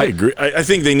 I agree. I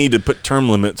think they need to put term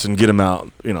limits and get them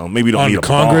out. Maybe don't On need a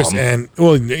Congress, bomb. and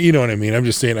well, you know what I mean. I'm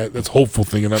just saying that's hopeful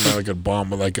thinking. I'm not like a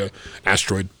bomb, but like a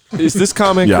asteroid. Is this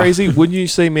comment Yeah. crazy? Wouldn't you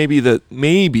say maybe,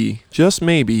 just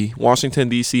maybe, Washington,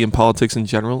 D.C. and politics in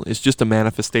general is just a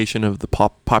manifestation of the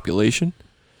population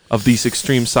of these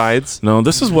extreme sides? No,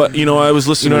 this is what I was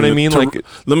listening. You know what I mean?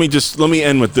 Let me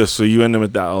end with this. So you end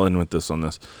with that. I'll end with this on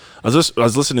this. I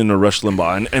was listening to Rush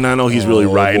Limbaugh, and I know he's really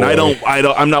right. And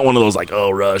I'm not one of those like,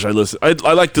 oh, Rush. I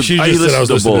like to. She I just said I was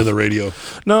to listening both. to the radio.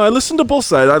 No, I listen to both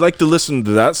sides. I like to listen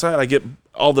to that side. I get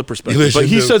all the perspectives. But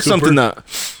he to said Cooper? something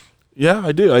that. Yeah,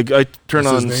 I do. I turn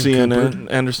What's on his name, CNN.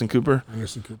 Cooper? Anderson Cooper.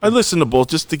 Anderson Cooper. I listen to both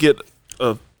just to get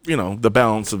the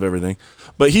balance of everything.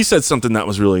 But he said something that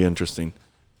was really interesting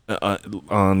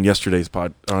on yesterday's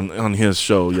on his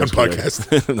show yesterday.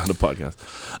 Podcast. Not a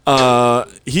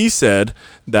podcast. He said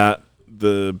that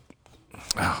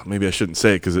maybe I shouldn't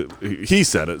say it because he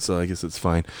said it, so I guess it's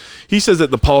fine. He says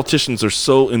that the politicians are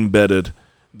so embedded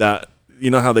that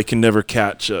how they can never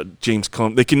catch James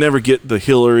Comey. They can never get the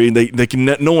Hillary. They can.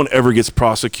 No one ever gets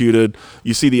prosecuted.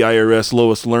 You see the IRS,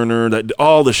 Lois Lerner, that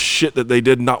all the shit that they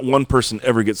did. Not one person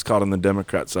ever gets caught on the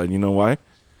Democrat side. You know why?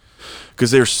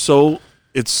 Because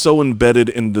it's so embedded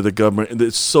into the government.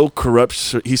 It's so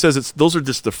corrupt. He says those are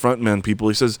just the front men people.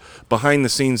 He says behind the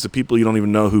scenes, the people you don't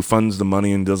even know who funds the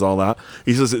money and does all that.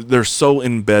 He says they're so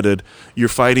embedded. You're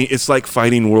fighting. It's like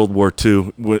fighting World War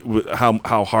II.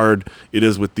 How hard it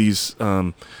is with these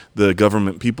the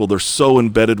government people. They're so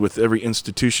embedded with every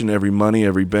institution, every money,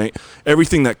 every bank,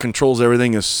 everything that controls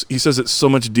everything. He says it's so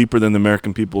much deeper than the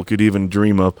American people could even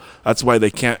dream of. That's why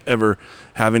they can't ever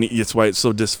have any. It's why it's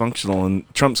so dysfunctional.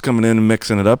 And Trump's coming in and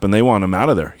mixing it up, and they want him out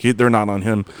of there. They're not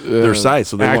on their side.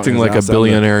 So they acting want like a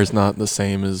billionaire is not the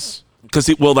same as. Because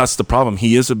that's the problem.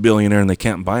 He is a billionaire, and they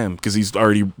can't buy him because he's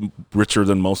already richer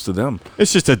than most of them.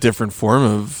 It's just a different form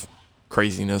of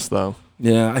craziness, though.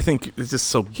 Yeah, I think it's just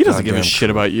so. He doesn't give a shit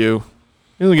about you.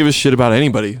 He doesn't give a shit about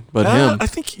anybody but him. I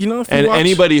think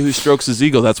anybody who strokes his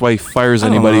ego. That's why he fires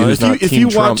anybody who's not Team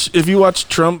Trump. If you watch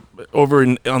Trump over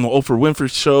on the Oprah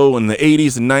Winfrey show in the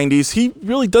 80s and 90s, he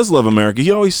really does love America.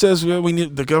 He always says we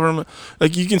need the government.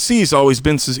 Like you can see, he's always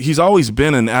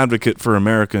been an advocate for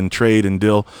America and trade and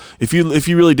deal. If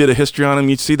you really did a history on him,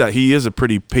 you'd see that he is a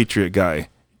pretty patriot guy.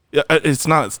 It's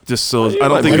not just so. I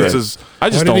don't think it's as. Why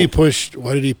did he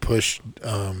push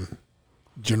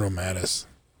General Mattis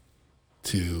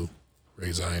to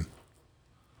resign?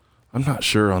 I'm not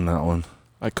sure on that one.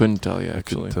 I couldn't tell you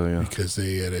actually. Because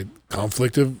they had a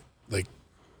conflict of like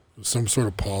some sort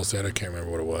of policy. I can't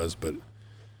remember what it was,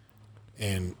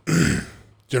 and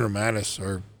General Mattis,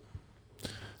 or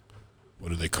what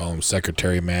do they call him?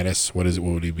 Secretary Mattis. What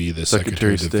would he be? The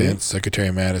Secretary of Defense. Secretary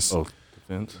Mattis. Oh,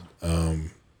 defense.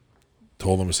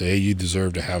 Told him to say, hey, you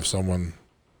deserve to have someone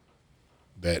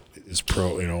that is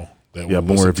pro, that will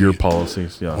more listen of to your you,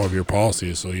 policies. Yeah. more of your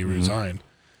policies. So he resigned.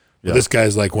 But Yeah. this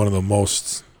guy's like one of the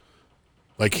most,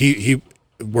 like he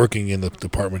working in the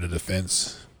Department of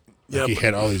Defense. Like he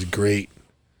had all these great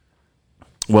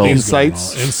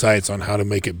insights on how to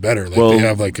make it better. Like they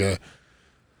have like a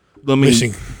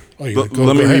mission. Let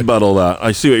me rebuttal that.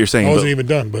 I see what you're saying. I wasn't even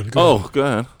done, but go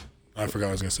ahead. I forgot what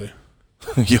I was gonna say.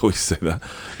 You always say that.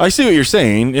 I see what you're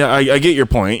saying. Yeah, I get your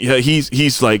point. Yeah,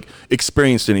 he's like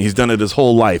experienced in it. He's done it his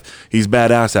whole life. He's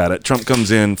badass at it. Trump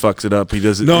comes in, fucks it up. He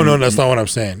does it. No, that's not what I'm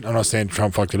saying. I'm not saying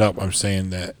Trump fucked it up. I'm saying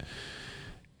that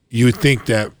you would think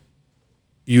that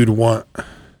you'd want.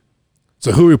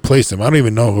 So who replaced him? I don't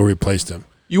even know who replaced him.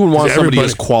 You would want somebody everybody-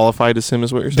 as qualified as him,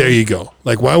 is what you're saying? There you go.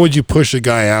 Like, why would you push a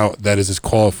guy out that is as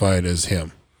qualified as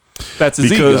him? That's his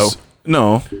because ego.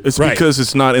 no, it's Right. because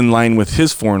it's not in line with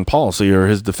his foreign policy or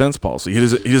his defense policy. He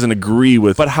doesn't agree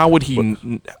with. But how would he...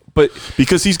 But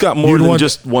because he's got more You'd than want-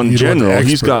 just one you'd want the general.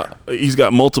 expert. He's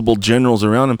got multiple generals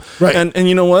around him. Right. And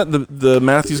you know what? The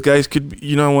Matthews guys could,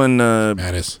 you know, when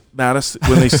Mattis.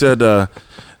 when they said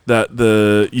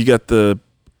that you got the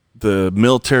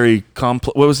military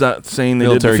complex. What was that saying? They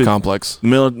military did complex.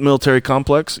 Military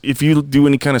complex. If you do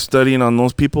any kind of studying on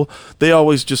those people, they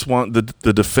always just want the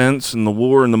defense and the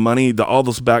war and the money, all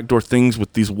those backdoor things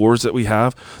with these wars that we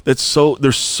have. There's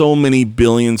so many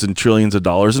billions and trillions of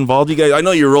dollars involved. You guys, I know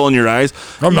you're rolling your eyes.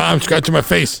 I'm scratching my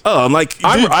face. Oh, I'm like,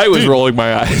 I was dude, rolling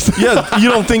my eyes. Yeah, you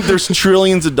don't think there's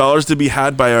trillions of dollars to be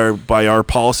had by our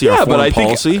policy, our foreign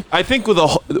policy? I think with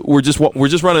we're just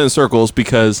running in circles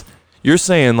because you're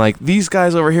saying like these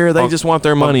guys over here they just want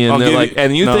their money and I'll they're give like you-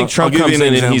 and you no, think Trump I'll give you comes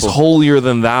an in and he's example. holier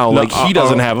than thou No, like he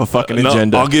doesn't have a fucking no,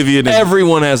 agenda. I'll give you an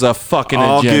Everyone has a fucking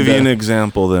I'll agenda. give you an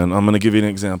example. Then I'm going to give you an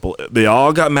example. They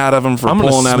all got mad at him for I'm gonna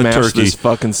pulling out of smash Turkey. this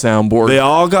fucking soundboard. They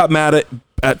all got mad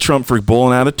at Trump for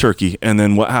pulling out of Turkey. And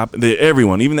then what happened?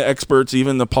 Everyone, even the experts,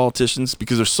 even the politicians,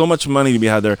 because there's so much money to be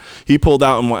had there. He pulled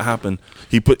out, and what happened?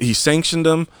 He sanctioned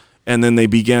them, and then they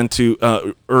began to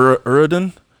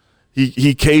Erdogan.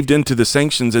 He caved into the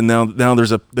sanctions, and now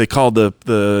they called the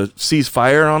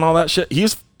ceasefire on all that shit.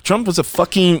 Trump was a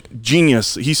fucking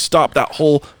genius. He stopped that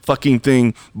whole fucking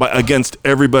thing against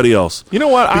everybody else. You know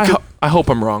what? I hope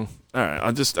I'm wrong. All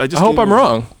right, I hope I'm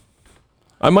wrong.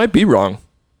 I might be wrong.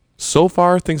 So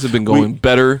far, things have been going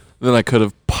better than I could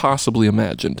have possibly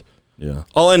imagined. Yeah,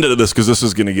 I'll end it at this because this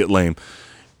is going to get lame.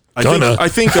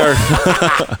 I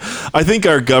think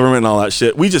our government and all that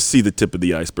shit, we just see the tip of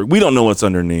the iceberg. We don't know what's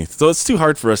underneath. So it's too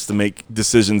hard for us to make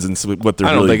decisions and see what they're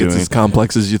I don't really think doing. it's as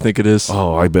complex as you think it is.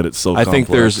 Oh, I bet it's so I complex. think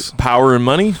there's power and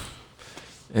money,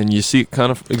 and you see it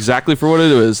kind of exactly for what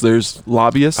it is. There's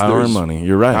lobbyists. power there's and money.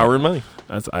 You're right. Power and money.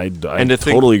 I And to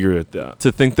think- totally agree with that.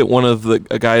 To think that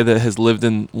a guy that has lived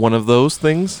in one of those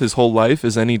things his whole life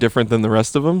is any different than the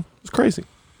rest of them is crazy.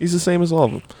 He's the same as all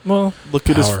of them. Well, look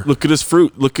at Power. his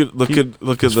fruit. Look at the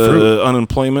fruit.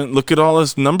 unemployment. Look at all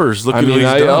his numbers. Look I at mean,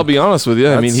 what he's done. I'll be honest with you.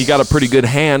 I mean, he got a That's- pretty good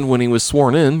hand when he was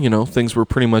sworn in. You know, things were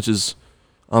pretty much as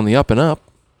on the up and up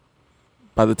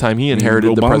by the time he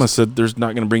inherited the Obama presidency. said there's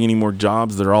not going to bring any more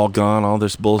jobs. They're all gone. All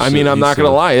this bullshit. I mean, I'm He not going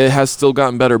to said- lie. It has still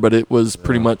gotten better, but it was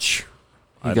pretty much.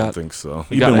 I don't think so.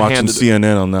 he You've got been it watching handed-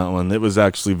 CNN on that one. It was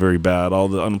actually very bad. All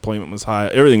the unemployment was high.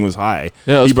 Everything was high.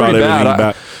 Yeah, it was he brought pretty bad. everything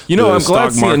back. You know, The I'm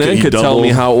glad stock market, CNN he could tell me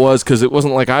doubled. how it was because it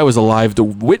wasn't like I was alive to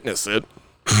witness it.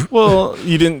 Well,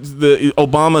 you didn't.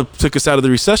 Obama took us out of the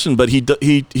recession, but he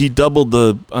doubled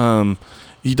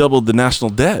the national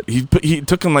debt. He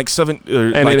took him like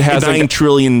 $9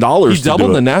 trillion. He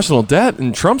doubled the national debt,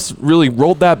 and Trump's really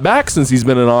rolled that back since he's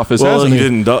been in office. Well, hasn't he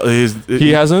he? didn't.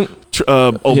 He hasn't.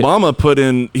 Obama put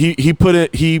in. He put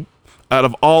it. He out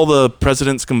of all the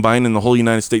presidents combined in the whole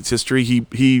United States history, he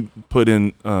put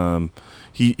in.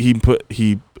 He put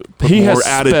He more has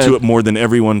added spent- to it more than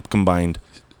everyone combined.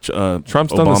 Trump's done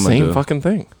the Obama same did. fucking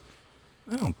thing.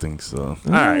 I don't think so.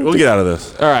 All right, we'll get out of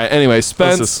this. All right. Anyway,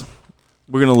 Spence,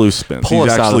 We're gonna lose Spence. pull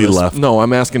He's us out actually of this. left. No,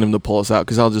 I'm asking him to pull us out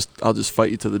because I'll just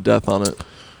fight you to the death on it,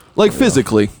 like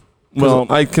physically. Well,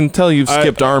 I can tell you've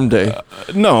skipped arm day.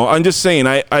 No, I'm just saying.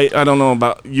 I don't know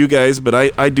about you guys, but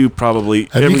I do probably.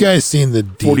 Have every you guys seen the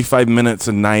 45 minutes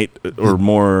a night or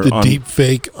more? the on, deep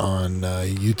fake on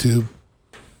YouTube?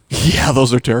 Yeah,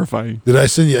 those are terrifying. Did I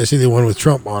send you? I seen the one with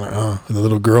Trump on it, and the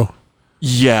little girl.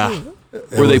 Yeah,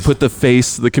 where they was- put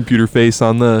the computer face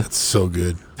on the. It's so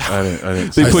good. I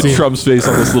didn't. They I put seen- Trump's face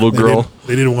on this little girl.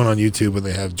 They did one on YouTube when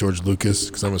they have George Lucas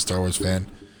because I'm a Star Wars fan.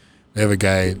 They have a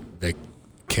guy that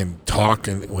can talk,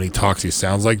 and when he talks, he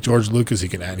sounds like George Lucas. He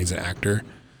can act. He's an actor.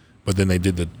 But then they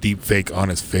did the deep fake on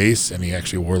his face, and he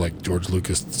actually wore like George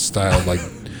Lucas style, like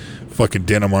fucking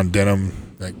denim on denim,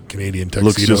 like Canadian tuxedo.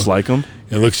 Looks just like him.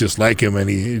 It looks just like him, and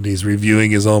he's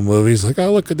reviewing his own movie. He's like,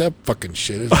 "Oh, look at that fucking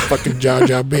shit! It's fucking Jar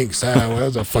Jar Binks. Well, that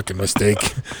was a fucking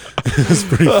mistake." It's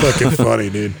pretty fucking funny,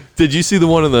 dude. Did you see the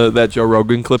one in that Joe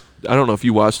Rogan clip? I don't know if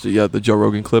you watched it yet. The Joe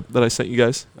Rogan clip that I sent you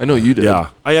guys. I know you did.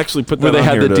 Yeah, I actually put that Where they on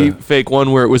had here the to- deep fake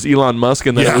one where it was Elon Musk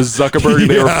and then Yeah. it was Zuckerberg. And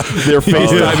they were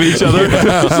FaceTiming each other.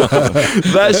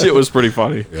 That shit was pretty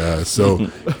funny. Yeah. So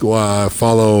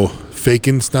follow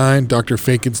Fakenstein, Dr.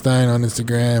 Fakenstein on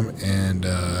Instagram, and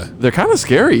They're kind of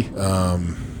scary.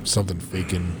 something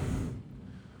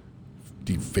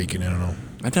deep faking. I don't know.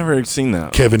 I've never seen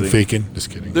that. Kevin Faken.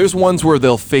 Just kidding. There's ones where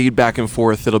they'll fade back and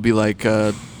forth. It'll be like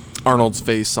Arnold's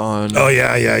face on. Oh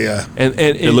yeah. And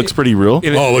It looks pretty real.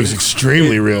 and Oh, it looks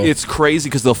extremely real. It's crazy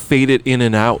because they'll fade it in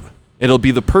and out. It'll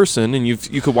be the person, and you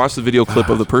could watch the video clip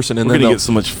of the person, and We're then gonna they'll- get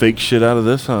so much fake shit out of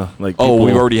this, huh? Like, oh, we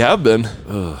people- already have been.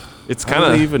 It's How kind do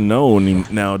they of even know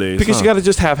nowadays? because huh? you got to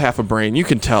just have half a brain. You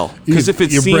can tell because if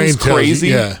it Your brain seems tells crazy,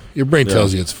 you, your brain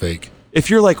tells you it's fake. if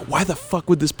you're like, why the fuck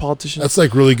would this politician? That's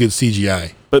like really good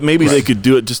CGI. But maybe they could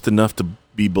do it just enough to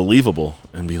be believable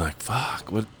and be like,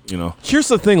 "Fuck, what?" You know. Here's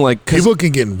the thing, like, 'cause- People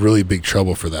can get in really big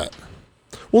trouble for that.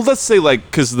 well, let's say like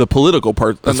because the political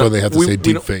part. That's why they have to say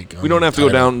deep don't- fake on We don't the have to go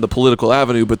title. down the political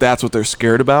avenue, but that's what they're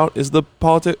scared about is the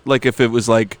politic. Like if it was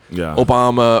like Yeah.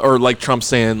 Obama or like Trump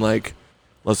saying like,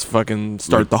 let's fucking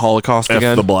start the Holocaust F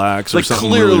again. the blacks or Like something.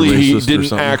 clearly really he racist or didn't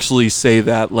something. actually say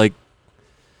that. Like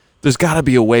there's got to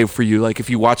be a way for you. Like if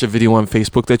you watch a video on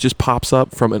Facebook that just pops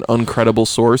up from an uncredible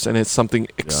source and it's something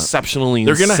exceptionally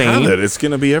They're gonna insane. have it. It's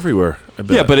gonna be everywhere. I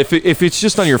bet. Yeah, but if it's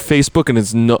just on your Facebook and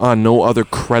it's on no other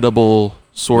credible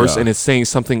source Yeah. and it's saying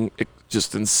something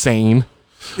just insane,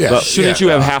 Yeah, shouldn't you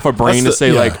have half a brain to That's the-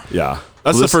 say yeah. like, yeah,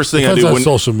 that's the Listen, first thing I Depends do on when.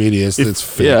 social media. It's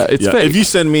fake. yeah, it's Yeah, fake. if you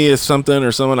send me something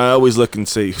or someone, I always look and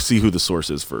see who the source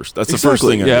is first. That's the first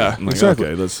Exactly, thing. yeah, I do. I'm like, exactly.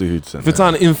 Okay, let's see who sent if it's that.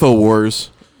 on Infowars,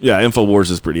 Yeah, Infowars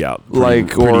is pretty out.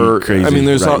 or crazy. I mean,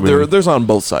 there's right wing. there's on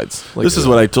both sides. Like, This is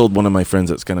what I told one of my friends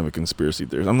that's kind of a conspiracy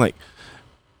theorist. I'm like,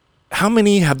 how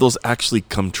many have those actually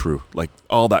come true? Like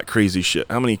all that crazy shit.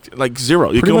 How many? Like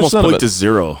zero. You Pretty can much almost none of point it. to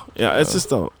zero. Yeah, it's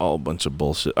just all a bunch of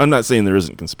bullshit. I'm not saying there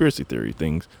isn't conspiracy theory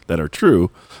things that are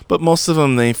true, but most of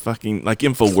them they fucking like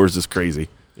Infowars is crazy.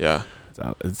 yeah,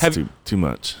 It's Have- too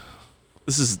much.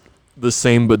 this is the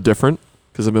same but different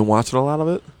because I've been watching a lot of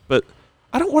it. But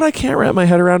what I can't wrap my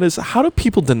head around is how do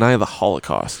people deny the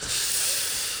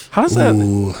Holocaust? How does that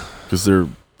Ooh. Because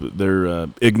they're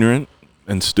ignorant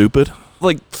and stupid.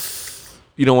 like?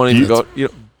 You don't want to even go. You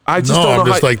know, I just No, don't know I'm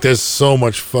just how, like there's so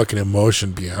much fucking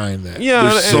emotion behind that. yeah.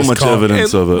 There's so and- much calm.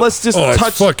 evidence and of it. Let's just Oh, it's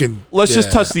touch. fucking. Let's just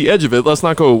yeah. touch the edge of it. Let's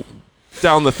not go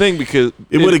down the thing because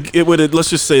It would have. Let's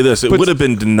just say this: it But- would have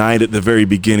been denied at the very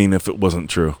beginning if it wasn't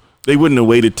true. They wouldn't have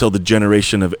waited till the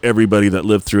generation of everybody that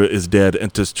lived through it is dead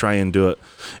and to try and do it.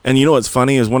 And you know what's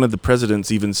funny is one of the presidents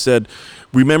even said,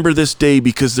 "Remember this day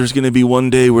because there's going to be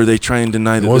one day where they try and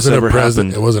deny that It this wasn't ever a president.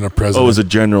 happened." It wasn't a president. Oh, it was a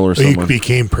general or He someone.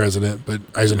 became president, but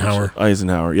Eisenhower.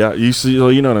 Eisenhower. Yeah, you see,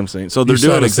 well, you know what I'm saying. So they're saw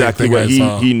doing the same exactly thing what I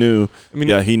saw. he knew. I mean-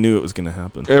 yeah, he knew it was going to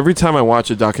happen. every time I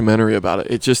watch a documentary about it,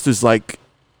 it just is like.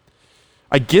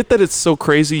 I get that it's so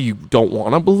crazy you don't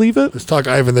want to believe it. Let's talk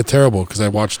Ivan the Terrible because I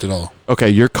watched it all. Okay,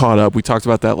 you're caught up. We talked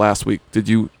about that last week. Did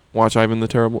you watch Ivan the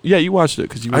Terrible? Yeah, you watched it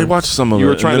because you. I watched some of it. You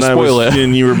were trying and to then I spoil was- it.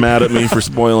 and you were mad at me for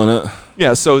spoiling it.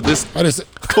 Yeah, so this I just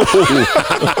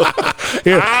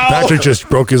Here, Patrick just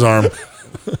broke his arm.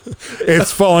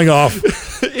 It's falling off.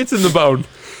 it's in the bone.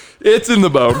 It's in the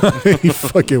bone. He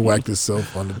fucking whacked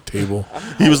himself on the table.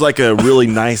 He was like a really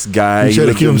nice guy. He tried to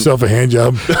lived give in- himself a hand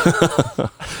job.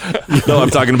 No, I'm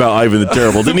talking about Ivan the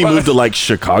Terrible. Didn't he move to like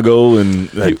Chicago and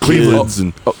had Cleveland. kids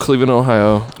and Cleveland,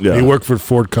 Ohio. yeah, He worked for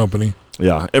Ford Company.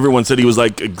 yeah. Everyone said he was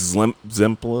like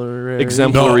exemplary. No,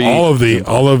 Exemplary.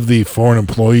 all of the foreign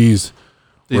employees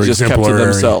They were just kept to exemplary.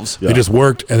 themselves. Yeah. They just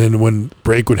worked, and then when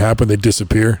break would happen, they'd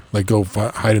disappear, like go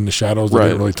hide in the shadows. They Right.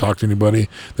 didn't really talk to anybody.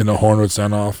 Then the horn would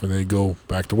sound off, and they'd go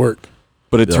back to work.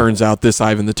 But it Yeah. turns out this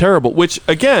Ivan the Terrible, which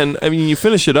again, I mean, you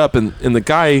finish it up, and the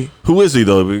guy, Who is he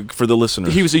though? For the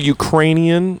listeners, he was a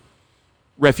Ukrainian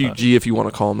refugee, if you want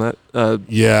to call him that.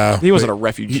 Yeah, He wasn't a but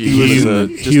refugee. He, He was a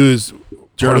he was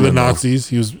part of the German, though. Nazis.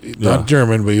 He was Yeah. not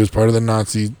German, but he was part of the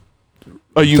Nazi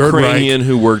a Third Ukrainian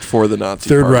who worked for the Nazi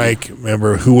Third Party. Reich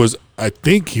member who was, I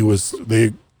think he was.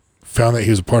 They found that he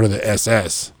was a part of the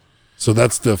SS. So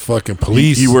that's the fucking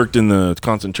police. he worked in the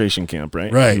concentration camp,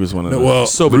 right? Right. He was one of No, the well,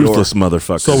 Sobibor. ruthless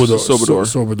motherfuckers.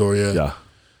 Sobibor, yeah. Yeah.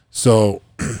 So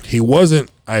he wasn't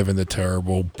Ivan the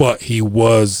Terrible, but he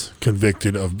was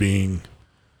convicted of being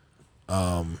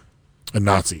a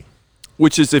Nazi.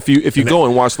 Which is if you go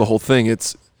and watch the whole thing,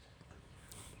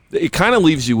 it kind of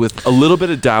leaves you with a little bit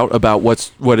of doubt about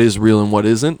what is real and what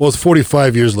isn't. Well, it's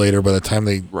 45 years later by the time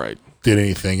they Right. did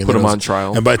anything. And Put then him it was- on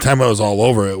trial. And by the time it was all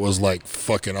over, it was like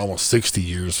fucking almost 60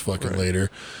 years fucking later.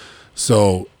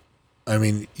 So, I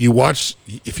mean,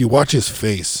 if you watch his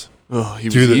face Oh, he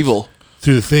was Through the- evil.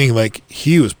 through the thing, like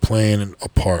he was playing a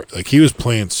part. Like he was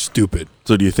playing stupid.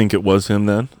 So do you think it was him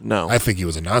then? No. I think he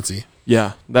was a Nazi.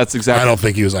 yeah, that's exactly. I don't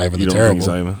think he was Ivan You the don't Terrible. think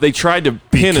Simon? They tried to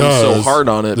pin him so Because hard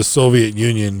on it. The Soviet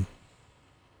Union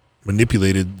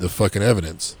manipulated the fucking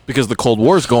evidence. Because the Cold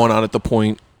War's going on at the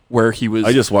point where he was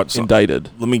I just watched some- indicted.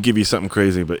 Let me give you something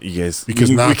crazy, but you guys Because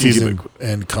we can Nazis keep it-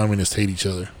 and communists hate each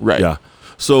other. Right. Yeah.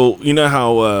 So you know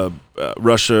how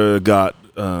Russia got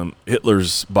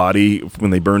Hitler's body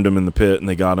when they burned him in the pit, and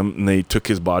they got him, and they took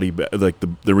his body back, like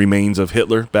the remains of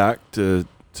Hitler back to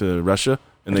Russia,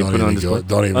 and they Don't put it on even, display.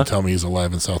 don't even Huh? tell me he's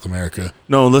alive in South America.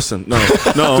 No, listen, no,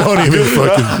 Don't even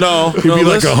fucking. no, He'd be like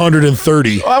listen.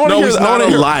 130. I want to No, hear. he's I wanna not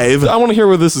hear- alive. I want to hear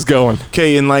where this is going.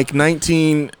 Okay, in like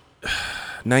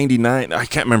 1999, I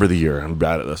can't remember the year. I'm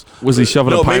bad at this. Was he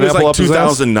shoving a maybe it was pineapple like up his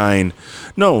ass? 2009.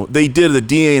 No, they did a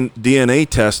DNA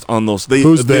test on those.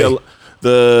 Who's they?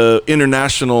 The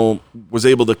international was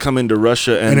able to come into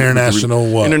Russia and International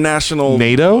what? International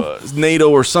NATO? NATO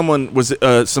or someone was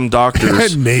some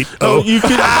doctors. Nate. Oh, you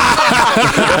could.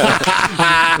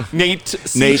 Nate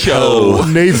NATO.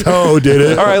 NATO did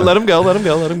it. All right, let him go. Let him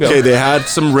go. Let him go. Okay, they had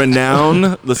some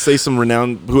renown. Let's say some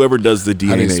renown. Whoever does the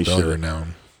How do you DNA spell shit.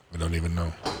 renown? I don't even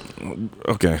know.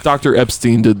 Okay. Dr.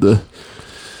 Epstein did the.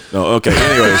 No, okay.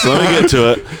 Anyway, so let me get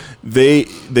to it.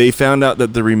 They found out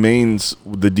that the remains,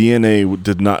 the DNA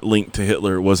did not link to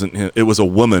Hitler. It wasn't him. It was a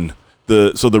woman.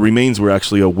 So the remains were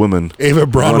actually a woman. Ava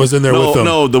Braun was in there with them.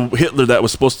 No, the Hitler that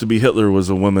was supposed to be Hitler was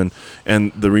a woman,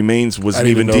 and the remains I wasn't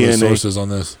didn't even even know the DNA. sources on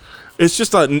this. It's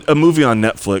just a movie on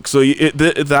Netflix. So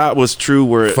that was true.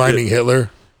 Where Finding Hitler.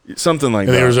 something like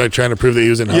And they that. were like trying to prove that he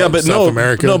was in But South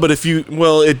America. No, but if you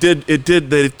it did.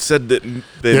 They said that they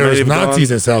there may was have Nazis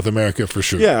gone- in South America for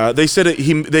sure. Yeah, they said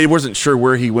they wasn't sure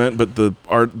where he went, but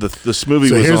this movie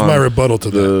So was here's on my rebuttal to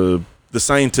that. the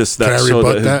scientists that Can I showed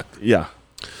rebut that? Yeah,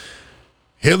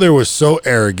 Hitler was so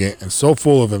arrogant and so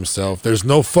full of himself. There's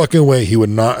no fucking way he would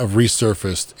not have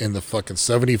resurfaced in the fucking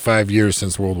 75 years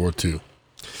since World War II.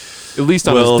 At least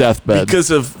on his deathbed.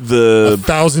 because of the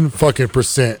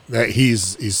 1,000% that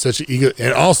he's such an ego.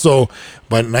 And also,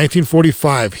 by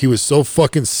 1945, he was so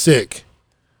fucking sick.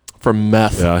 from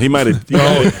meth. yeah he might have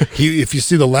If you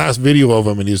see the last video of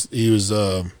him, and he was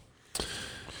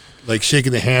like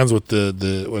shaking the hands with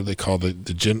the what do they call the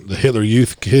Hitler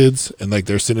Youth kids, and like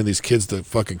they're sending these kids to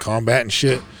fucking combat and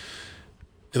shit.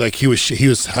 Like he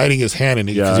was hiding his hand and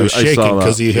because he was I shaking saw that.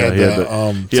 because he had he had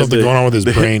something going on with his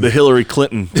brain. the Hillary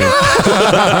Clinton thing.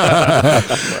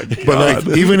 But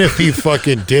like, even if he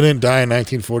fucking didn't die in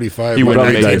 1945, He by would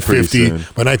probably die pretty 1950, soon.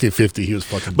 by 1950 he was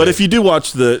fucking. But dead. if you do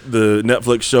watch the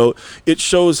Netflix show, it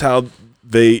shows how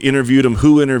they interviewed him,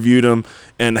 who interviewed him,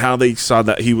 and how they saw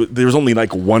that there was only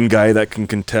like one guy that can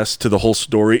contest to the whole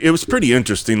story. It was pretty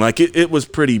interesting. Like it was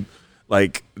pretty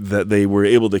like that they were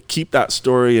able to keep that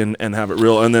story and have it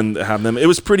real, and then have them. It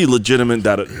was pretty legitimate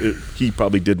that he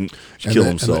probably didn't kill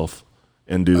himself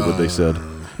and do what they said.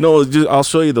 No, I'll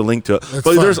show you the link to it.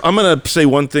 But fine. I'm gonna say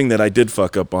one thing that I did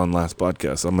fuck up on last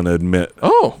podcast. I'm gonna admit.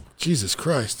 Oh, Jesus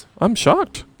Christ. I'm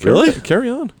shocked. Really? Carry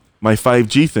on. My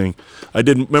 5G thing. I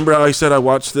didn't remember how I said I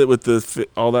watched it with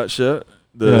all that shit.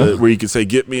 Yeah. Where you could say,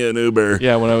 "Get me an Uber."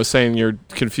 Yeah, when I was saying you're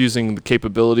confusing the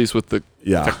capabilities with the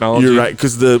technology. You're right.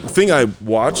 Because the thing I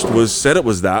watched said it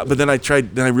was that, but then I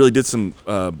really did some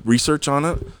research on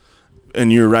it,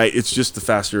 and you're right. It's just the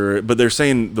faster. But they're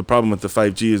saying the problem with the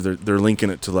 5G is they're linking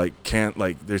it to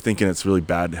they're thinking it's really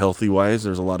bad healthy wise.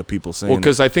 There's a lot of people saying Well,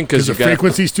 because I think Because because the you got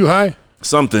frequency's too high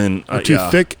something or too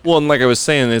thick. well, and like I was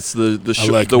saying, it's the I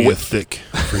like the me wa- a thick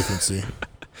frequency.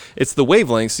 it's the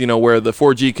wavelengths, where the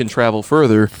 4G can travel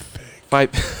further.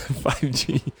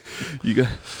 5G, you got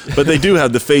But they do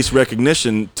have the face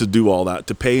recognition to do all that,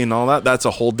 to pay and all that. That's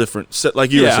a whole different set.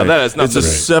 Like you were saying, that is not it's a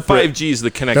separate. 5G is the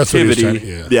That's what he was trying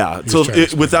connectivity. to, Yeah, He was so trying to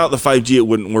explain without the 5G, it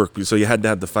wouldn't work. So you had to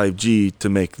have the 5G to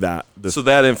make that. So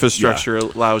that infrastructure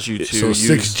allows you to So use.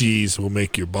 6Gs will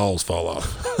make your balls fall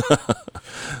off.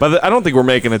 But I don't think we're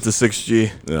making it to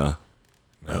 6G. Yeah,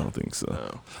 I don't think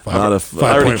so. Five- Not if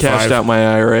I already 5.5. cashed out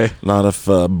my IRA. not if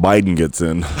Biden gets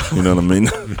in. You know what I mean?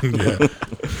 Yeah.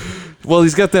 Well,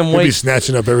 he's got them He'll be white.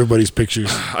 snatching up everybody's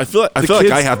pictures. I feel like kids-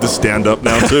 I have to stand up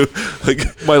now too.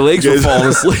 Like My legs you were guys- falling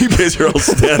asleep. You guys are all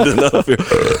standing up here.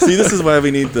 See, this is why we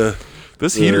need the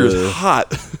This heater is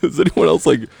hot. Is anyone else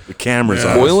like cameras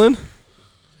Yeah. on. boiling?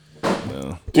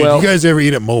 Dude, Well- you guys ever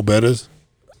eat at Mo Betta's?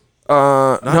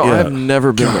 No, yet. I've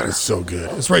never been God, there. it's so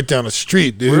good. It's right down the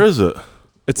street, dude. Where is it?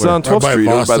 It's Where? on 12th By Street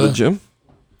over by the Vasa? gym.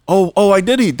 Oh, I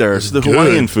did eat there. It's the good.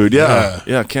 Hawaiian food. Yeah. Yeah.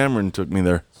 Yeah, Cameron took me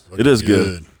there. It is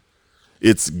good.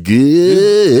 It's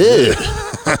good.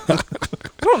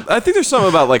 I think there's something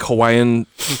about like Hawaiian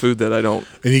food that I don't.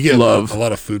 And you get Love. a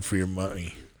lot of food for your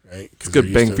money, right? It's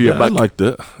good bang for your I buck. liked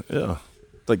it. Yeah.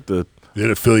 Like the Did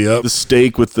it fill you up?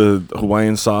 steak with the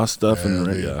Hawaiian sauce stuff and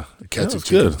dude. yeah. The ketchup it's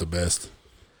chicken good. is the best.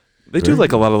 They do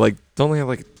like a lot of like. Don't they have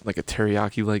like a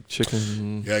teriyaki like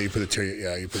chicken? Yeah, you put the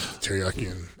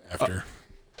teriyaki in after.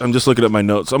 I'm just looking at my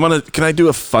notes. Can I do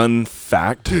a fun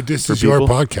fact? Dude, this for is your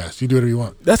people? podcast. You do whatever you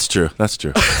want. That's true.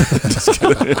 Just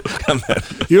kidding.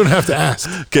 You don't have to ask.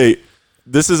 Okay,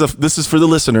 this is for the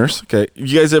listeners. Okay,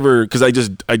 you guys ever? Because I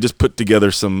just put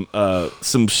together some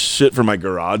shit for my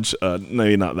garage.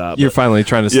 Maybe not that. You're but, finally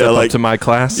trying to step like- up to my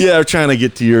class. yeah, I'm trying to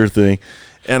get to your thing,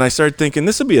 and I started thinking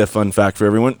this would be a fun fact for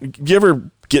everyone. You ever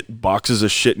get boxes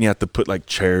of shit and you have to put like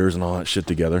chairs and all that shit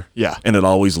together? Yeah. and it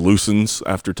always loosens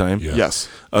after time. Yeah. Yes.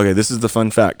 Okay, this is the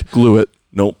fun fact. Glue it.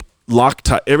 Nope.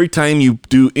 Loctite. Every time you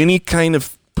do any kind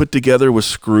of put together with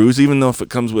screws, even though if it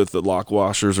comes with the lock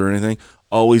washers or anything,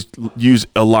 always use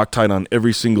a Loctite on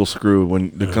every single screw when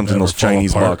it comes in never those fall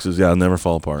Chinese apart. boxes. Yeah, it'll never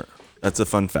fall apart. That's a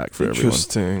fun fact for everyone.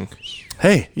 Interesting.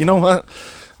 Hey, you know what?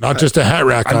 Not just a hat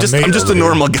rack. I'm on just Nate a over here.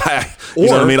 normal guy. You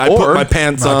know what I mean? I put or my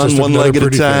pants not on just one another leg at a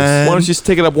pretty face. time. Why don't you just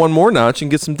take it up one more notch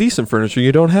and get some decent furniture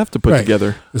you don't have to put Right.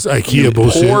 together? This IKEA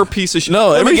bullshit. Poor piece of shit. No,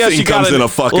 Let me everything guess you comes got in a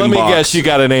fucking Let me box. guess you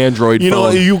got an Android You know,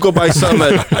 phone. you go buy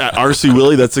something at RC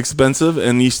Willie that's expensive,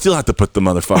 and you still have to put the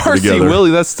motherfucker RC together.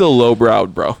 Willie, that's still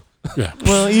lowbrowed, bro. Yeah.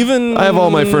 Well, even I have all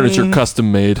my furniture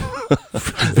custom made.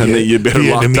 and then you better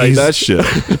Vietnamese. Loctite that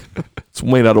shit.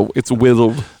 It's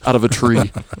whittled out of a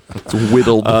tree. It's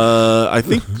whittled. I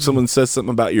think someone says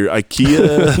something about your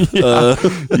IKEA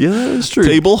yeah, it's true.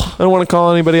 table. I don't want to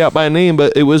call anybody out by name,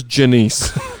 but it was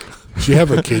Janice. Did she have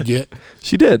a kid yet?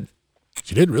 She did.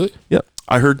 She did, really? Yep.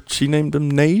 I heard she named him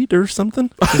Nate or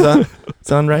something. Does that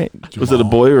sound right? Was it a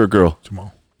Jamal. boy or a girl?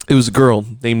 Jamal. It was a girl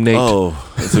named Nate.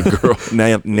 Oh, it's a girl.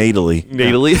 Natally.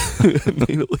 Natally.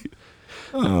 Natally.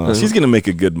 Oh, she's gonna make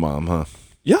a good mom, huh?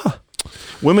 Yeah.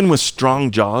 Women with strong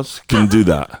jaws can do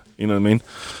that. You know what I mean?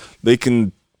 They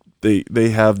can. They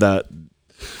have that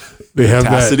They have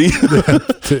tenacity.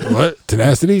 that. What?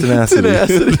 Tenacity?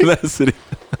 Tenacity.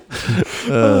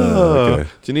 Okay.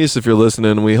 Janice, if you're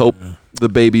listening, we hope the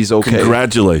baby's okay.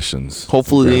 Congratulations.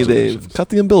 Hopefully they've Congratulations. cut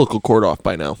the umbilical cord off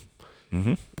by now.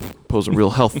 Pose a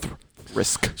real health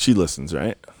risk. She listens,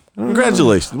 right?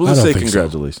 Congratulations. We'll I just don't say think so.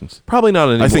 congratulations. Probably not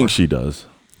anymore. I think she does.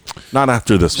 Not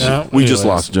after this No, one. We just anyways.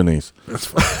 lost Janice. That's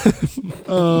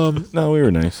fine. No, we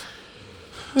were nice.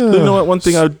 You know what? One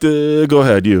thing I would go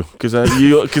ahead, because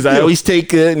I always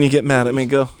take it and you get mad at me.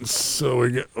 Go. So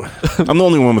we go. I'm the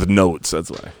only one with notes. That's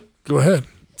why. Go ahead.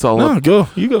 it's all No, up. go.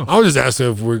 You go. I was just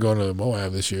asking if we're going to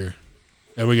Moab this year.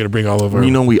 And we're going to bring all of our.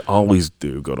 You know, we always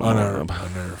do go to on our, Moab.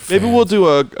 Maybe we'll do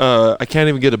a I can't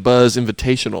even get a buzz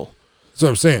invitational. That's what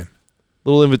I'm saying.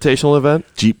 Little invitational event.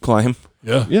 Jeep climb.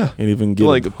 Yeah. Yeah. Can't even get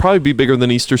Like probably be bigger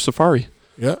than Easter Safari.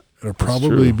 Yeah. It'll probably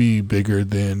true. be bigger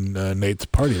than Nate's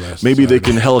party last Maybe they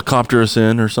Saturday. can helicopter us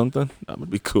in or something. That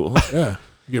would be cool. Yeah.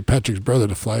 You get Patrick's brother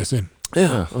to fly us in.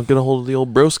 Yeah. I'll get a hold of the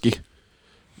old broski.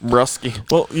 Brusky.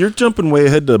 Well, you're jumping way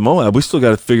ahead to Moab. We still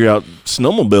got to figure out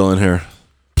snowmobile in here.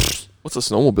 What's a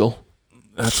snowmobile?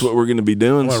 That's what we're going to be I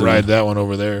doing. want to soon. ride that one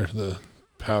over there, the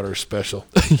powder special.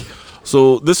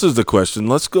 So this is the question.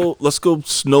 Let's go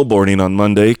snowboarding on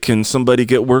Monday. Can somebody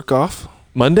get work off?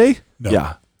 Monday? No.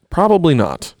 Yeah. Probably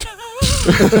not.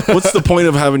 What's the point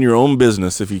of having your own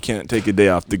business if you can't take a day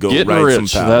off to go Getting ride rich.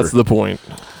 some powder? That's the point.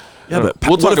 yeah, but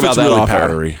We'll what talk if about it's that really off air.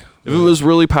 powdery? If it was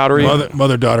really powdery,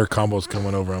 Mother-daughter combo's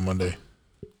coming over on Monday.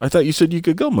 I thought you said you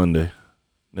could go Monday.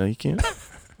 No, you can't.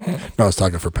 No, I was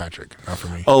talking for Patrick, not for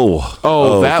me.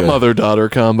 Oh, that okay. mother-daughter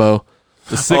combo.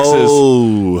 The sixes.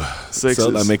 Oh, Sixes.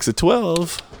 So that makes it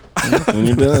 12 when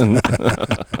you're done.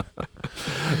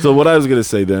 So what I was gonna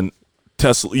say then,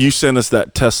 Tesla. You sent us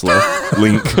that Tesla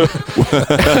link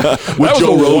with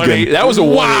Joe Rogan. That was a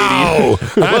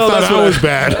 180. I thought I was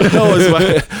bad.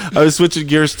 No, I was switching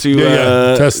gears to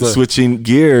Tesla. Switching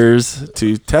gears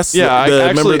to Tesla. Yeah,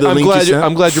 remember the I'm link glad you sent?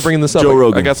 I'm glad you're bringing this up. Joe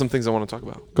Rogan. I got some things I want to talk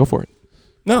about. Go for it.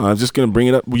 No, I'm just gonna bring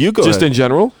it up. Well, you go. Just ahead. in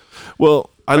general. Well,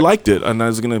 I liked it, and I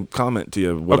was gonna comment to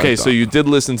you. What I Okay, so thought. you did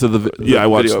listen to the I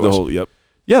watched video. the whole. Yep.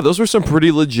 Yeah, those were some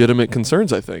pretty legitimate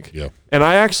concerns, I think. Yeah. And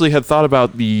I actually had thought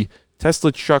about the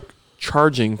Tesla truck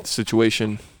charging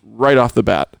situation right off the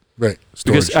bat. Right.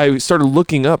 Because Storage. I started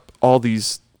looking up all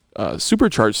these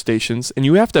supercharge stations, and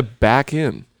you have to back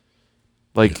in.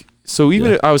 Like, so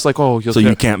even I was like, oh, So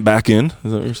you can't back in? Is that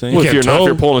what you're saying? well, if can't you're not, if tow.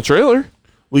 you're pulling a trailer.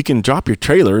 We can drop your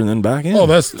trailer and then back in. Oh,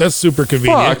 that's super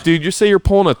convenient. Fuck, dude, you say you're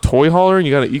pulling a toy hauler and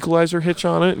you got an equalizer hitch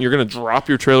on it, and you're gonna drop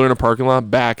your trailer in a parking lot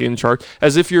back in charge,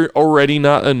 as if you're already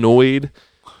not annoyed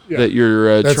that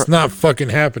you're. That's not fucking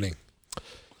happening.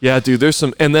 Yeah, dude. There's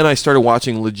some, and then I started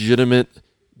watching legitimate.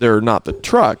 They're not the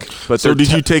truck, but So they're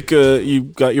did you take? You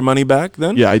got your money back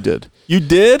then? Yeah, I did. You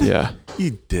did? Yeah.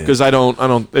 You did. Because I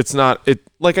don't. It's not. It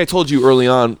like I told you early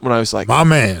on when I was like, My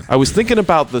man. I was thinking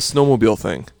about the snowmobile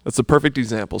thing. That's a perfect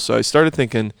example. So I started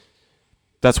thinking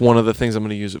that's one of the things I'm going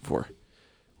to use it for.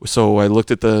 So I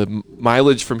looked at the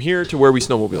mileage from here to where we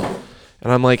snowmobile,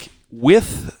 and I'm like,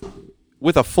 with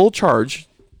a full charge,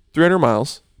 300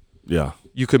 miles, Yeah.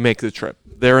 you could make the trip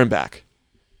there and back.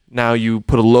 Now you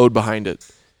put a load behind it,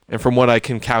 and from what I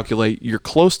can calculate, you're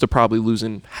close to probably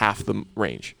losing half the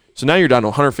range. So now you're down to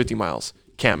 150 miles.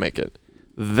 Can't make it.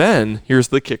 Then here's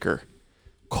the kicker: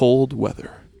 cold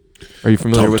weather. Are you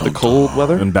familiar with the cold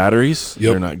weather? And batteries, Yep.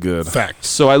 they're not good. Facts.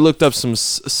 So I looked up some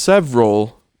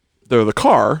several. They're the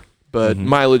car, but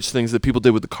mileage things that people did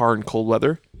with the car in cold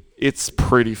weather. It's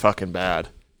pretty fucking bad.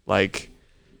 Like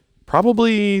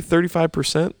probably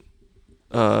 35%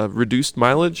 reduced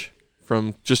mileage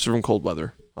from cold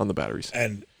weather on the batteries.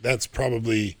 And that's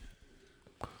probably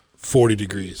 40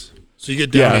 degrees. So you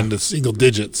get down Yeah. into single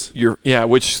digits.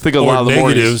 Which think a Or lot of the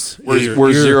negatives. mornings Yeah,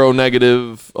 we're you're- zero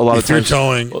negative a lot of If you're times.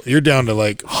 towing, you're down to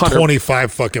like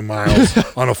 25 fucking miles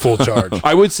on a full charge.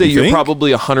 I would say you're think?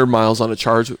 probably 100 miles on a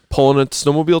charge, pulling a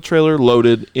snowmobile trailer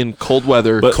loaded in cold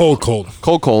weather, Cold. cold,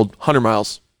 100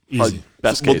 miles. Easy.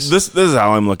 Best Well, case. this is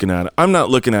how I'm looking at it. I'm not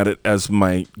looking at it as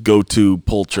my go-to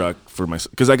pull truck for my,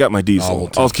 because I got my diesel.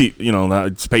 too. I'll keep,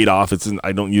 it's paid off.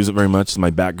 I don't use it very much. It's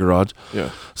my back garage. Yeah.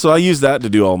 So I use that to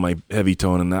do all my heavy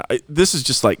towing and that. This is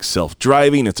just like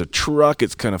self-driving. It's a truck.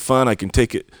 It's kind of fun. I can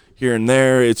take it here and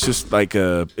there. It's just like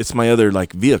it's my other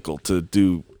like vehicle to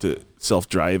do to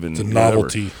self-drive and It's a whatever.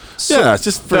 novelty. Yeah, it's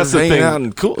just for that's the hanging thing. out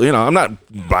and cool. I'm not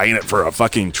buying it for a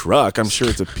fucking truck. I'm sure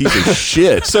it's a piece of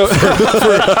shit. So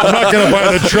I'm not going to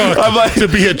buy the truck to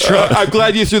be a truck. I'm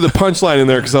glad you threw the punchline in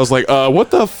there because I was like, what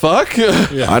the fuck?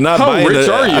 I'm not How buying rich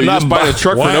are you? I'm You not just buying a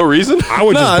truck Why? for no reason? I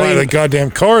would No, just I buy mean- the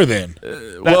goddamn car then.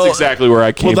 That's exactly where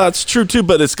I came. Well, that's true too,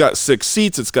 but it's got 6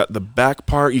 seats. It's got the back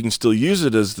part. You can still use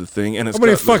it as the thing, and it's How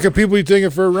many got the- fucking people you taking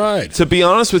for a ride? to be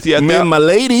honest with you, me and my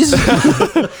ladies.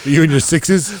 You and your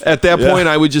sixes? at that Yeah. point,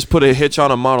 I would just put a hitch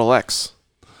on a Model X.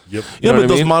 Yep. Yeah, know but what I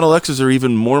those mean? Model X's are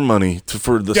even more money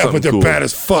for the Yeah, something but they're cool. bad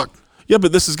as fuck. Yeah,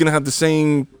 but this is gonna have the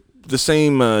same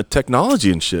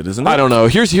technology and shit, isn't it? I don't know.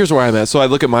 Here's where I'm at. So I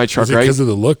look at my truck, Is it right? because of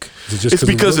the look? Is it just It's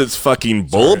because of the look? it's fucking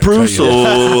bulletproof. cut So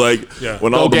you like Yeah.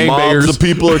 when No all the mobs gangbangers. of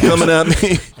people are coming at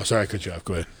me, Oh, sorry, I cut you off.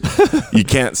 Go ahead. you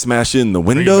can't smash in the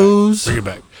Bring it back. windows. Bring it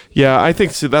back. Yeah, I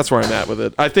think so. That's where I'm at with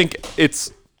it. I think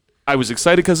I was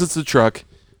excited because it's a truck.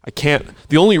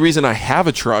 The only reason I have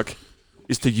a truck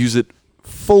is to use it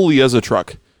fully as a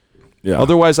truck. Yeah.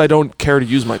 Otherwise, I don't care to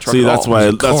use my truck. See, at that's all. why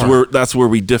It's a car. that's where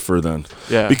we differ then.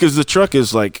 Yeah. Because the truck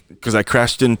is because I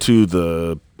crashed into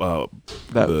the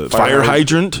That fire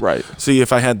hydrant. Right. See,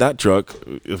 if I had that truck,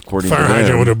 according Fire to them,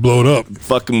 hydrant would have blown up.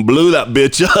 fucking blew that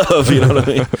bitch up. You know what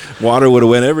I mean? Water would have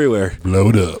went everywhere.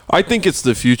 Blowed up. I think it's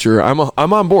the future. I'm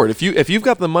on board. If you've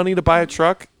got the money to buy a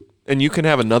truck and you can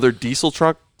have another diesel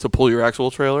truck to pull your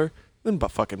actual trailer, then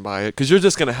fucking buy it because you're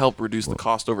just going to help reduce the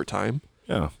cost over time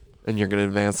Yeah. and you're going to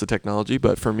advance the technology.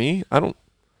 But for me, I don't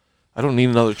need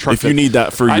another truck. If you need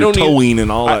that for I your don't need- towing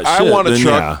and all that I shit, want a then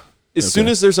truck. yeah. As soon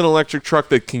as there's an electric truck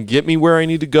that can get me where I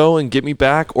need to go and get me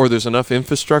back, or there's enough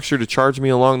infrastructure to charge me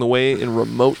along the way in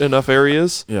remote enough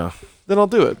areas, Yeah. then I'll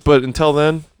do it. But until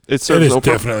then, it It serves is no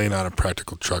purpose. definitely not a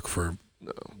practical truck for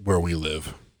where we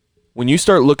live. When you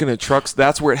start looking at trucks,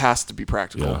 that's where it has to be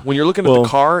practical. Yeah. When you're looking at Well- the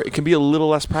car, it can be a little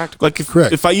less practical. Like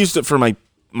Correct. if I used it for my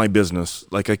business,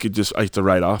 like I have to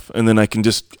write off, and then I can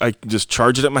just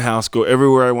charge it at my house, go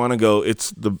everywhere I want to go.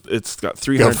 It's got Got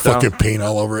 300,000. fucking paint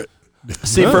all over it.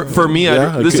 See, for me,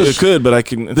 Yeah, this it is could, but I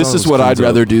can. as this long is as it what I'd cleans up.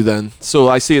 rather do then. So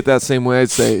I see it that same way. I'd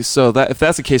say so that if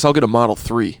that's the case, I'll get a Model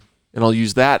 3 and I'll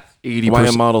use that 80%. Why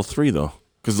a Model 3 though?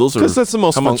 Because those are Because that's the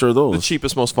most. How much are those? The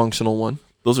cheapest, most functional one.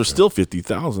 Those are still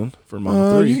 50,000 for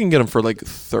Model 3. You can get them for like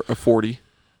 40.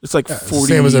 It's like It's 40. the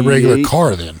same as a regular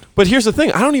car then. But here's the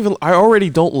thing: I already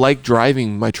don't like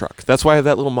driving my truck. That's why I have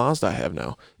that little Mazda I have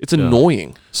now. It's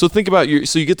annoying. So think about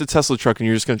so you get the Tesla truck and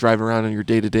you're just gonna drive around in your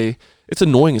day to day. It's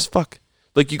annoying as fuck.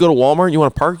 Like you go to Walmart, you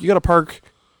want to park, you got to park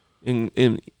in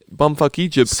bumfuck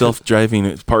Egypt. Self-driving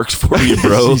it parks for you,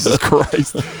 bro. Jesus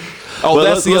Christ. Oh, But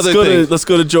that's the let's other go thing. let's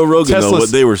go to Joe Rogan though. Tesla's-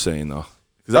 What they were saying though,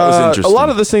 'cause that was A interesting. lot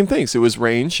of the same things. It was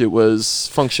range. It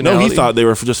was functionality. No, he thought they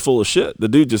were just full of shit. The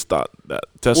dude just thought that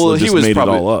Tesla Well, he just was made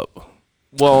probably- it all up.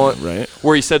 Well, Right.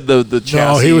 where he said the chassis.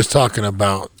 No, he was talking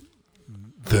about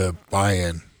the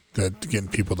buy-in, that getting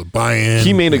people to buy in.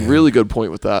 He made a and- really good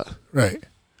point with that. right.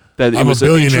 That it I'm a was an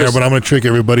billionaire, interest- but I'm going to trick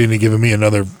everybody into giving me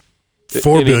another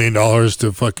 $4 Any- billion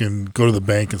to fucking go to the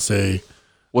bank and say,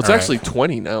 well, it's all right. actually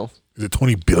 20 now. is it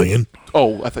 20 billion?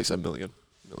 Oh, I thought you said million.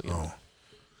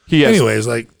 He has, Anyways,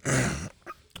 like,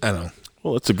 I don't know.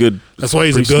 Well, it's a good. That's why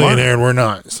he's a pretty smart. billionaire and we're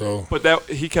not. So, But that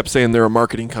he kept saying they're a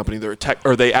marketing company, they're a tech,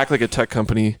 or they act like a tech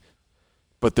company,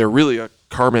 but they're really a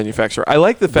car manufacturer. I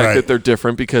like the fact Right. that they're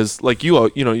different because, like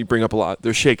you bring up a lot,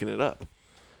 they're shaking it up.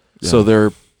 So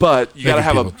they're, but you got to Making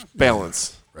have a people-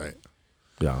 balance. right.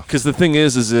 Yeah. Because the thing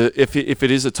is if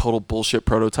it is a total bullshit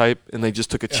prototype and they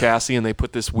just took a chassis and they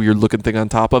put this weird looking thing on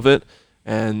top of it,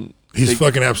 and He's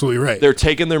fucking absolutely right. they're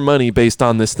taking their money based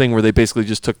on this thing where they basically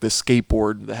just took this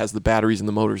skateboard that has the batteries and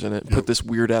the motors in it, put this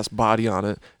weird ass body on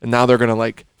it, and now they're gonna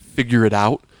like figure it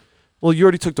out. Well, you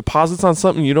already took deposits on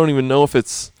something, you don't even know if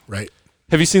it's. Right.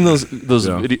 Have you seen those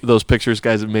Yeah. those pictures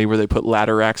guys have made where they put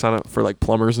ladder racks on it for like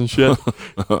plumbers and shit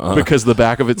because the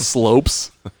back of it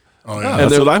slopes? Oh, Yeah, yeah. that's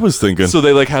they're- what I was thinking. So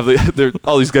they like have they're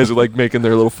all these guys are like making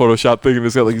their little Photoshop thing and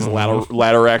it's got like these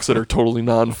ladder racks that are totally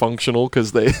non-functional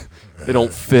because they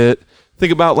don't fit.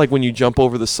 Think about like when you jump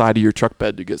over the side of your truck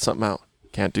bed to get something out.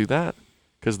 Can't do that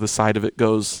because the side of it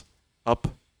goes up.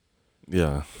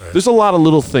 yeah. There's a lot of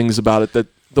little things about it that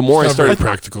the more I It's not very started,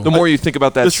 practical. the more you think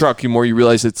about that truck, the more you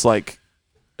realize it's like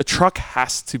a truck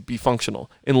has to be functional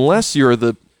unless you're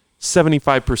the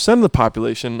 75% of the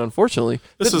population, unfortunately,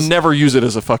 This that is- never use it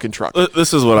as a fucking truck.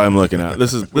 This is what I'm looking at.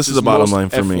 This is the bottom most line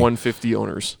for me. F-150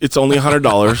 owners. It's only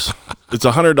 $100. It's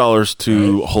 $100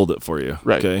 to hold it for you.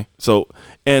 Right. Okay. So,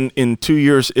 and in 2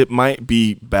 years, it might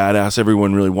be badass.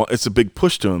 Everyone really wants. It's a big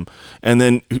push to them. And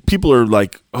then people are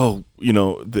like, "Oh,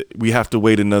 we have to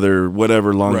wait another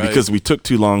whatever long Right. because we took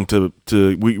too long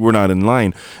we're not in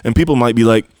line." And people might be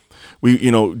like,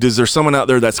 is there someone out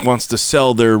there that wants to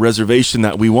sell their reservation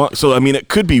that we want? So, I mean, it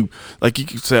could be like you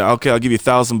could say, okay, I'll give you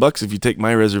 $1,000 if you take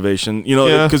my reservation,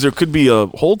 Yeah. because there could be a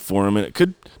hold for them and it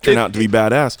could turn out to be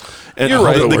badass. And You're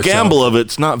right. the It works gamble of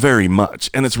it's not very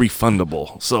much and it's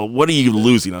refundable. So what are you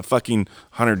losing? A fucking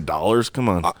 $100? Come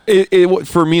on.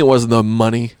 For me, it wasn't the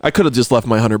money. I could have just left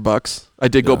my $100. I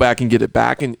did go back and get it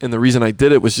back, and the reason I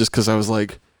did it was just because I was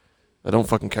like, I don't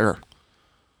fucking care.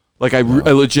 Like I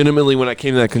legitimately, when I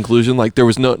came to that conclusion, like there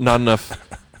was not enough.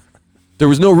 There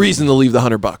was no reason to leave the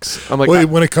 $100. I'm like, Well,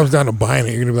 when it comes down to buying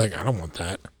it, you're gonna be like, I don't want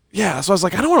that. yeah. So I was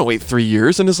like, I don't want to wait 3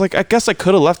 years, and it's like, I guess I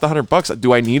could have left the $100.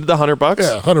 Do I need the $100?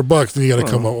 Yeah, $100. Then you got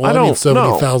to come up. Well, I I don't need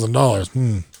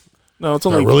 $70,000. No, it's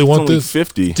only, really it's want only this?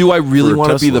 50. Do I really for a want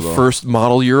to be Tesla, the though. first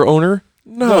model year owner?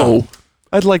 No.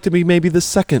 I'd like to be maybe the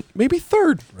second, maybe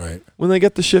third, Right. when they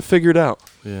get the shit figured out.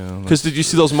 Yeah. Because did you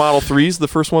see those Model 3s, the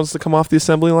first ones to come off the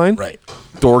assembly line? Right.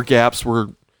 Door gaps were,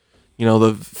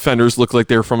 the fenders looked like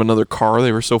they were from another car.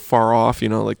 They were so far off,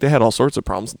 like they had all sorts of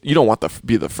problems. You don't want to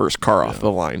be the first car off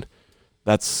the line.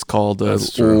 That's called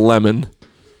That's true. lemon.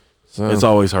 So, It's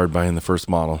always hard buying the first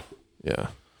model. yeah.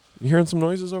 You hearing some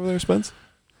noises over there, Spence?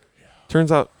 Turns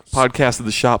out podcast at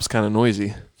the shop's kind of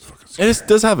noisy. And it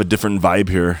does have a different vibe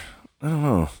here. I don't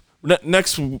know.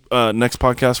 Next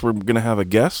podcast, we're gonna have a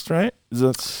guest, right? Is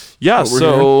that Yeah, what we're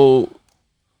so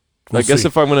I We'll guess see.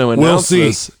 if I'm going to We'll announce see.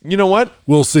 this, you know what?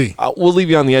 We'll see. We'll leave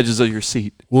you on the edges of your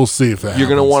seat. We'll see if that You're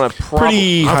going to happens. want to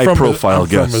pretty I'm high from- profile I'm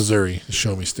guest? from Missouri,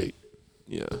 Show Me State.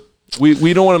 Yeah.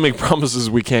 We don't want to make promises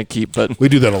we can't keep, but We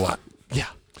do that a lot. yeah.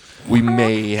 We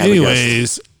may have a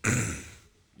guest. Anyways,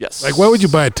 Yes. like, why would you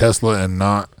buy a Tesla and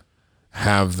not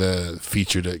have the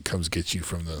feature that comes get you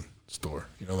from the store?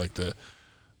 Like the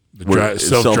Where it's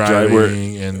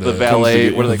self-driving and the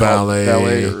valet, what do they call it?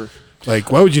 valet. Valet or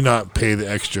Like, why would you not pay the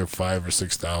extra $5,000 or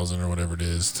 $6,000 or whatever it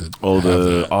is to? Oh, have the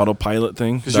that? autopilot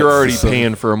thing. because you're already That's-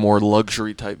 paying for a more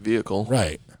luxury type vehicle.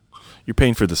 Right. You're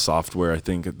paying for the software, I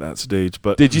think, at that stage.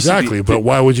 But Did you Exactly. see? But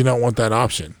why would you not want that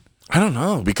option? I don't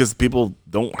know because people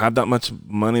don't have that much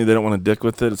money. They don't want to dick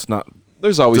with it. It's not.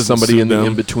 There's always doesn't somebody suit in the them.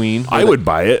 in between. I would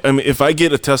buy it. I mean, if I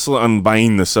get a Tesla, I'm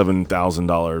buying the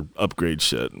 $7,000 upgrade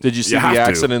shit. Did you see have the to.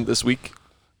 accident this week?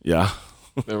 Yeah.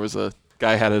 There was a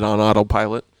guy had it on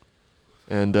autopilot.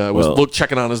 And was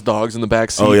checking on his dogs in the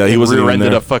back seat. Oh, yeah, he and wasn't even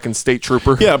rear-ended there. a fucking state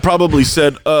trooper. Yeah, it probably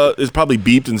said. It probably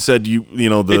beeped and said the.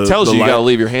 It tells the you light- gotta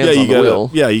leave your hands on the gotta, wheel.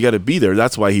 Yeah, you got to be there.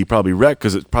 That's why he probably wrecked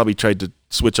because it probably tried to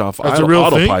switch off That's a real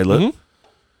thing? autopilot. Mhm.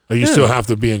 Like, you still have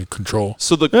to be in control.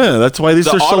 So the Yeah, that's why these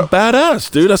The are so auto-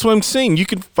 badass, dude. That's what I'm saying. You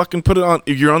could fucking put it on.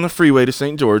 If you're on the freeway to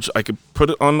St. George, I could put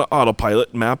it on the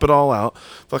autopilot, map it all out,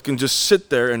 fucking just sit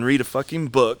there and read a fucking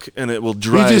book, and it will You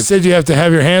drive. just said you have to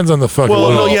have your hands on the fucking well,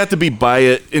 no, wheel. you have to be by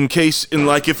it in case, in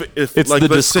like if It's like the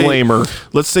let's say- disclaimer.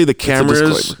 let's say the cameras,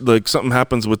 disclaimer. like something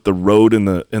happens with the road and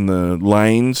the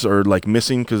lines are like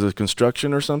missing because of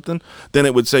construction or something. Then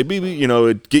it would say, "Beep, beep,"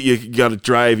 it get you. You got to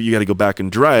drive. You got to go back and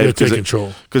drive. You gotta take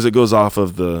control. because it goes off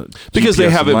of the because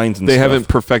GPS they lines and haven't stuff.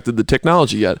 perfected the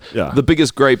technology yet. Yeah. The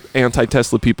biggest gripe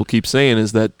anti-Tesla people keep saying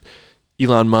is that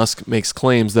Elon Musk makes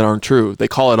claims that aren't true. They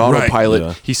call it autopilot.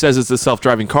 Yeah. He says it's a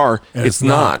self-driving car. And It's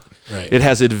not. Right. It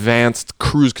has advanced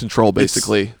cruise control,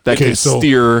 basically, that okay, can so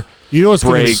steer, You know what's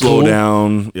going to be brake, Slow cool?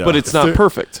 down. Yeah. but it's not there-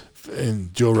 perfect.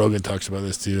 And Joe Rogan talks about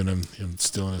this too, and I'm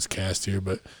still in his cast here,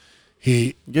 but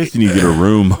he. you guys need to get a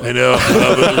room. I know,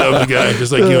 I love the guy,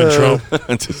 just like you and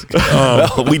Trump. Just-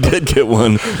 well, we did get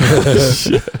one.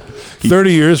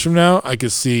 30 years from now, I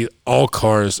could see all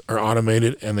cars are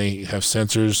automated and they have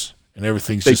sensors and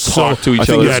everything's They just talk to each I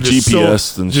think other. it's just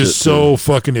GPS and just shit, so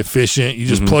fucking efficient. You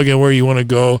just plug in where you want to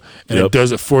go, and it Yep.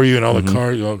 does it for you. And all the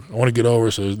cars, I want to get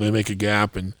over, so they make a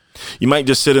gap. And You might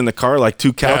just sit in the car like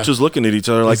two couches looking at each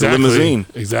other like a limousine.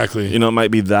 Exactly. You know, it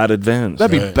might be that advanced.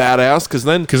 That'd be Right. badass, because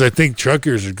then Because I think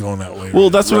truckers are going that way. Well,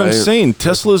 that's what I'm Right. saying.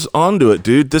 Tesla's onto it,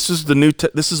 dude. This is the new.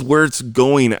 This is where it's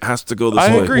going. It has to go this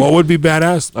I way. agree. What would be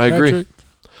badass? I agree. Patrick?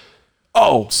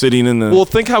 Sitting in the. well,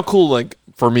 think how cool, like,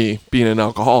 for me, being an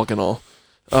alcoholic and all,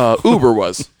 Uber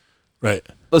was. Right.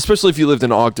 Especially if you lived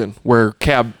in Ogden, where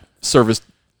cab service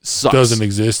sucks. Doesn't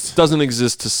exist. Doesn't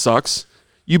exist to sucks.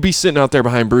 You'd be sitting out there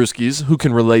behind Brewskis, who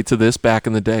can relate to this back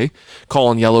in the day,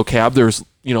 calling Yellow Cab. There's,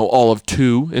 all of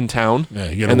 2 in town. Yeah,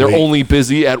 you gotta and they're wait. only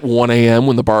busy at 1 a.m.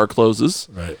 when the bar closes.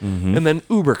 Right. And then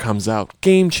Uber comes out.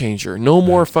 Game changer. No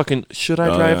more fucking, should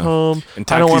I drive yeah. home? and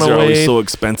I don't taxis want to are always wait. so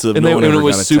expensive. and no then, one and it ever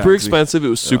was got a super taxi. expensive. It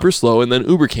was super slow. And then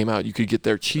Uber came out. You could get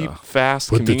there cheap, fast,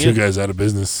 Put the convenient. two guys out of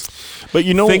business. But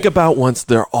you know, Think about once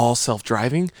they're all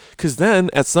self-driving, because then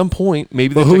at some point,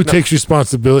 maybe But the who techno- takes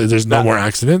responsibility? There's no more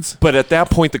accidents. But at that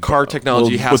point, the car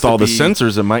technology has with to all the be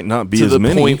sensors, it might not be to as the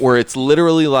many. point where it's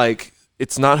literally like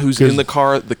it's not who's 'Cause- in the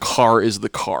car is the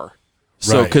car.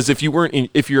 So Right. because if you're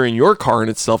in your car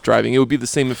and it's self-driving, it would be the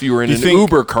same if you were in You an think-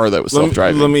 Uber car that was let,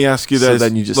 self-driving. let me ask you So this.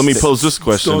 then you just let me sit- pose this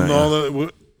question. Still at no. you.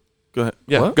 What Go ahead.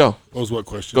 yeah, What? go was what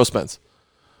question? go Spence.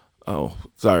 Oh,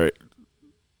 sorry.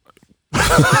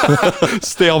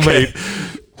 Stalemate.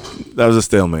 That was a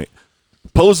stalemate.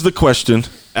 Pose the question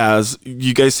as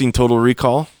you guys seen Total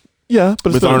Recall Yeah,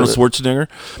 but with Arnold Schwarzenegger.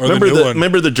 Or the new one.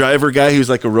 Remember the driver guy who's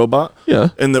like a robot? Yeah.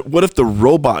 And what if the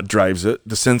robot drives it?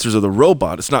 The sensors of the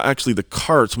robot. It's not actually the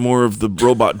car. It's more of the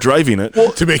robot driving it.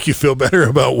 To make you feel better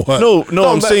about what? No,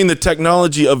 I'm that- saying the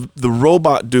technology of the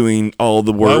robot doing all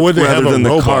the work Why would they rather have a than the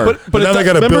robot? car. But now they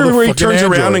gotta remember build a where he fucking turns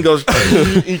around android. and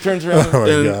goes. He turns around. Oh my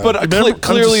and, God. But Remember- I'm just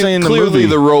clearly, saying clearly movie.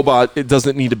 the robot it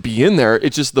doesn't need to be in there.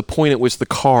 It's just the point at which the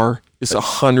car is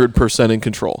 100% in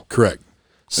control. Correct.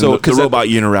 So the robot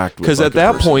you interact with. because like at a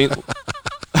that person.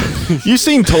 point, you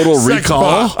seen Total Sex Recall.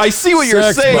 bot. I see what you're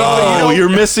Sex saying. bot. but Oh, you're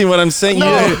missing what I'm saying.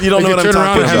 No. You don't They know what can I'm turn around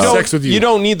talking and have about. sex with you. You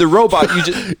don't need the robot. You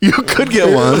just You could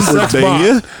get one. A sex Dang bot.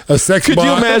 you. A sex could bot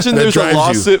you imagine that there's a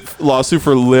drives you. lawsuit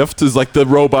for Lyft is like the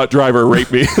robot driver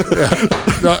raped me.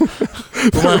 No,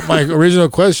 but my original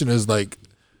question is like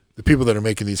the people that are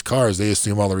making these cars, they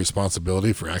assume all the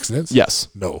responsibility for accidents? Yes.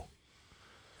 No.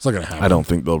 It's not going to happen. I don't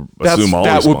think they'll That's, assume all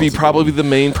that would be responsibility. probably the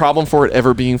main problem for it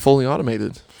ever being fully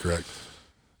automated. Correct.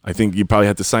 I think you probably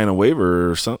have to sign a waiver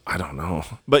or something. I don't know.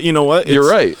 But you know what? You're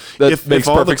right. That makes if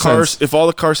all the perfect cars sense. if all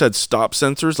the cars had stop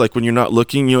sensors, like when you're not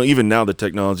looking, even now the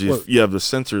technology, if you have the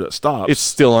sensor that stops, It's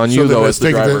still on So you then though let's as the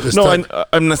take driver. this no, time-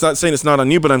 I'm not saying it's not on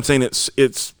you, but I'm saying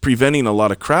it's preventing a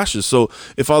lot of crashes. So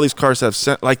if all these cars have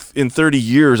like in 30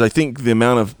 years, I think the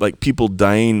amount of like people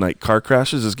dying like car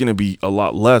crashes is going to be a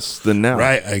lot less than now.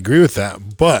 Right. I agree with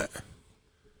that, but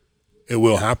it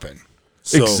will happen.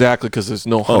 So, Exactly, because there's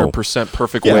no 100%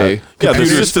 perfect Yeah. way. Yeah, the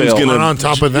Computers system's fail. gonna- And on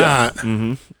top of that,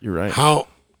 You're right. how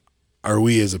are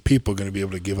we as a people going to be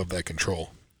able to give up that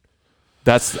control?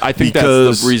 I think that's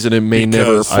Because- the reason it may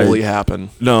never because fully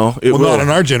happen. No, it Well, will. not in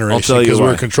our I'll generation tell you because why.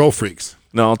 we're control freaks.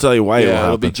 No, I'll tell you why. Yeah, it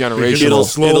it'll be will happen.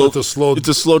 generational. It's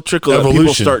a slow trickle that people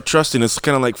evolution. start trusting. It's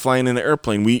kind of like flying in an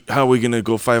airplane. How are we going to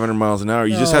go 500 miles an hour?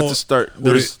 You just have No. to start.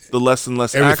 Well, There's the less and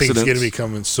less Everything's accidents. going to be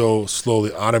becoming so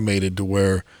slowly automated to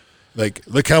where, like,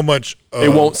 look how much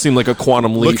It won't seem like a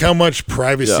quantum leap. look how much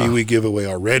privacy Yeah. we give away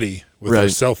already with our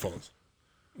Right. cell phones.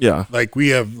 Yeah. Like we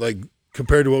have, like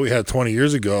compared to what we had 20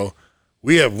 years ago,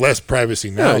 we have less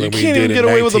privacy now Yeah, than you we can't did even in get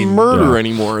away with a 19 murder Yeah.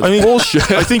 anymore. It's I mean, bullshit.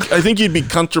 I think you'd be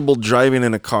comfortable driving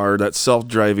in a car that's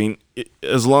self-driving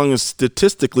as long as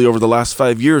statistically over the last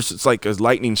 5 years it's like a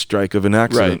lightning strike of an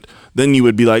accident. Right. Then you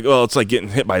would be like, well, it's like getting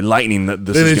hit by lightning. That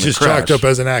this Then is it's gonna just crash. chalked up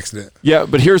as an accident. Yeah,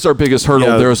 but here's our biggest hurdle.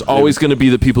 Yeah, There's always going to be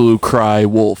the people who cry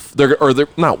wolf. They're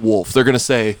not wolf. They're going to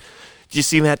say, "Did you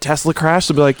see that Tesla crash?"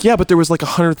 They'll be like, "Yeah, but there was like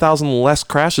 100,000 less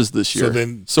crashes this year.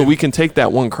 So we can take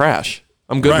that one crash."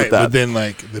 I'm good Right, with that. but then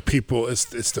like the people, it's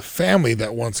the family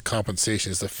that wants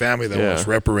compensation. It's the family that Yeah. wants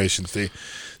reparations.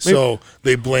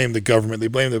 They blame the government. They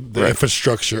blame the Right.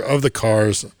 infrastructure of the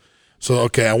cars. So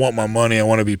okay, I want my money. I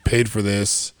want to be paid for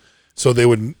this. So they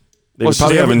would They would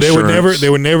probably have they would insurance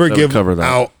never that would give cover that.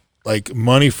 out like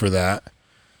money for that.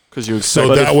 Because you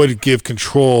So accept, that would give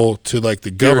control to like the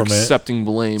you're government. accepting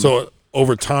blame. So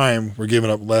over time, we're giving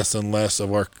up less and less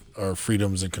of our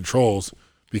freedoms and controls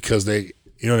because they,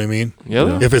 you know what I mean?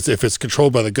 Yeah. If it's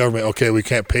controlled by the government, okay, we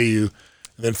can't pay you.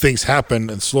 And then things happen,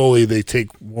 and slowly they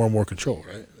take more and more control,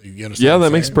 right? You understand? yeah, what that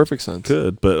I'm makes saying? perfect sense.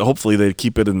 Good, but hopefully they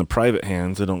keep it in the private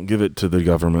hands. They don't give it to the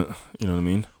government. You know what I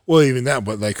mean? Well, even that,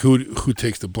 but like, who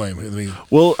takes the blame? I mean,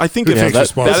 Well, I think Who if takes that,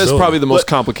 responsibility? That is probably the most But,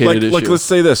 complicated issue. Like, let's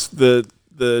say this: the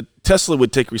Tesla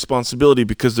would take responsibility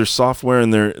because their software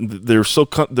and they're so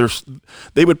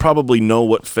they would probably know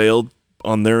what failed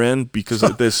on their end because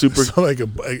they're super. so like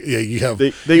you have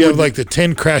They you have would- like the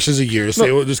 10 crashes a year.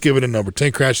 Say we'll just give it a number,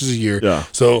 10 crashes a year. Yeah.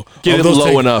 So Get of it those low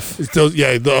 10 enough.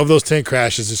 Of those 10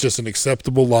 crashes, it's just an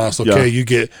acceptable loss. Okay, Yeah. you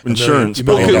get Insurance, $1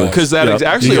 million. probably. Because that Yeah,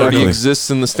 actually already exactly.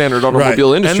 exists in the standard automobile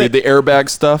Right. industry. And The airbag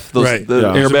stuff, those, Right. the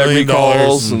Yeah. Here's $1 airbag million.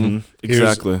 recalls, and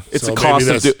Exactly. it's So a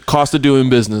maybe cost of doing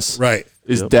business. Right.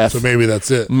 Is death. So maybe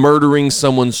that's it. Murdering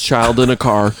someone's child in a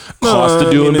car, cost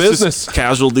of doing it's just business.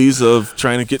 casualties of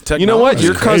trying to get technology. You know what?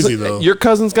 That's crazy, though. Your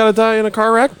cousin's got to die in a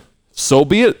car wreck. So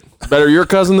be it. Better your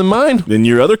cousin than mine. Then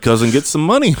your other cousin gets some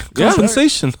money Yeah.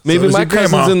 compensation. Maybe does my your grandma.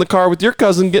 cousin's in the car with your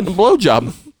cousin getting a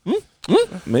blowjob,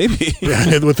 Maybe.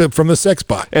 Yeah, from the sex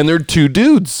bot. and they're two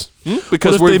dudes.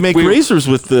 Because What if they make razors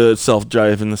with the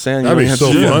self-drive in the sand? That'd You be don't so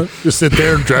have to do fun. Just sit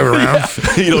there and drive around.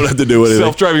 it. You don't have to do anything.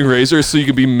 self-driving razors, so you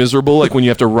can be miserable, like when you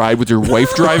have to ride with your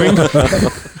wife driving.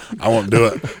 I won't do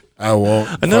it. I won't.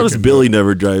 I noticed fucking Billy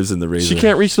never drives in the razor. She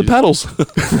can't reach the pedals.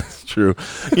 True.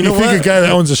 You know, think a guy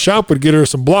that owns a shop would get her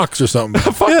some blocks or something.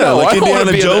 Fuck Yeah, no, like I don't wanna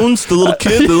Indiana be in a- Jones, the little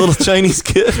kid, the little Chinese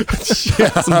kid.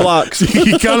 Some blocks.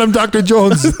 You call him Dr.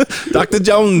 Jones. Dr.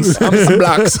 Jones. Some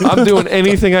blocks. I'm doing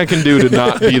anything I can do to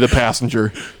not be the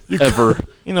passenger ever.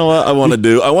 You know what I want to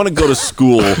do? I want to go to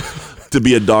school to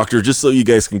be a doctor just so you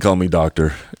guys can call me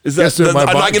doctor. Is that, Guess what my I'm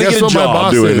bo- not going to guess get a what my job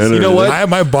boss doing is? it. You know what?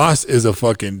 My boss is has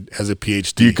a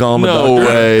PhD. Do you call him No a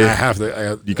doctor? way. I have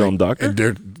to. You call him doctor?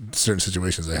 In certain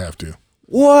situations, I have to.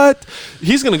 What?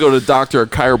 He's gonna go to doctor or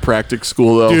chiropractic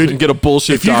school though, Dude, and get a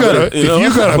bullshit If you doctor.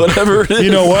 got a, whatever it is.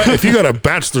 you know what? If you got a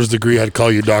bachelor's degree, I'd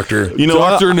call you doctor. You know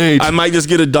Dr. what? Nate. I might just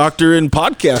get a doctor in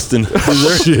podcasting.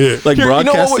 Is there, Shit. like Here, you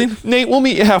know broadcasting? what, Nate? We'll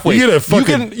meet you halfway. You get a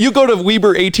fucking- you go to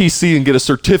Weber ATC and get a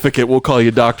certificate. We'll call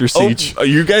you Doctor Seach. Oh,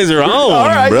 you guys are on. All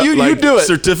right, bro. you Like do it.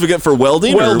 Certificate for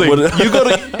welding? Welding. Or what? You go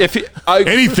to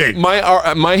Anything.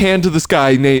 My hand to the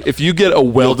sky, Nate. If you get a You'll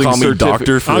welding call me certificate,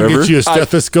 doctor I'll forever? get you a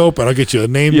stethoscope and I'll get you a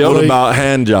name. Yeah, What plate. about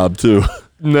hand job too?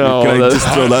 no, Can I that's-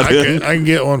 just throw that in? I can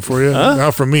get one for you.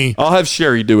 Not from me. I'll have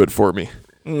Sherry do it for me.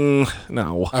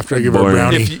 No. After I give her a Boring.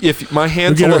 brownie. If my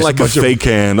hands We'll I get want her like a bunch of- fake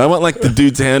hand. I want like the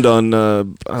dude's hand on.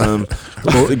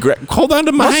 Hold on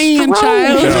to my hand,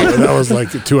 child. Yeah, that was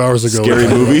like 2 hours ago. Scary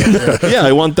movie. Yeah,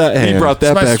 I want that hand. he brought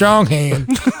that My back, strong hand.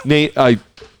 Nate.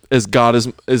 As God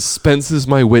as Spence is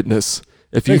my witness.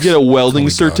 If you Thanks. get a welding Holy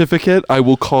God. certificate, I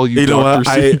will call you, You know Doctor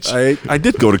what? Seach I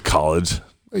did go to college.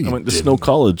 You I went to didn't. Snow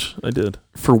College. I did.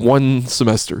 for one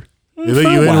semester. They let For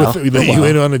a you in while. with they let you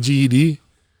in on a GED.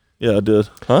 Yeah, I did.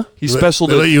 Huh? He special.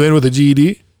 They let you in with a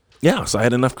GED. Yeah, so I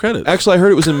had enough credit. Actually, I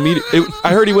heard it was in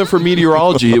I heard he went for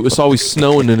meteorology. It was always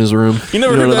snowing in his room. You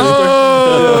never heard know that?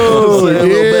 Oh, A little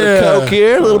bit of yeah. coke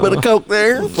here, a little bit of coke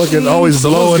there. Fucking always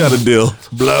Someone's blowing, got a deal.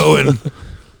 blowing.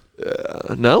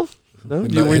 No, were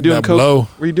you Hitting doing that coke? blow.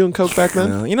 Were you doing coke back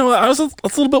then? You know what? I was a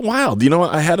little bit wild. You know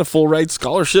what? I had a full ride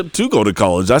scholarship to go to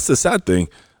college. That's the sad thing.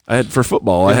 I had for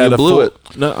football. I And had you a blew full,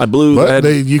 it. No, I blew. I, But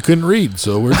had, you couldn't read,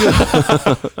 so we're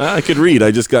good. I could read. I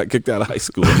just got kicked out of high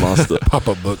school and lost it.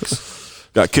 Pop-up books.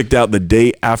 Got kicked out the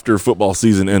day after football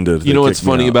season ended. You know They what's kicked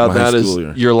me funny out about my high that school is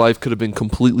year. your life could have been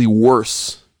completely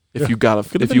worse if you got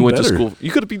Could've if you been went to better. school.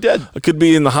 You could have been dead I could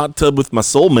be in the hot tub with my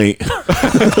soulmate.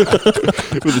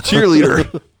 with a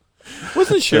cheerleader.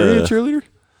 Wasn't Sherry a cheerleader?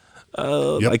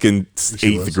 Yep. Like in was.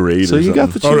 8th grade. So or you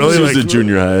got something. the Oh, really? She was Like- a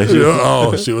junior high.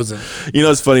 Oh, she wasn't. You know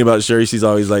what's funny about Sherry? She's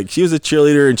always like, she was a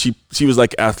cheerleader and she was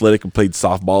like athletic and played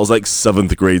softball. It was like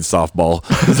 7th grade softball.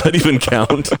 Does that even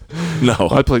count? No.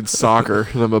 I played soccer,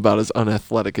 and I'm about as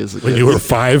unathletic as it When gets. you were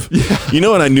 5? You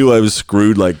know when I knew I was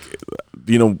screwed? Like,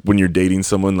 you know, when you're dating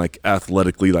someone like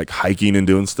athletically, like hiking and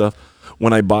doing stuff.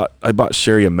 When I bought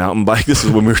Sherry a mountain bike. This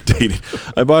is when we were dating.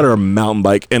 I bought her a mountain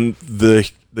bike, and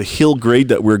the hill grade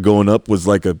that we are going up was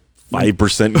like a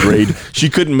 5% grade. She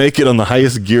couldn't make it on the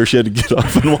highest gear. She had to get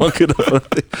off and walk it up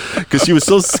because she was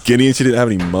so skinny and she didn't have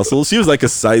any muscles. She was like a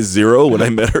size 0 when I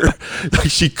met her. Like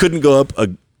she couldn't go up a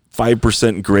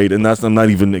 5% grade, and I'm not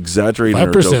even exaggerating. 5%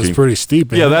 or joking. is pretty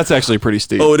steep. Yeah, that's actually pretty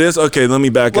steep. Oh, it is? Okay, let me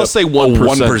back Let's up. say 1%.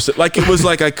 1%. Like it was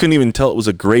like I couldn't even tell it was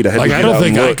a grade. I had Like to I get don't out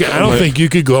think and I, look. I don't think you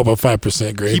could go up a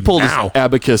 5% grade. He pulled his now.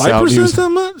 abacus out. and he 5% was- that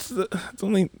much? It's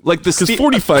only like the because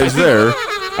 45's there.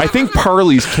 I think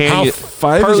Parley's Canyon.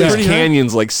 five is Parley's pretty high?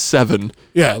 Canyon's like 7.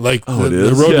 Yeah, like Oh, it the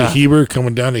is? road Yeah. to Heber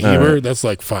coming down to All Heber, right. that's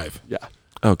like 5. Yeah,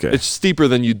 Okay, it's steeper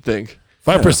than you'd think.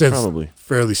 5% probably. is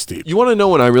fairly steep. You want to know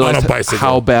when I realized bicycle.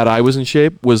 how bad I was in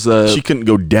shape? Was she couldn't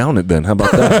go down it then. How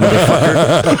about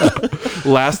that?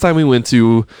 last time we went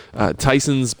to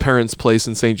Tyson's parents' place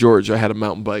in St. George. I had a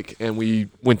mountain bike, and we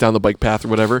went down the bike path or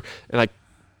whatever. And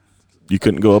You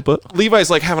couldn't go up it?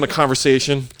 Levi's like having a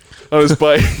conversation on his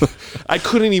bike. I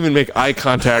couldn't even make eye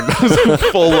contact. I was in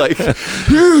full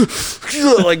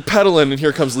like pedaling, and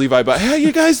here comes Levi by. How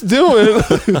you guys doing?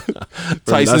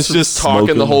 Tyson's just talking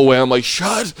the smoking. whole way. I'm like,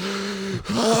 shut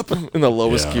up, in the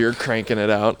lowest Yeah. gear, cranking it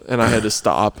out, and I had to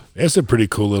stop. There's some pretty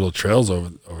cool little trails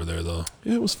over there, though.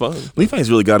 Yeah, it was fun. Levi's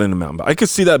really got into mountain bike. I could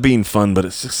see that being fun, but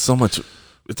it's just so much.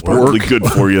 It's partly good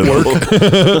for you.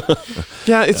 though.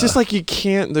 Yeah, it's just like you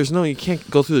can't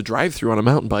go through the drive-through on a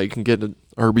mountain bike and get an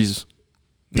Arby's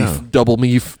beef, No. double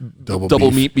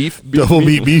meat beef. Double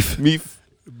meat beef.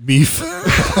 Beef.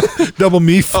 Double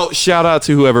meat. Oh, shout out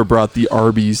to whoever brought the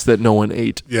Arby's that no one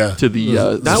ate. Yeah. To the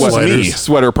That was me.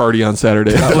 sweater party on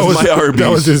Saturday. That was my Arby's. That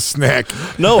was his snack.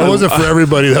 No, that wasn't for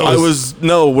everybody. That I was.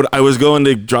 was going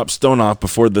to drop Stone off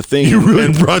before the thing. You really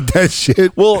and- brought that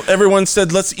shit. well, everyone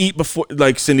said let's eat before.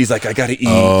 Like Cindy's like I gotta eat.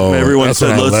 Oh, and everyone that's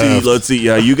said when I left. let's eat.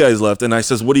 Yeah, you guys left, and I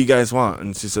says what do you guys want?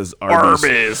 And she says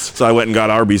Arby's. So I went and got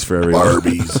Arby's for everyone.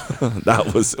 Arby's.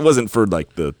 It wasn't for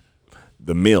like the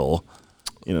meal.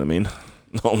 You know what I mean?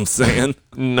 Know what I'm saying?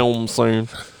 No, I'm saying.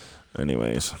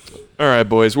 Anyways, All right,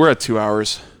 boys, we're at 2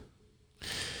 hours.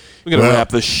 We're gonna Well, wrap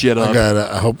this shit up.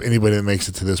 I hope anybody that makes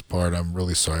it to this part, I'm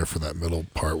really sorry for that middle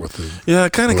part with the. yeah,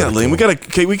 it kind of got lame. We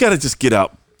gotta just get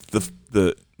out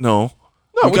the no.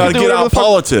 No, we we gotta can do get whatever out the fuck-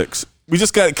 politics. We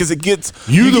just got because it gets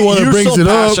You the one that you're brings so it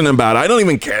up. passionate about it. I don't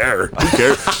even care. Who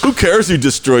cares? Who cares who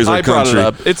destroys our I brought country? it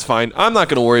up. It's fine. I'm not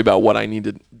gonna worry about what I need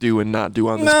to do and not do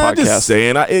on this Nah, podcast. just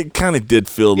saying. It kind of did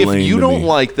feel If lame. you to don't me.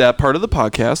 like that part of the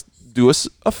podcast, do us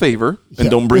a favor and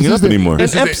don't bring it This up is the- anymore.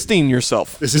 this and is the- Epstein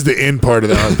yourself. This is the end part of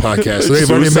the podcast. So they've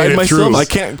already Suicide made it myself? through. I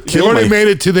can't They've kill already my- made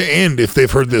it to the end if they've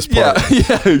heard this part.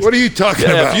 Yeah. What are you talking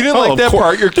Yeah, about? if you didn't Oh, like of that course.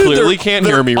 part, you Dude, clearly they're- can't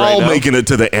they're hear me right all now. making it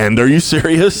to the end. Are you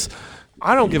serious?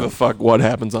 I don't give a fuck what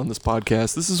happens on this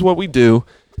podcast. This is what we do.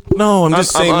 No, I'm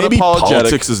just saying. I'm Maybe unapologetic.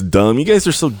 politics is dumb. You guys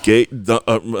are so gay.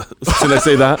 Should I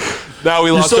say that? Now we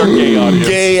You're lost so our gay audience.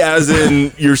 gay, as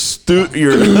in you're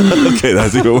okay.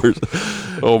 That's even worse.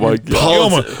 Oh my god.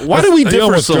 almost- Why do we I differ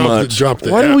almost so much? dropped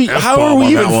the Why do we? F-bomb How are we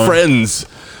on that even one. friends?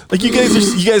 Like you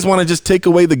guys want to just take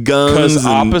away the guns. Because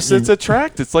and- opposites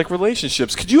attract. It's like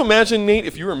relationships. Could you imagine, Nate,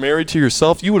 if you were married to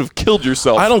yourself, you would have killed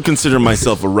yourself. I don't consider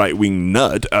myself a right wing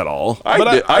nut at all.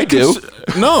 I do.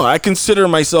 No, I consider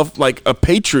myself like a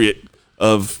patriot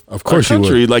of course our you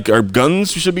country. Like our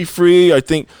guns should be free. I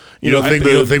think You don't think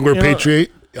we're you know,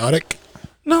 patriotic?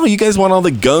 No, you guys want all the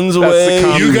guns the away.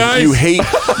 common- You guys? you hate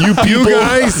you people.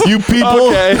 guys? You people.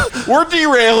 Okay, we're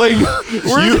derailing.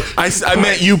 I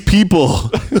meant you people.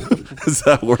 Is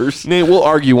that worse? Nate, we'll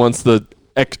argue once the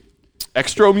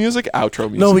extra music, outro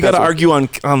music. No, we got to That's what- argue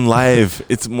on live.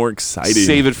 It's more exciting.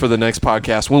 Save it for the next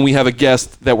podcast when we have a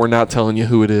guest that we're not telling you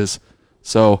who it is.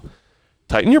 So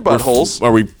tighten your buttholes.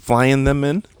 Are we flying them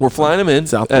in? We're flying them in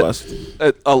Southwest.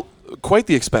 at quite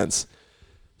the expense.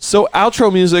 So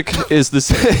outro music is the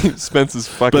same. Spence is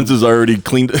fucking. Spence is already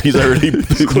cleaned. He's already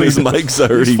his mic's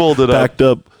already folded up. packed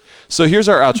up. So here's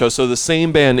our outro. So the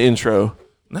same band intro.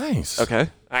 Nice. Okay.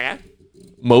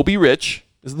 Moby Rich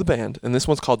is the band, and this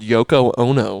one's called Yoko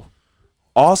Ono.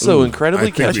 Also incredibly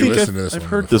I think catchy. we listened to this I've one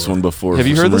heard before. this one before. Have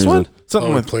you for heard some this reason. one? Something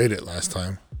Oh, we with played it last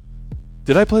time.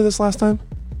 Did I play this last time?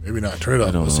 Maybe not. Turn it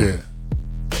up. don't Let's know. see it.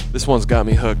 This one's got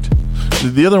me hooked.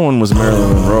 the other one was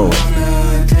Marilyn Monroe.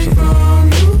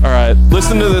 All right,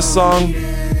 listen to this song.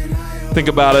 Think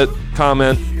about it.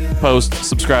 Comment, post,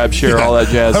 subscribe, share, all that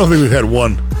jazz. I don't think we've had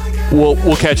one.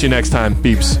 We'll catch you next time.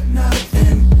 Beeps.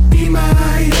 Be my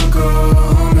Yoko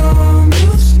Ono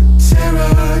muse,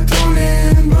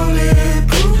 serotonin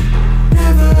bulletproof.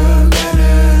 Never let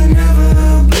her,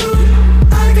 never blue.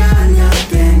 I got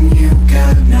nothing, you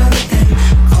got nothing.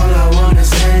 All I wanna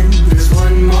spend is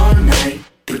one more night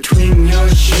between your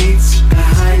sheets,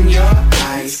 behind your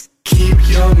eyes. Keep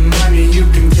your money, you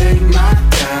can take my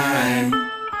time.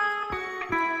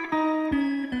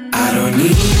 I don't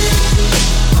need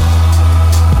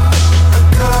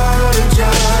a car to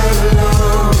drive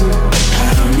alone.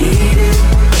 I don't need it.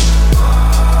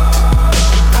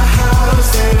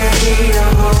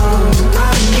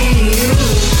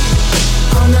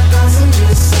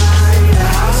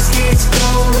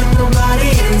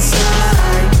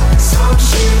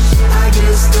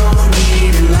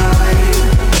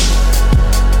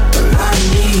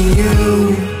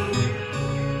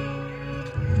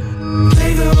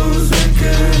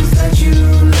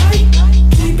 you